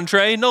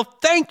 DeAndre. No,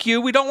 thank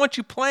you. We don't want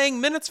you playing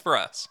minutes for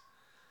us,"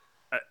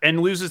 and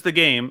loses the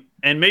game?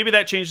 And maybe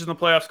that changes in the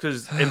playoffs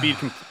because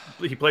Embiid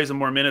he plays in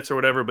more minutes or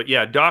whatever. But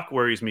yeah, Doc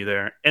worries me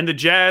there. And the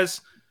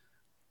Jazz,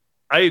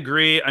 I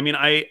agree. I mean,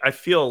 I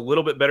feel a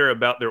little bit better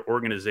about their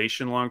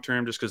organization long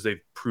term, just because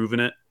they've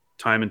proven it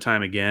time and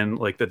time again,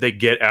 like that they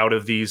get out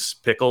of these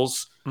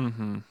pickles.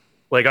 Mm-hmm.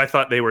 Like I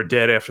thought they were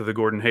dead after the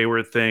Gordon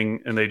Hayward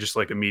thing, and they just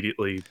like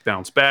immediately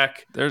bounce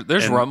back.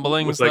 There's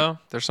rumblings though.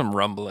 There's some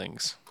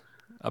rumblings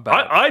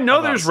about. I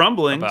know there's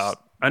rumblings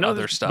about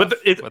other stuff but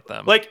with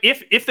them. Like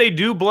if they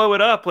do blow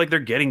it up, like they're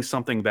getting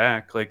something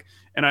back. Like,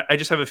 and I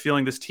just have a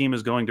feeling this team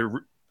is going to.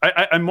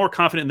 I'm more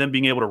confident in them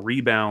being able to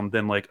rebound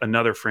than like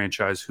another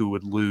franchise who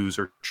would lose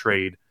or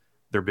trade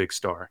their big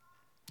star.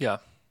 Yeah,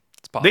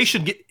 it's possible. They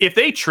should get if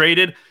they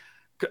traded.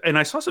 And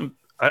I saw some.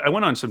 I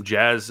went on some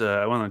Jazz.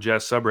 I went on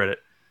Jazz subreddit.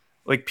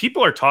 Like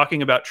people are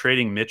talking about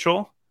trading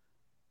Mitchell,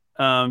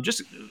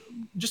 just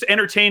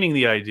entertaining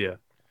the idea,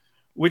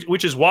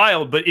 which is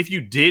wild. But if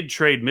you did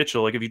trade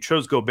Mitchell, like if you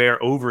chose Gobert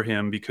over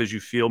him because you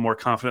feel more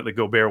confident that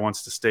Gobert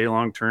wants to stay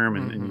long term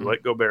and you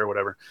like Gobert or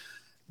whatever,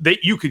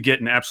 that you could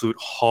get an absolute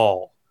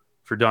haul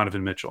for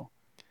Donovan Mitchell.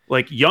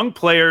 Like young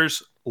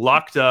players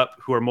locked up,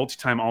 who are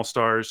multi-time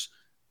All-Stars,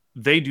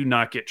 they do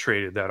not get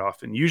traded that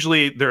often.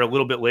 Usually they're a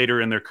little bit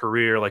later in their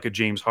career, like a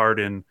James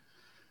Harden.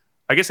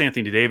 I guess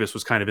Anthony Davis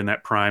was kind of in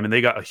that prime, and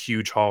they got a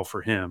huge haul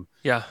for him.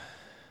 Yeah.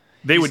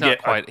 They would get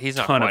a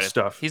ton of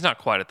stuff. He's not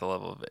quite at the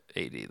level of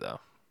AD, though.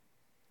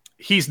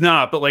 He's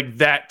not, but like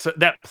that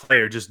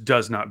player just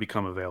does not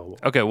become available.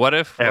 Okay, what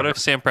if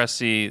Sam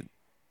Presti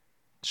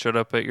showed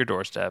up at your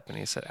doorstep and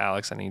he said,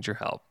 "Alex, I need your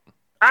help."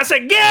 I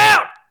said, "Get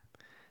out!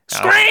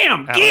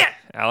 Scram! Get!"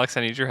 Alex,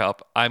 I need your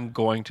help. I'm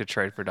going to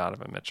trade for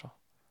Donovan Mitchell.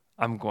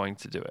 I'm going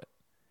to do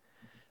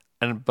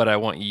it. But I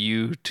want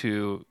you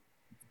to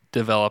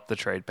develop the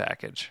trade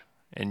package.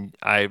 And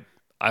I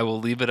will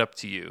leave it up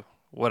to you,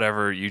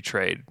 whatever you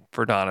trade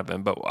for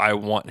Donovan, but I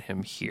want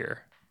him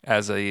here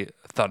as a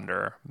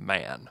Thunder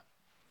man.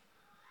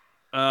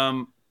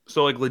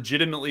 So like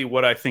legitimately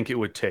what I think it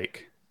would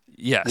take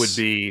would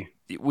be,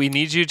 we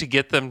need you to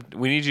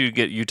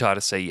get Utah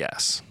to say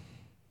yes.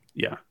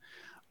 Yeah.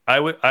 I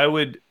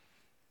would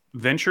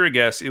venture a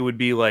guess it would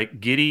be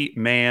like Giddey,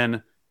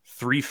 Man,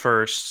 3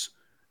 firsts,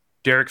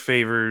 Derek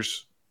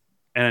Favors,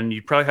 and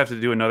you'd probably have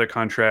to do another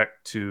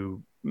contract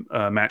to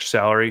match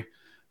salary.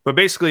 But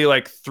basically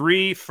like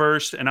 3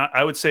 firsts, and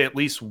I would say at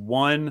least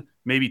 1,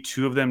 maybe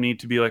 2 of them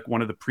need to be like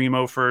one of the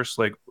primo firsts,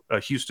 like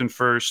a Houston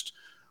first,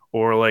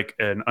 or like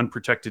an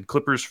unprotected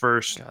Clippers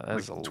first, God,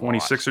 like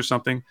 26 or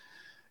something.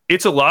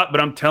 It's a lot,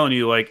 but I'm telling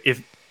you, like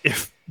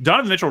if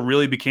Donovan Mitchell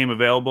really became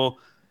available,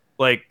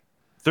 like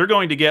they're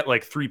going to get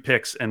like 3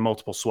 picks and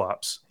multiple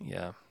swaps.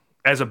 Yeah.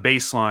 As a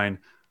baseline,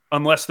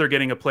 unless they're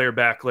getting a player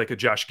back like a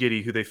Josh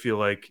Giddey, who they feel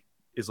like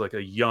is like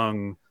a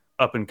young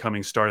up and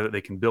coming star that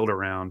they can build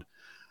around.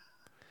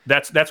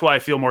 That's why I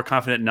feel more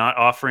confident not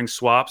offering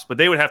swaps, but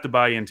they would have to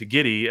buy into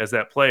Giddey as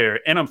that player.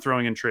 And I'm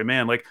throwing in Trey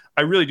Mann. Like,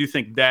 I really do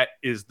think that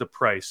is the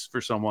price for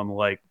someone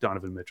like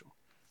Donovan Mitchell.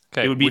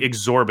 Okay. It would be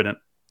exorbitant.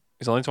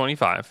 He's only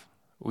 25.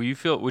 Would you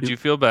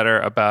feel better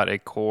about a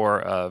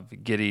core of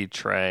Giddey,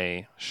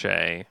 Trey,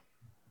 Shea,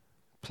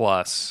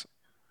 plus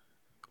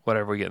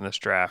whatever we get in this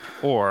draft,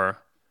 or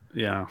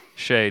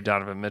Shea,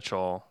 Donovan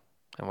Mitchell,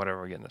 and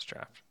whatever we get in this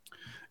draft?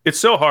 It's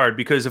so hard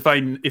because if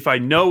I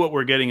know what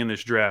we're getting in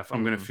this draft,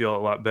 I'm going to feel a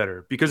lot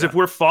better. Because if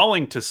we're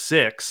falling to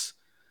 6,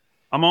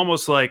 I'm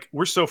almost like,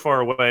 we're so far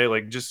away.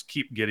 Like, just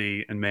keep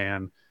Giddey and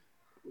Man.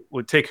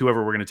 We'll take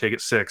whoever we're going to take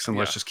at 6, and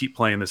let's just keep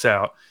playing this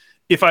out.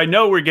 If I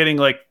know we're getting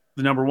like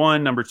the number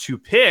 1, number 2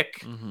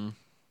 pick, and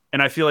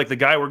I feel like the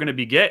guy we're going to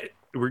be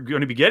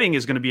getting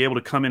is going to be able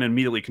to come in and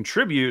immediately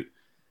contribute,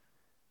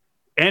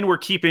 and we're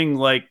keeping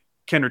like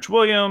Kenrich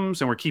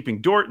Williams and we're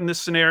keeping Dort in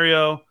this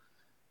scenario.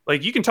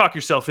 Like, you can talk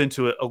yourself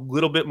into it a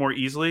little bit more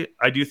easily.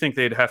 I do think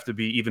they'd have to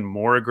be even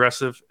more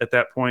aggressive at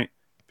that point,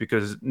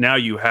 because now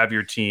you have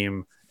your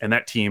team, and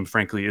that team,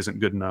 frankly, isn't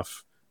good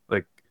enough.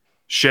 Like,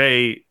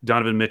 Shea,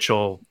 Donovan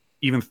Mitchell,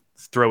 even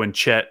throw in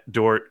Chet,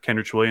 Dort,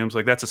 Kenrich Williams,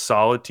 like, that's a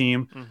solid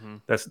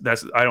team. That's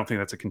I don't think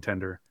that's a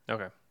contender.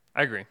 Okay,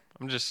 I agree.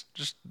 I'm just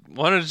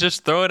wanted to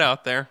just throw it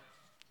out there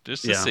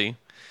just to see.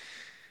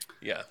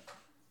 Yeah,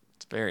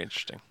 it's very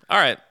interesting. All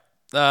right.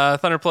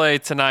 Thunder play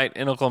tonight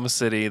in Oklahoma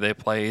City. They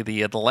play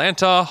the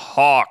Atlanta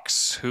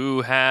Hawks,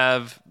 who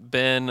have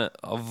been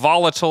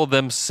volatile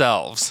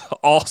themselves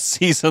all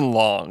season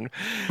long.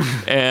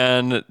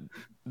 And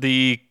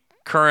the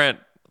current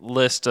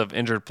list of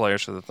injured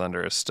players for the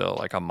Thunder is still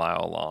like a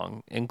mile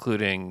long,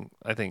 including,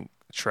 I think,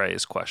 Trey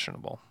is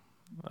questionable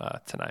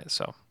tonight.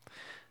 So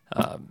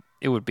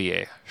it would be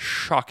a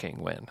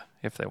shocking win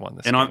if they won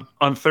this game. And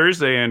on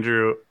Thursday,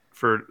 Andrew,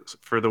 for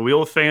the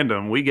Wheel of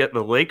Fandom, we get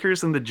the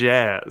Lakers and the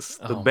Jazz,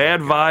 the Bad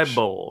Vibe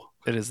Bowl.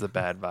 It is the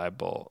Bad Vibe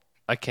Bowl.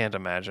 I can't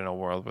imagine a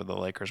world where the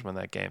Lakers win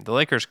that game. The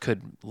Lakers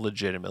could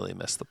legitimately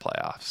miss the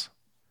playoffs.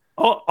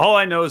 All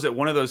I know is that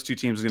one of those two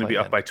teams is going to be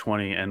up by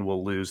 20 and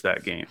will lose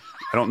that game.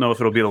 I don't know if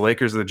it'll be the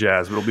Lakers or the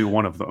Jazz, but it'll be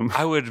one of them.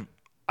 I would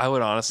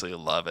honestly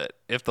love it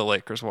if the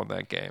Lakers won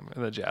that game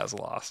and the Jazz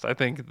lost. I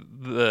think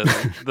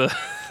the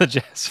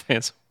Jazz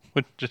fans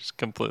would just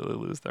completely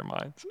lose their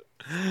minds.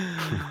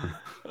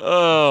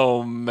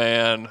 Oh,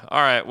 man.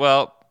 All right.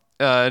 Well,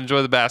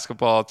 enjoy the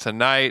basketball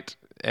tonight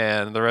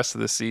and the rest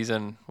of the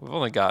season. We've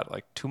only got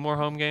like 2 more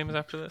home games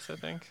after this, I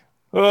think.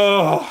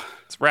 Oh,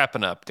 it's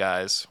wrapping up,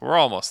 guys. We're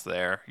almost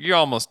there. You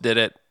almost did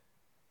it.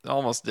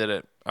 Almost did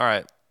it. All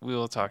right. We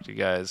will talk to you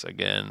guys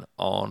again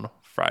on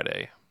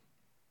Friday.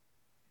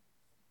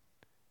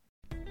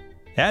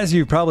 As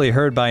you've probably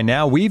heard by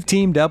now, we've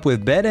teamed up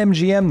with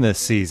BetMGM this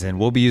season.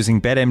 We'll be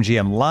using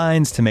BetMGM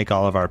lines to make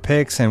all of our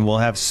picks, and we'll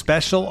have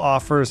special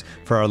offers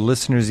for our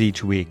listeners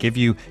each week. If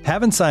you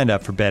haven't signed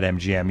up for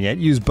BetMGM yet,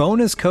 use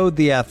bonus code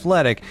The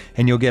Athletic,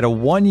 and you'll get a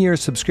 1-year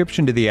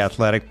subscription to The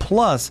Athletic,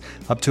 plus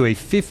up to a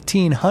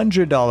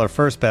 $1,500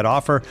 first bet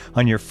offer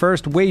on your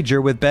first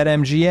wager with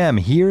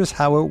BetMGM. Here's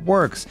how it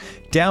works.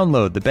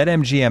 Download the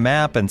BetMGM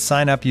app and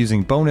sign up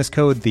using bonus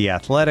code The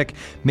Athletic.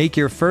 Make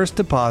your first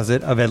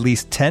deposit of at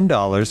least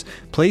 $10.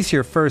 Place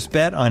your first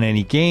bet on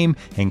any game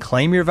and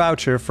claim your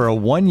voucher for a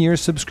 1-year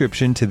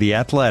subscription to The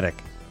Athletic.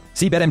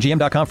 See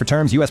BetMGM.com for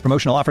terms. U.S.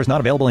 promotional offers not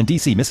available in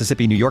D.C.,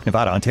 Mississippi, New York,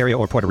 Nevada, Ontario,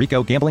 or Puerto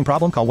Rico. Gambling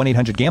problem? Call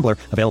 1-800-GAMBLER.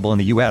 Available in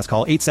the U.S.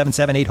 Call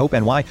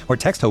 877-8-HOPE-NY or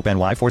text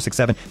HOPE-NY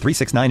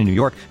 467-369 in New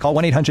York. Call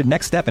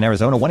 1-800-NEXT-STEP in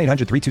Arizona.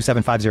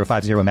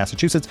 1-800-327-5050 in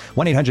Massachusetts.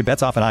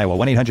 1-800-BETS-OFF in Iowa.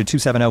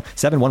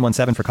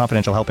 1-800-270-7117 for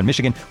confidential help in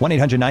Michigan.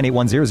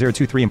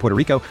 1-800-981-0023 in Puerto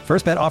Rico.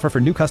 First bet offer for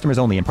new customers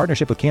only in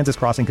partnership with Kansas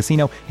Crossing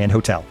Casino and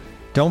Hotel.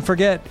 Don't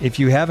forget, if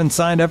you haven't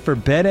signed up for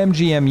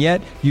BetMGM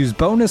yet, use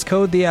bonus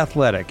code The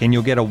Athletic, and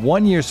you'll get a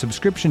 1-year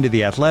subscription to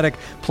The Athletic,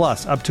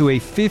 plus up to a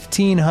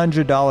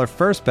 $1,500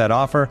 first bet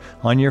offer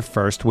on your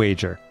first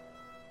wager.